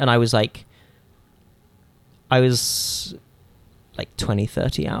me. And I was like 20,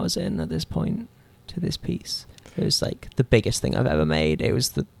 30 hours in at this point to this piece. It was like the biggest thing I've ever made. It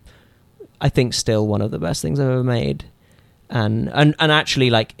was I think still one of the best things I've ever made. And actually,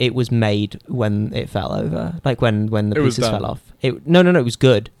 like, it was made when it fell over, like when the pieces fell off. No, it was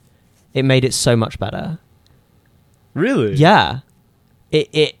good. It made it so much better. Really? Yeah.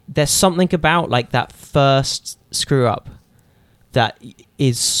 There's something about like that first screw up that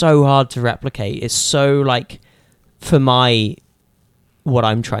is so hard to replicate. It's so like, for what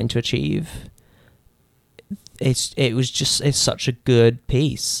I'm trying to achieve, it's such a good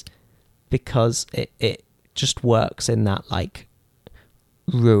piece because it just works in that like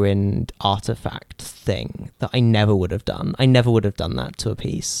ruined artifact thing that I never would have done. I never would have done that to a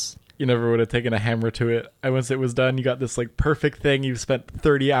piece. You never would have taken a hammer to it. And once it was done, you got this like perfect thing you've spent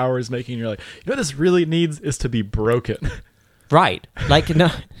 30 hours making. And you're like, you know what this really needs is to be broken. Right. Like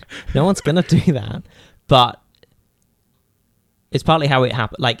no one's gonna do that. But it's partly how it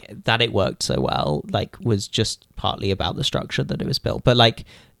happened. Like that it worked so well, like was just partly about the structure that it was built. But like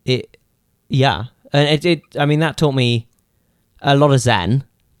it, yeah. And I mean, that taught me a lot of Zen,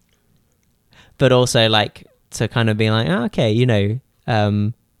 but also like to kind of be like, oh, okay, you know,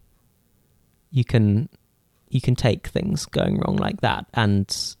 you can take things going wrong like that, and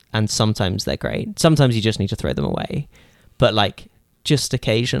sometimes they're great. Sometimes you just need to throw them away, but like just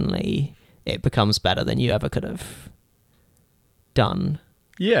occasionally it becomes better than you ever could have done.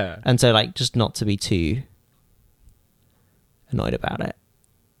 Yeah. And so like just not to be too annoyed about it.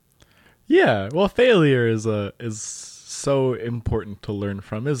 Yeah, well, failure is so important to learn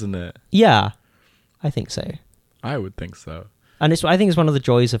from, isn't it? Yeah, I think so. I would think so. And I think it's one of the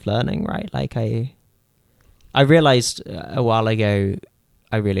joys of learning, right? Like I realized a while ago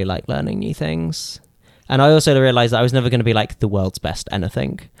I really like learning new things. And I also realized that I was never going to be like the world's best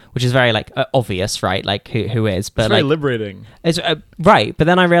anything, which is very like obvious, right? Like who is, but it's very like liberating. It's right. But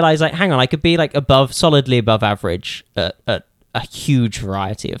then I realized like, hang on, I could be like solidly above average at a huge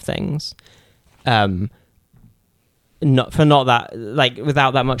variety of things. Not that like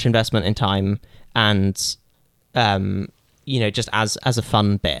without that much investment in time and, just as a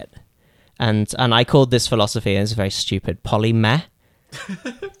fun bit. And I called this philosophy, and it's very stupid, polymeh.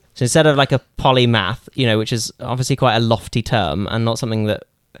 So instead of like a polymath, which is obviously quite a lofty term and not something that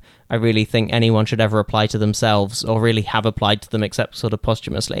I really think anyone should ever apply to themselves or really have applied to them except sort of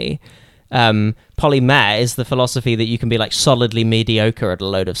posthumously. Polymeh is the philosophy that you can be like solidly mediocre at a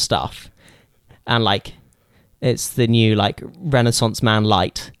load of stuff. And like, it's the new like Renaissance man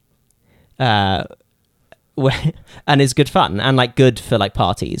light. And it's good fun and like good for like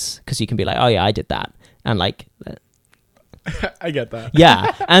parties because you can be like, oh yeah, I did that. And like... I get that.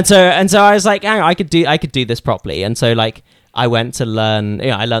 Yeah. And so I was like, hang on, I could do this properly. And so like I went to learn,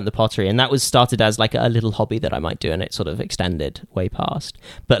 I learned the pottery, and that was started as like a little hobby that I might do, and it sort of extended way past.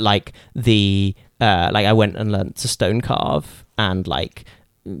 But like I went and learned to stone carve and like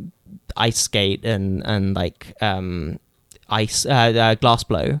ice skate and like glass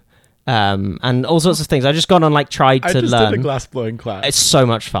blow. And all sorts of things. I just gone on like tried to learn. I just did a glass blowing class. It's so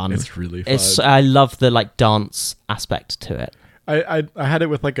much fun. It's really fun. I love the like dance aspect to it. I had it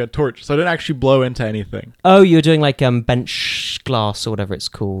with like a torch, so I didn't actually blow into anything. Oh, you were doing like bench glass or whatever it's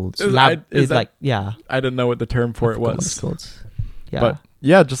called. Yeah. I didn't know what the term for it was. What it's called. Yeah. But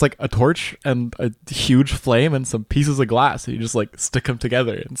yeah, just like a torch and a huge flame and some pieces of glass. You just like stick them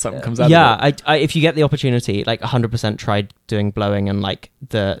together and something comes out of it. Yeah, if you get the opportunity, like 100% try doing blowing and like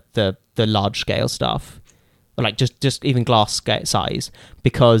the large scale stuff. Or like just even glass size,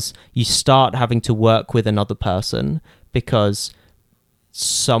 because you start having to work with another person because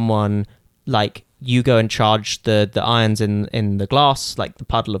someone like you go and charge the irons in the glass, like the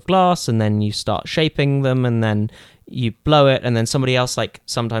puddle of glass, and then you start shaping them, and then you blow it, and then somebody else like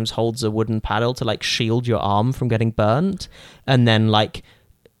sometimes holds a wooden paddle to like shield your arm from getting burnt, and then like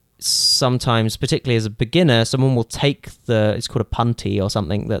sometimes, particularly as a beginner, someone will take it's called a punty or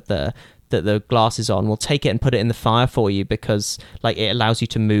something that the glass is on, will take it and put it in the fire for you because like it allows you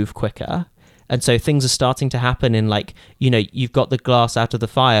to move quicker. And so things are starting to happen in like, you've got the glass out of the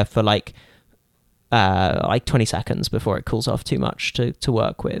fire for like 20 seconds before it cools off too much to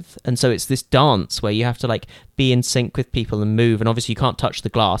work with. And so it's this dance where you have to like be in sync with people and move. And obviously you can't touch the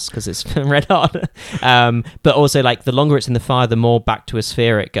glass because it's red hot. But also like the longer it's in the fire, the more back to a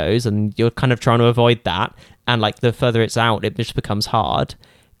sphere it goes. And you're kind of trying to avoid that. And like the further it's out, it just becomes hard.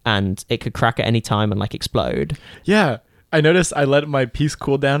 And it could crack at any time and like explode. Yeah. I noticed I let my piece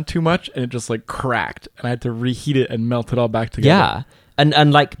cool down too much and it just like cracked and I had to reheat it and melt it all back together. Yeah.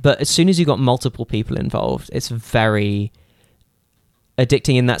 And like, but as soon as you got multiple people involved, it's very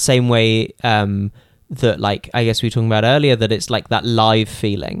addicting in that same way that like, I guess we were talking about earlier, that it's like that live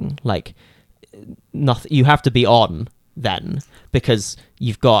feeling, like nothing, you have to be on then because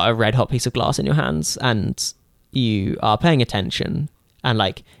you've got a red hot piece of glass in your hands and you are paying attention. And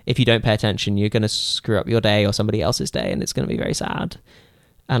like, if you don't pay attention, you're going to screw up your day or somebody else's day, and it's going to be very sad.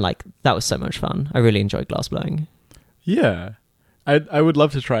 And like, that was so much fun. I really enjoyed glass blowing. Yeah, I would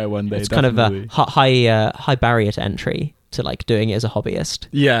love to try it one day. It's definitely. Kind of a high barrier to entry to like doing it as a hobbyist.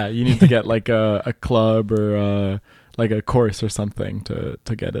 Yeah, you need to get like a club or like a course or something to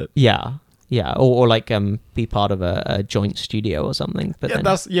get it. Yeah, or like be part of a joint studio or something. But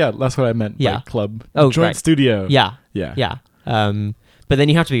that's what I meant. Yeah, like club. Oh, joint right. studio. Yeah. But then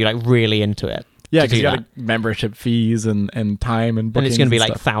you have to be like really into it. Yeah, because you got like membership fees and time and bookings. And it's going to be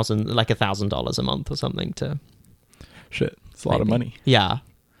like stuff. $1,000 a month or something to. Shit, it's a lot of money. Yeah,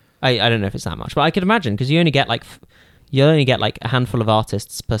 I don't know if it's that much, but I could imagine because you only get like a handful of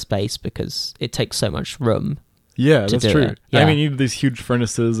artists per space because it takes so much room. Yeah, that's true. Yeah. I mean, you need these huge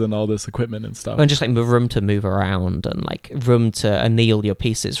furnaces and all this equipment and stuff. And just like room to move around and like room to anneal your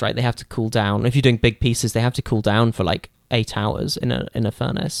pieces, right? They have to cool down. If you're doing big pieces, they have to cool down for like 8 hours in a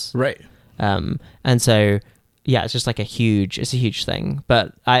furnace. Right. And so, yeah, it's just like it's a huge thing.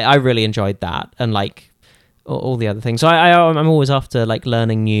 But I really enjoyed that and like all the other things. So I'm always after like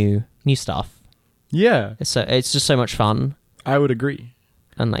learning new stuff. Yeah. It's just so much fun. I would agree.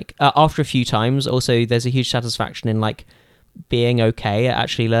 And like after a few times, also there's a huge satisfaction in like being okay at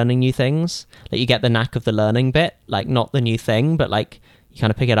actually learning new things. Like you get the knack of the learning bit, like not the new thing, but like you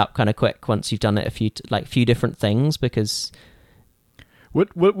kind of pick it up kind of quick once you've done it a few different things because. What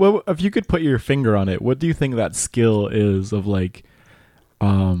if you could put your finger on it, what do you think that skill is of like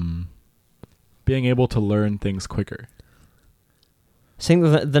being able to learn things quicker? I think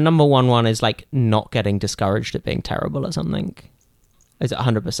the number one is like not getting discouraged at being terrible at something. Is it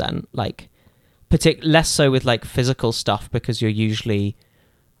 100%? Like, less so with like physical stuff, because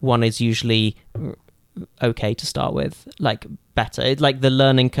one is usually okay to start with, like better. Like the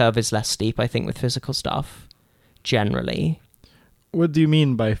learning curve is less steep, I think, with physical stuff generally. What do you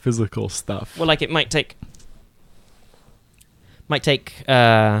mean by physical stuff? Well, like it might take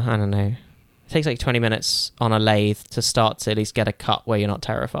I don't know. It takes like 20 minutes on a lathe to start to at least get a cut where you're not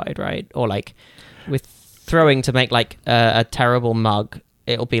terrified, right? Or like with throwing, to make like a terrible mug,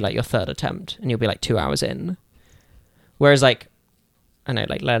 it'll be like your third attempt and you'll be like 2 hours in. Whereas like, I know,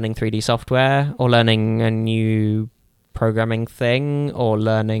 like learning 3D software or learning a new programming thing or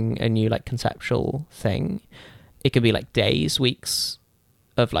learning a new like conceptual thing, it could be like days, weeks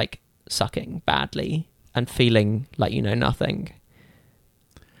of like sucking badly and feeling like you know nothing.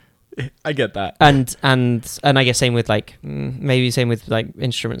 I get that. And I guess same with like maybe same with like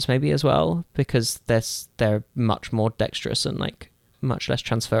instruments maybe as well, because they're much more dexterous and like much less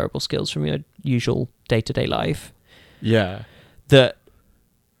transferable skills from your usual day-to-day life. Yeah. That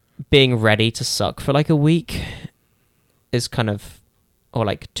being ready to suck for like a week is kind of, or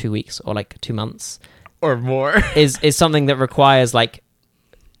like 2 weeks or like 2 months or more is something that requires like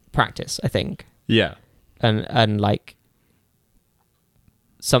practice, I think. Yeah. And like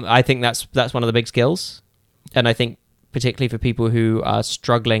I think that's one of the big skills. And I think particularly for people who are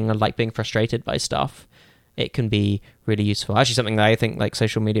struggling and like being frustrated by stuff, it can be really useful. Actually, something that I think like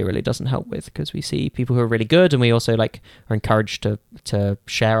social media really doesn't help with, because we see people who are really good and we also like are encouraged to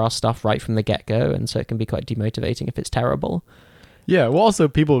share our stuff right from the get-go, and so it can be quite demotivating if it's terrible. Yeah, well, also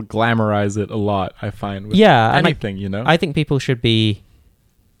people glamorize it a lot, I find, with anything, you know? I think people should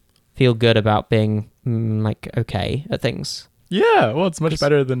feel good about being like okay at things. Yeah, well, it's much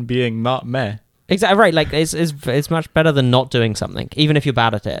better than being not meh. Exactly right. Like it's much better than not doing something, even if you're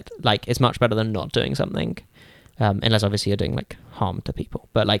bad at it. Like it's much better than not doing something, unless obviously you're doing like harm to people.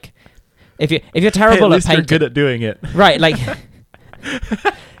 But like if you're terrible at least at painting, you're good at doing it. Right. Like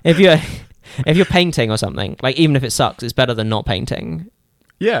if you're painting or something, like even if it sucks, it's better than not painting.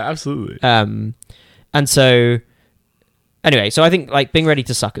 Yeah, absolutely. And so anyway, so I think like being ready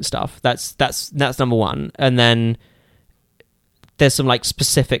to suck at stuff, that's number one. And then there's some like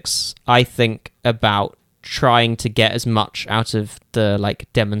specifics, I think, about trying to get as much out of the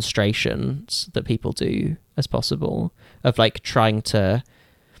like demonstrations that people do as possible, of like trying to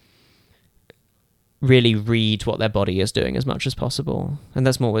really read what their body is doing as much as possible. And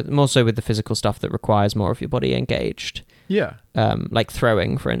that's more so with the physical stuff that requires more of your body engaged. Yeah. Like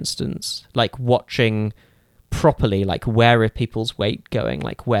throwing, for instance, like watching properly, like where are people's weight going,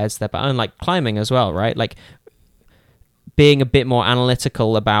 like where's their and like climbing as well, right? Like being a bit more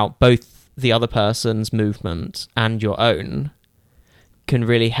analytical about both the other person's movement and your own can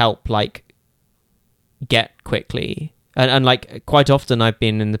really help like get quickly. And like quite often I've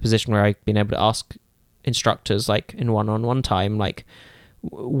been in the position where I've been able to ask instructors like in one-on-one time, like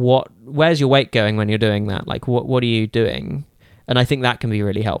where's your weight going when you're doing that? Like what are you doing? And I think that can be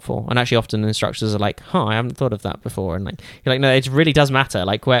really helpful. And actually often instructors are like, I haven't thought of that before. And like you're like, no, it really does matter.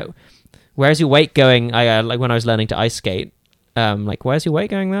 Like where's your weight going? I like when I was learning to ice skate, like where's your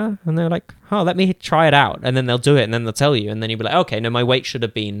weight going there? And they're like, let me try it out. And then they'll do it and then they'll tell you, and then you'll be like, okay, no, my weight should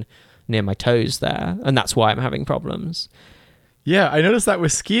have been near my toes there, and that's why I'm having problems. Yeah, I noticed that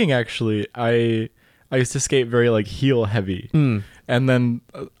with skiing actually. I used to skate very like heel heavy. And then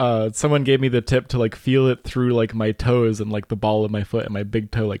someone gave me the tip to like feel it through like my toes and like the ball of my foot and my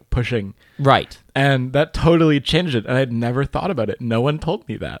big toe like pushing. Right. And that totally changed it. And I'd never thought about it. No one told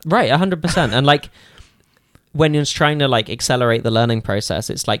me that. Right, 100%. And like when you're trying to like accelerate the learning process,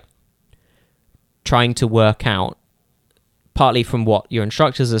 it's like trying to work out partly from what your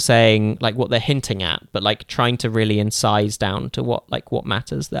instructors are saying, like what they're hinting at, but like trying to really incise down to what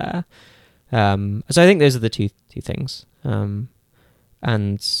matters there. So I think those are the two things.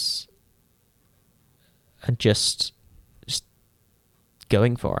 And just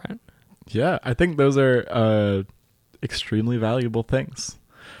going for it. Yeah, I think those are extremely valuable things.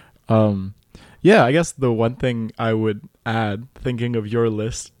 Yeah, I guess the one thing I would add, thinking of your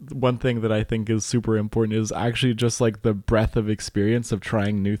list, one thing that I think is super important is actually just like the breadth of experience of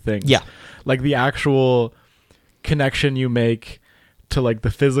trying new things. Yeah. Like the actual connection you make to like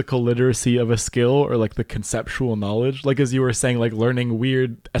the physical literacy of a skill or like the conceptual knowledge. Like as you were saying, like learning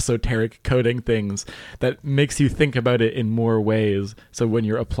weird esoteric coding things that makes you think about it in more ways. So when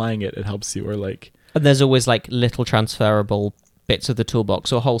you're applying it, it helps you. Or like... And there's always like little transferable bits of the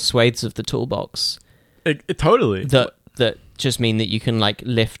toolbox or whole swathes of the toolbox. It totally. That just mean that you can like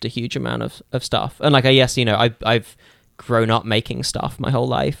lift a huge amount of stuff. And like, yes, you know, I've grown up making stuff my whole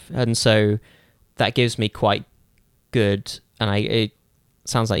life, and so that gives me quite good, and it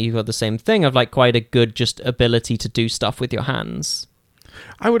sounds like you've got the same thing of like quite a good just ability to do stuff with your hands.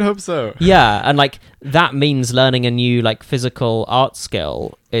 I would hope so. Yeah, and like that means learning a new like physical art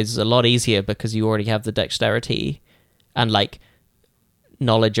skill is a lot easier because you already have the dexterity and like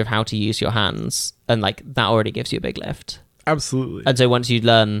knowledge of how to use your hands, and like that already gives you a big lift. Absolutely. And so once you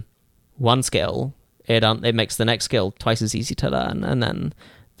learn one skill, it makes the next skill twice as easy to learn, and then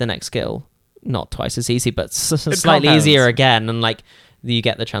the next skill not twice as easy but slightly easier again, and like you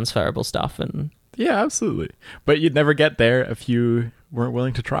get the transferable stuff. And yeah, absolutely. But you'd never get there if you weren't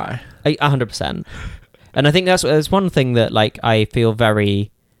willing to try. 100%. And I think that's one thing that like I feel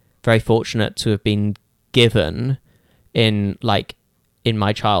very, very fortunate to have been given in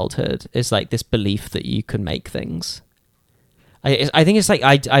my childhood, is like this belief that you can make things. I think it's like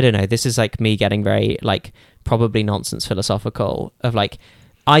I don't know, this is like me getting very like probably nonsense philosophical of like,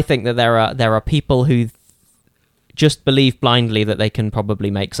 I think that there are people who just believe blindly that they can probably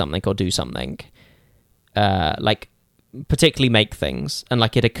make something or do something, like particularly make things, and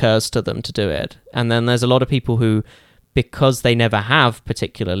like it occurs to them to do it. And then there's a lot of people who, because they never have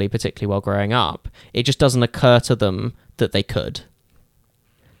particularly while growing up, it just doesn't occur to them that they could.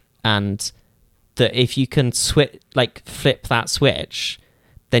 And that if you can flip that switch,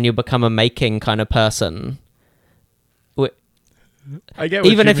 then you'll become a making kind of person. I get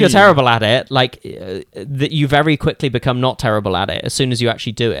even if you're terrible at it, like that you very quickly become not terrible at it as soon as you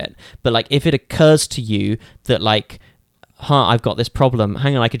actually do it. But like if it occurs to you that like, I've got this problem,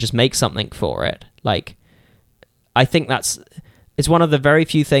 hang on, I could just make something for it. Like, I think it's one of the very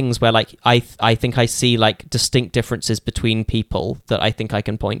few things where like I think I see like distinct differences between people that I think I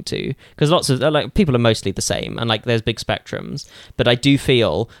can point to, because lots of like people are mostly the same, and like there's big spectrums, but I do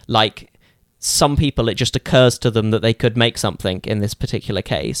feel like some people, it just occurs to them that they could make something in this particular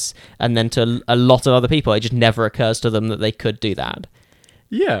case, and then to a lot of other people, it just never occurs to them that they could do that.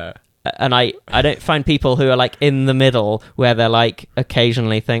 Yeah. And I don't find people who are like in the middle where they're like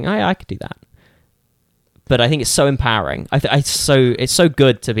occasionally think, oh, yeah, I could do that. But I think it's so empowering. It's so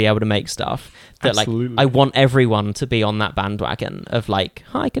good to be able to make stuff that Absolutely. Like I want everyone to be on that bandwagon of like,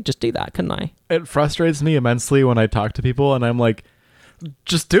 I could just do that, couldn't I? It frustrates me immensely when I talk to people and I'm like,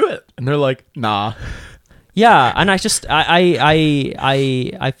 just do it, and they're like, nah. Yeah, and I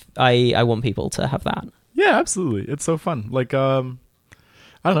want people to have that. Yeah, absolutely. It's so fun. Like, I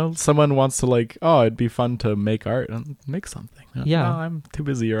don't know, someone wants to like, oh, it'd be fun to make art and make something. Yeah. No, I'm too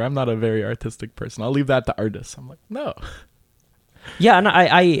busy, or I'm not a very artistic person. I'll leave that to artists. I'm like, no. Yeah, and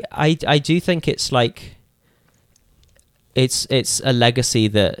I do think it's like, it's a legacy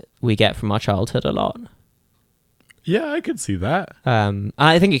that we get from our childhood a lot. Yeah, I could see that.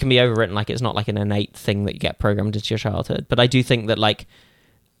 I think it can be overwritten, like it's not like an innate thing that you get programmed into your childhood, but I do think that like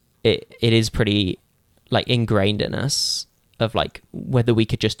it is pretty like ingrained in us of like whether we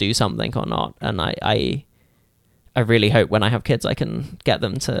could just do something or not. And I really hope when I have kids I can get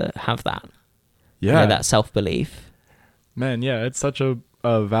them to have that. Yeah. You know, that self-belief. Man, yeah, it's such a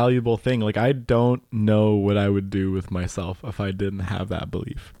valuable thing. Like, I don't know what I would do with myself if I didn't have that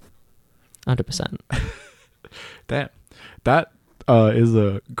belief. 100%. Damn. That is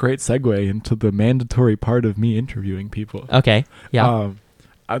a great segue into the mandatory part of me interviewing people. Okay. Yeah.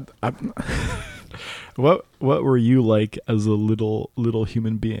 What were you like as a little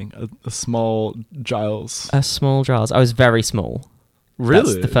human being? A small Giles? A small Giles. I was very small.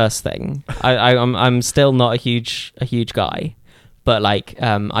 Really? That's the first thing. I'm still not a huge guy, but like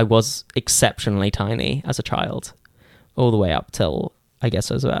I was exceptionally tiny as a child, all the way up till I guess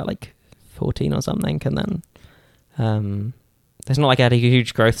I was about like 14 or something, and then it's not like I had a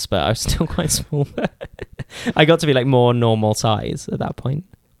huge growth spurt. I was still quite small. I got to be like more normal size at that point.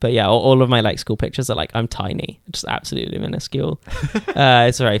 But yeah, all of my like school pictures are like I'm tiny, just absolutely minuscule.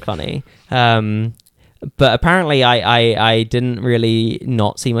 It's very funny. But apparently I didn't really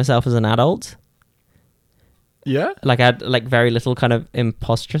not see myself as an adult. Yeah? Like I had like very little kind of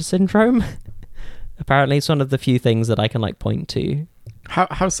imposter syndrome. Apparently it's one of the few things that I can like point to.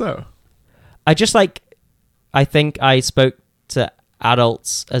 How so? I just like, I think I spoke to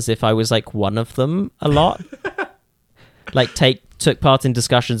adults as if I was like one of them a lot. Like took part in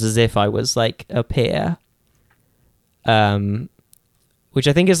discussions as if I was like a peer. Which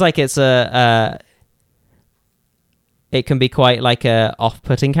I think is like it can be quite like a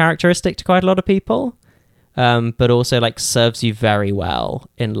off-putting characteristic to quite a lot of people, but also like serves you very well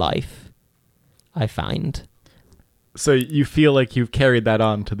in life, I find. So you feel like you've carried that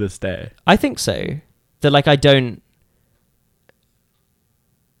on to this day? I think so. That like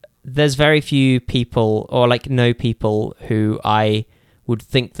there's very few people, or like no people, who I would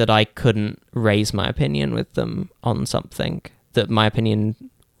think that I couldn't raise my opinion with them on something, that my opinion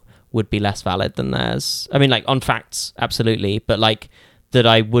would be less valid than theirs. I mean, like on facts, absolutely, but like that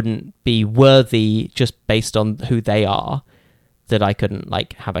I wouldn't be worthy just based on who they are, that I couldn't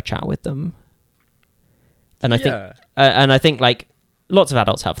like have a chat with them. And I think like lots of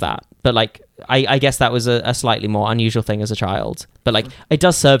adults have that, but like I guess that was a slightly more unusual thing as a child. But like it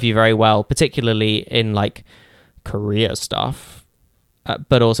does serve you very well, particularly in like career stuff.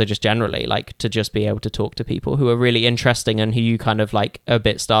 But also just generally, like to just be able to talk to people who are really interesting and who you kind of like a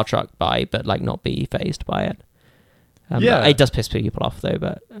bit starstruck by, but like not be fazed by it. It does piss people off though,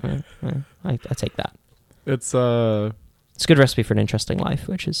 but I take that. It's a good recipe for an interesting life,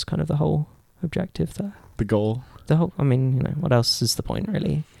 which is kind of the whole objective there. The goal. I mean, you know, what else is the point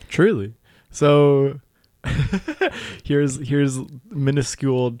really? Truly. So here's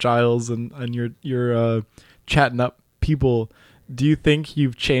minuscule Giles and you're chatting up people. Do you think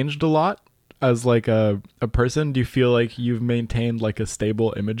you've changed a lot as like a person? Do you feel like you've maintained like a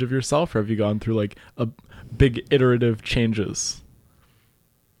stable image of yourself, or have you gone through like a big iterative changes?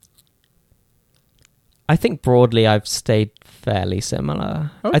 I think broadly I've stayed fairly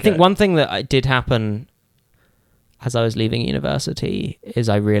similar. Okay. I think one thing that did happen as I was leaving university is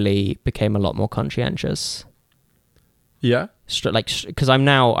I really became a lot more conscientious. Yeah? Because I'm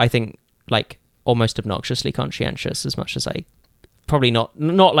now, I think, like almost obnoxiously conscientious, as much as I... Probably not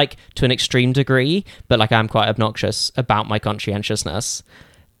like to an extreme degree, but like I'm quite obnoxious about my conscientiousness.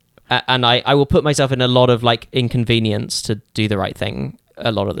 And I will put myself in a lot of like inconvenience to do the right thing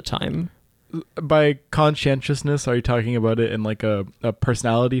a lot of the time. By conscientiousness, are you talking about it in like a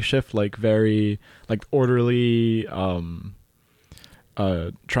personality shift, like very like orderly, trying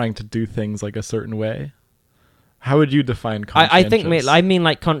to do things like a certain way? How would you define conscientious? I mean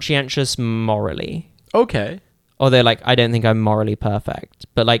like conscientious morally. Okay. Although, like, I don't think I'm morally perfect.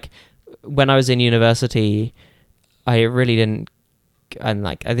 But, like, when I was in university, I really didn't... And,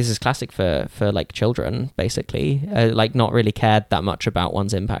 like, this is classic for like, children, basically. Like, not really cared that much about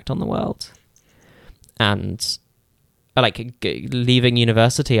one's impact on the world. And, like, leaving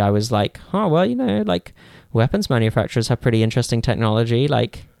university, I was like, oh, well, you know, like, weapons manufacturers have pretty interesting technology.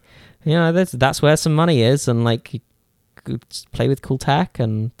 Like, you know, that's where some money is. And, like, you could play with cool tech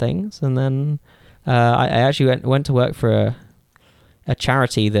and things. And then... I actually went to work for a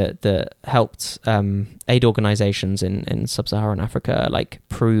charity that helped aid organizations in sub-Saharan Africa like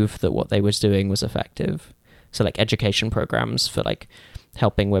prove that what they was doing was effective. So like education programs for like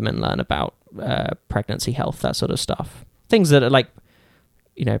helping women learn about pregnancy health, that sort of stuff. Things that are like,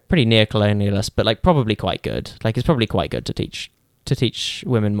 you know, pretty neo-colonialist, but like probably quite good. Like it's probably quite good to teach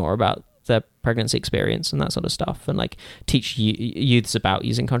women more about their pregnancy experience and that sort of stuff, and like teach youths about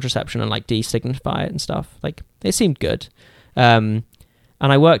using contraception and like destigmatify it and stuff. Like it seemed good, and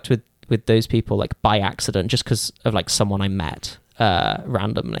I worked with those people like by accident, just because of like someone I met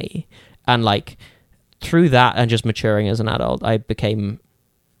randomly, and like through that and just maturing as an adult, I became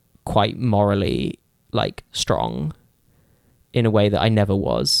quite morally like strong in a way that I never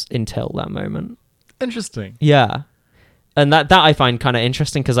was until that moment. Interesting. Yeah. And that I find kind of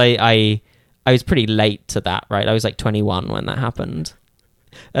interesting, because I was pretty late to that, right? I was like 21 when that happened.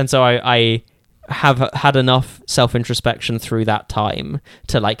 And so I have had enough self-introspection through that time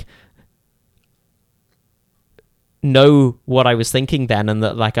to like know what I was thinking then, and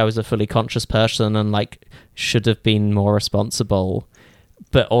that like I was a fully conscious person and like should have been more responsible,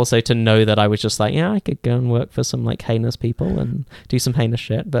 but also to know that I was just like, yeah, I could go and work for some like heinous people and do some heinous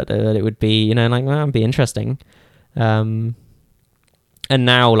shit, but it would be, you know, like, well, it'd be interesting. And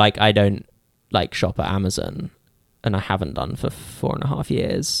now like I don't like shop at Amazon, and I haven't done for 4.5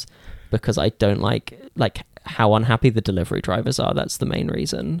 years, because I don't like how unhappy the delivery drivers are. That's the main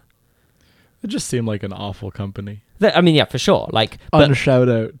reason. It just seemed like an awful company. I mean, yeah, for sure. Like, unshout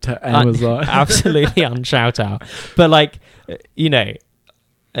out to Amazon. Absolutely unshout out. But like, you know,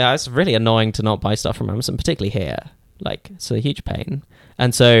 it's really annoying to not buy stuff from Amazon, particularly here. Like, it's a huge pain.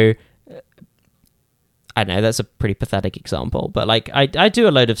 And so I know that's a pretty pathetic example, but like I do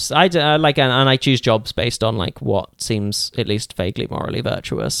a load of and I choose jobs based on like what seems at least vaguely morally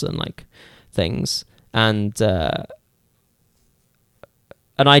virtuous and like things, and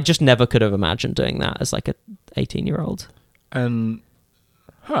I just never could have imagined doing that as like a 18-year-old. And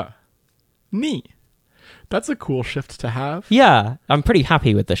neat. That's a cool shift to have. Yeah, I'm pretty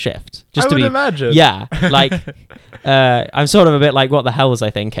happy with the shift. I would imagine. Yeah, like I'm sort of a bit like, what the hell was I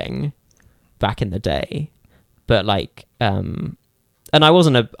thinking back in the day? but like, and I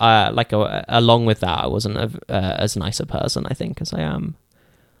wasn't along with that, I wasn't as nice a person, I think, as I am.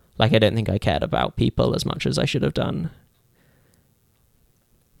 Like, I don't think I cared about people as much as I should have done.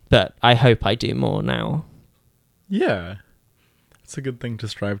 But I hope I do more now. Yeah. It's a good thing to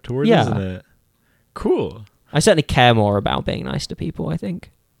strive towards, Yeah. isn't it? Cool. I certainly care more about being nice to people, I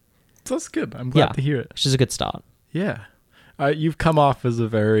think. So that's good. I'm glad to hear it. Which is a good start. Yeah. You've come off as a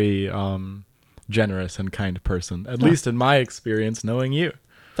very generous and kind person, at least in my experience, knowing you.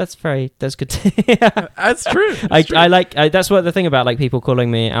 That's good to That's true. I like that's what the thing about like people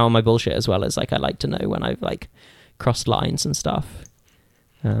calling me out on my bullshit as well, is like I like to know when I've like crossed lines and stuff.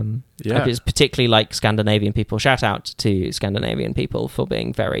 It's particularly like Scandinavian people. Shout out to Scandinavian people for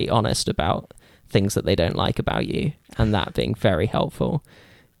being very honest about things that they don't like about you, and that being very helpful.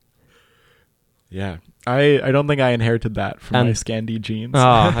 Yeah. I don't think I inherited that from my Scandi genes.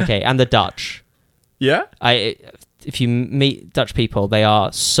 Oh, okay. And the Dutch. Yeah? If you meet Dutch people, they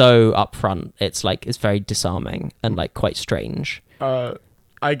are so upfront. It's like, it's very disarming and like quite strange. I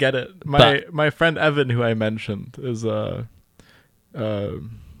get it. My friend Evan, who I mentioned, is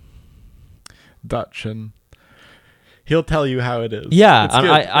Dutch, and he'll tell you how it is. Yeah, and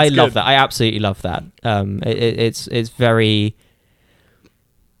I love that. I absolutely love that. It's very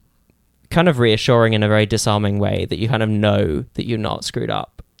kind of reassuring in a very disarming way that you kind of know that you're not screwed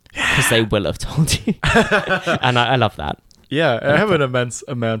up, because they will have told you. And I love that. Yeah, I have an immense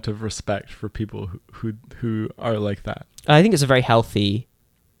amount of respect for people who are like that. I think it's a very healthy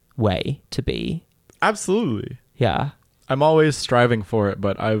way to be. Absolutely. Yeah. I'm always striving for it,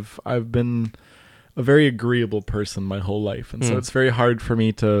 but I've been a very agreeable person my whole life, and so it's very hard for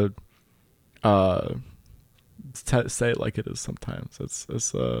me to say it like it is sometimes.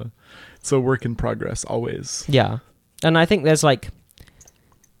 It's a work in progress always. Yeah. And I think there's like,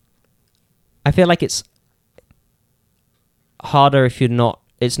 I feel like it's harder if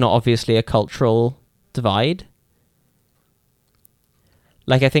it's not obviously a cultural divide.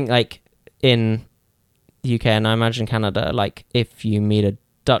 Like, I think like in the UK, and I imagine Canada, like if you meet a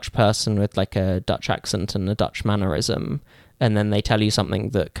Dutch person with like a Dutch accent and a Dutch mannerism, and then they tell you something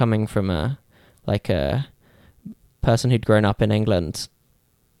that coming from a person who'd grown up in England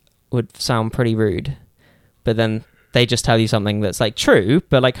would sound pretty rude, but then they just tell you something that's like true,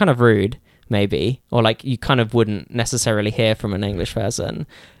 but like kind of rude maybe, or like you kind of wouldn't necessarily hear from an English person.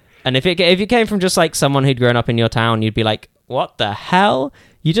 And if you came from just like someone who'd grown up in your town, you'd be like, what the hell?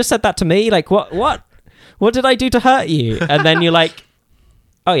 You just said that to me? Like, what did I do to hurt you? And then you're like,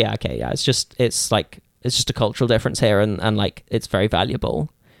 oh yeah, okay, yeah, it's just a cultural difference here, and like it's very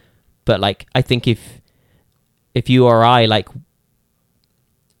valuable. But like, I think if you or I like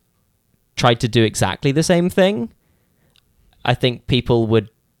tried to do exactly the same thing, I think people would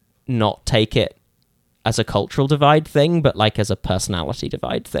not take it as a cultural divide thing, but like as a personality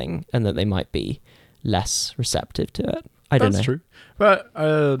divide thing, and that they might be less receptive to it. I don't know. That's true. But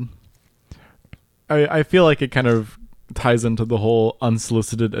I feel like it kind of ties into the whole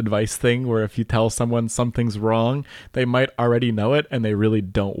unsolicited advice thing, where if you tell someone something's wrong, they might already know it and they really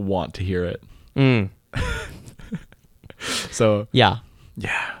don't want to hear it. So yeah.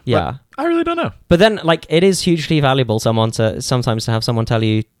 I really don't know. But then like it is hugely valuable sometimes to have someone tell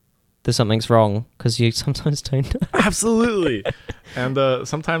you that something's wrong, because you sometimes don't know. Absolutely. And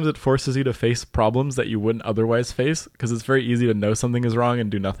sometimes it forces you to face problems that you wouldn't otherwise face, because it's very easy to know something is wrong and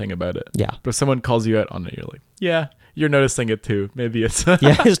do nothing about it. Yeah. But if someone calls you out on it, you're like, yeah, you're noticing it too. Maybe it's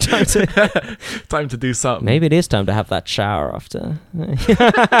it's time to time to do something. Maybe it is time to have that shower after.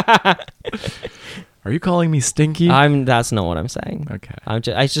 Are you calling me stinky? That's not what I'm saying. Okay.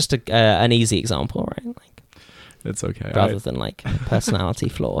 It's just an easy example, right? Like, it's okay. Rather than like a personality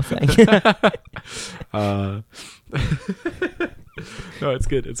flaw thing. No, it's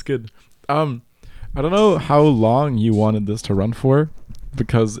good. It's good. I don't know how long you wanted this to run for,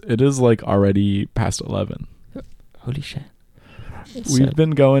 because it is like already past 11. Holy shit. We've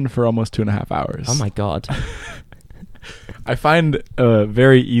been going for almost 2.5 hours. Oh my God. I find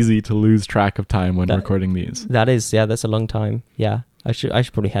very easy to lose track of time when recording these. That's a long time. Yeah. I should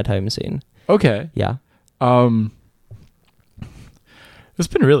probably head home soon. Okay. Yeah. It's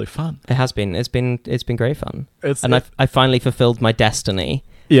been really fun. It has been. It's been great fun. I finally fulfilled my destiny.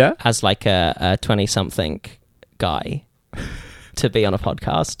 Yeah. As like a 20-something guy to be on a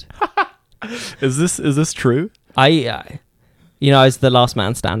podcast. Is this true? I was the last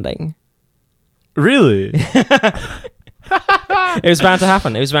man standing. Really? It was bound to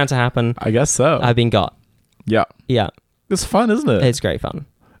happen. I guess so. I've been got. Yeah. Yeah. It's fun, isn't it? It's great fun.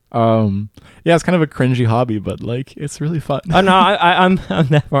 Yeah, it's kind of a cringy hobby, but like it's really fun. Oh no, I'm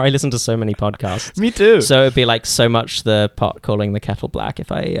never. I listen to so many podcasts. Me too. So it'd be like so much the pot calling the kettle black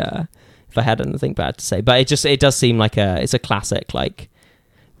if I had anything bad to say. But it does seem like it's a classic like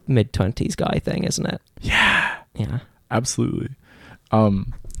mid-20s guy thing, isn't it? Yeah. Yeah. Absolutely.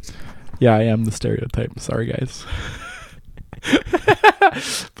 Yeah, I am the stereotype. Sorry, guys.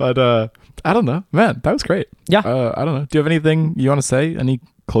 But I don't know, man. That was great. Yeah. I don't know. Do you have anything you want to say? Any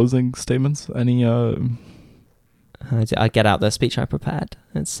closing statements? Any? I get out the speech I prepared.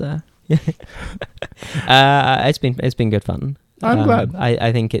 It's it's been good fun. I'm glad.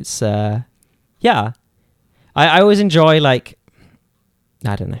 I think it's yeah. I always enjoy like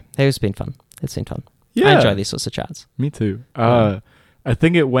I don't know. It's been fun. It's been fun. Yeah. I enjoy these sorts of chats. Me too. I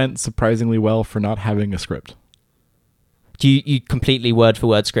think it went surprisingly well for not having a script. Do you completely word for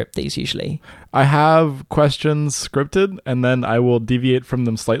word script these usually? I have questions scripted, and then I will deviate from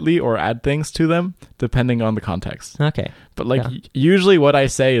them slightly or add things to them depending on the context. Okay. But like usually what I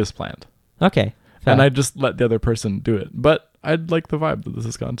say is planned. Okay. Fair. And I just let the other person do it. But I'd like the vibe that this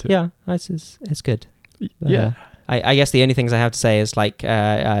has gone to. Yeah, it's good. Yeah. I guess the only things I have to say is like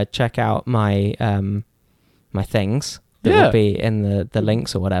check out my my things that will be in the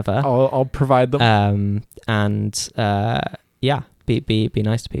links or whatever. I'll provide them. And yeah, be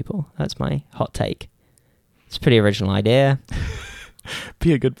nice to people. That's my hot take. It's a pretty original idea.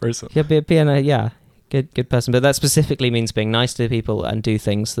 Be a good person. Yeah, be a good person. But that specifically means being nice to people and do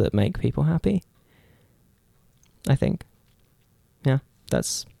things that make people happy. I think. Yeah,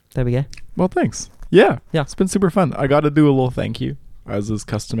 there we go. Well, thanks. Yeah. Yeah. It's been super fun. I got to do a little thank you, as is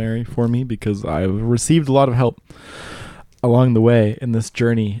customary for me, because I've received a lot of help along the way in this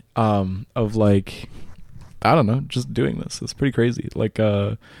journey of like, I don't know, just doing this. It's pretty crazy. Like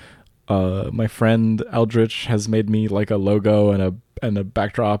my friend Eldritch has made me like a logo and a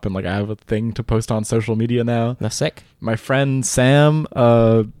backdrop, and like I have a thing to post on social media now. That's sick. My friend Sam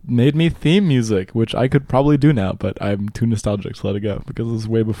made me theme music, which I could probably do now, but I'm too nostalgic to let it go because this is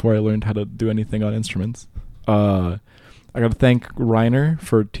way before I learned how to do anything on instruments. I got to thank Reiner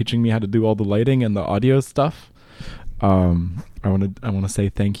for teaching me how to do all the lighting and the audio stuff. I want to say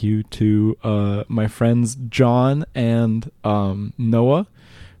thank you to my friends John and Noah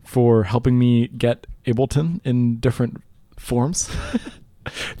for helping me get Ableton in different forms.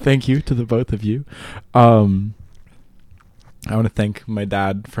 Thank you to the both of you. I want to thank my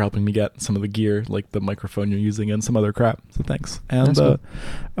dad for helping me get some of the gear, like the microphone you're using and some other crap. So thanks. And cool.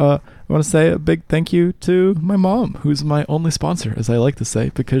 I want to say a big thank you to my mom, who's my only sponsor, as I like to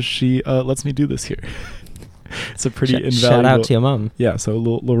say, because she lets me do this here. It's a pretty invaluable... Shout out to your mom. Yeah, so a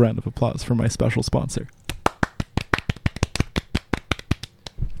little round of applause for my special sponsor.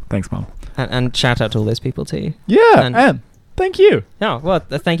 Thanks, Mom. And shout out to all those people too. Yeah, and thank you. Yeah, well,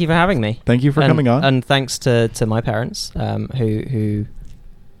 thank you for having me. Thank you for coming on. And thanks to my parents who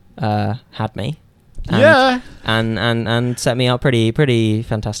had me. And set me up pretty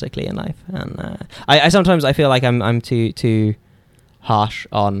fantastically in life. And I sometimes I feel like I'm too harsh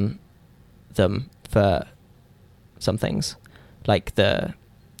on them for some things, like the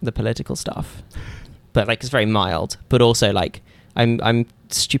political stuff, but like it's very mild. But also like I'm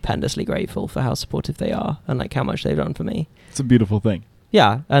stupendously grateful for how supportive they are and like how much they've done for me. It's a beautiful thing.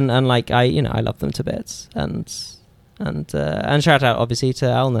 Yeah, and like I love them to bits. And shout out obviously to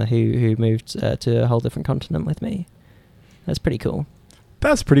Elna who moved to a whole different continent with me. That's pretty cool.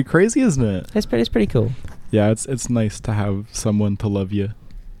 That's pretty crazy, isn't it? It's pretty cool. Yeah, it's nice to have someone to love you.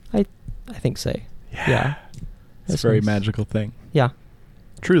 I think so. Yeah. It's a very magical thing. Yeah.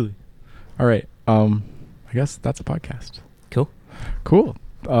 Truly. All right. I guess that's a podcast. Cool.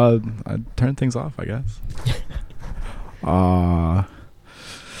 I'd turn things off, I guess.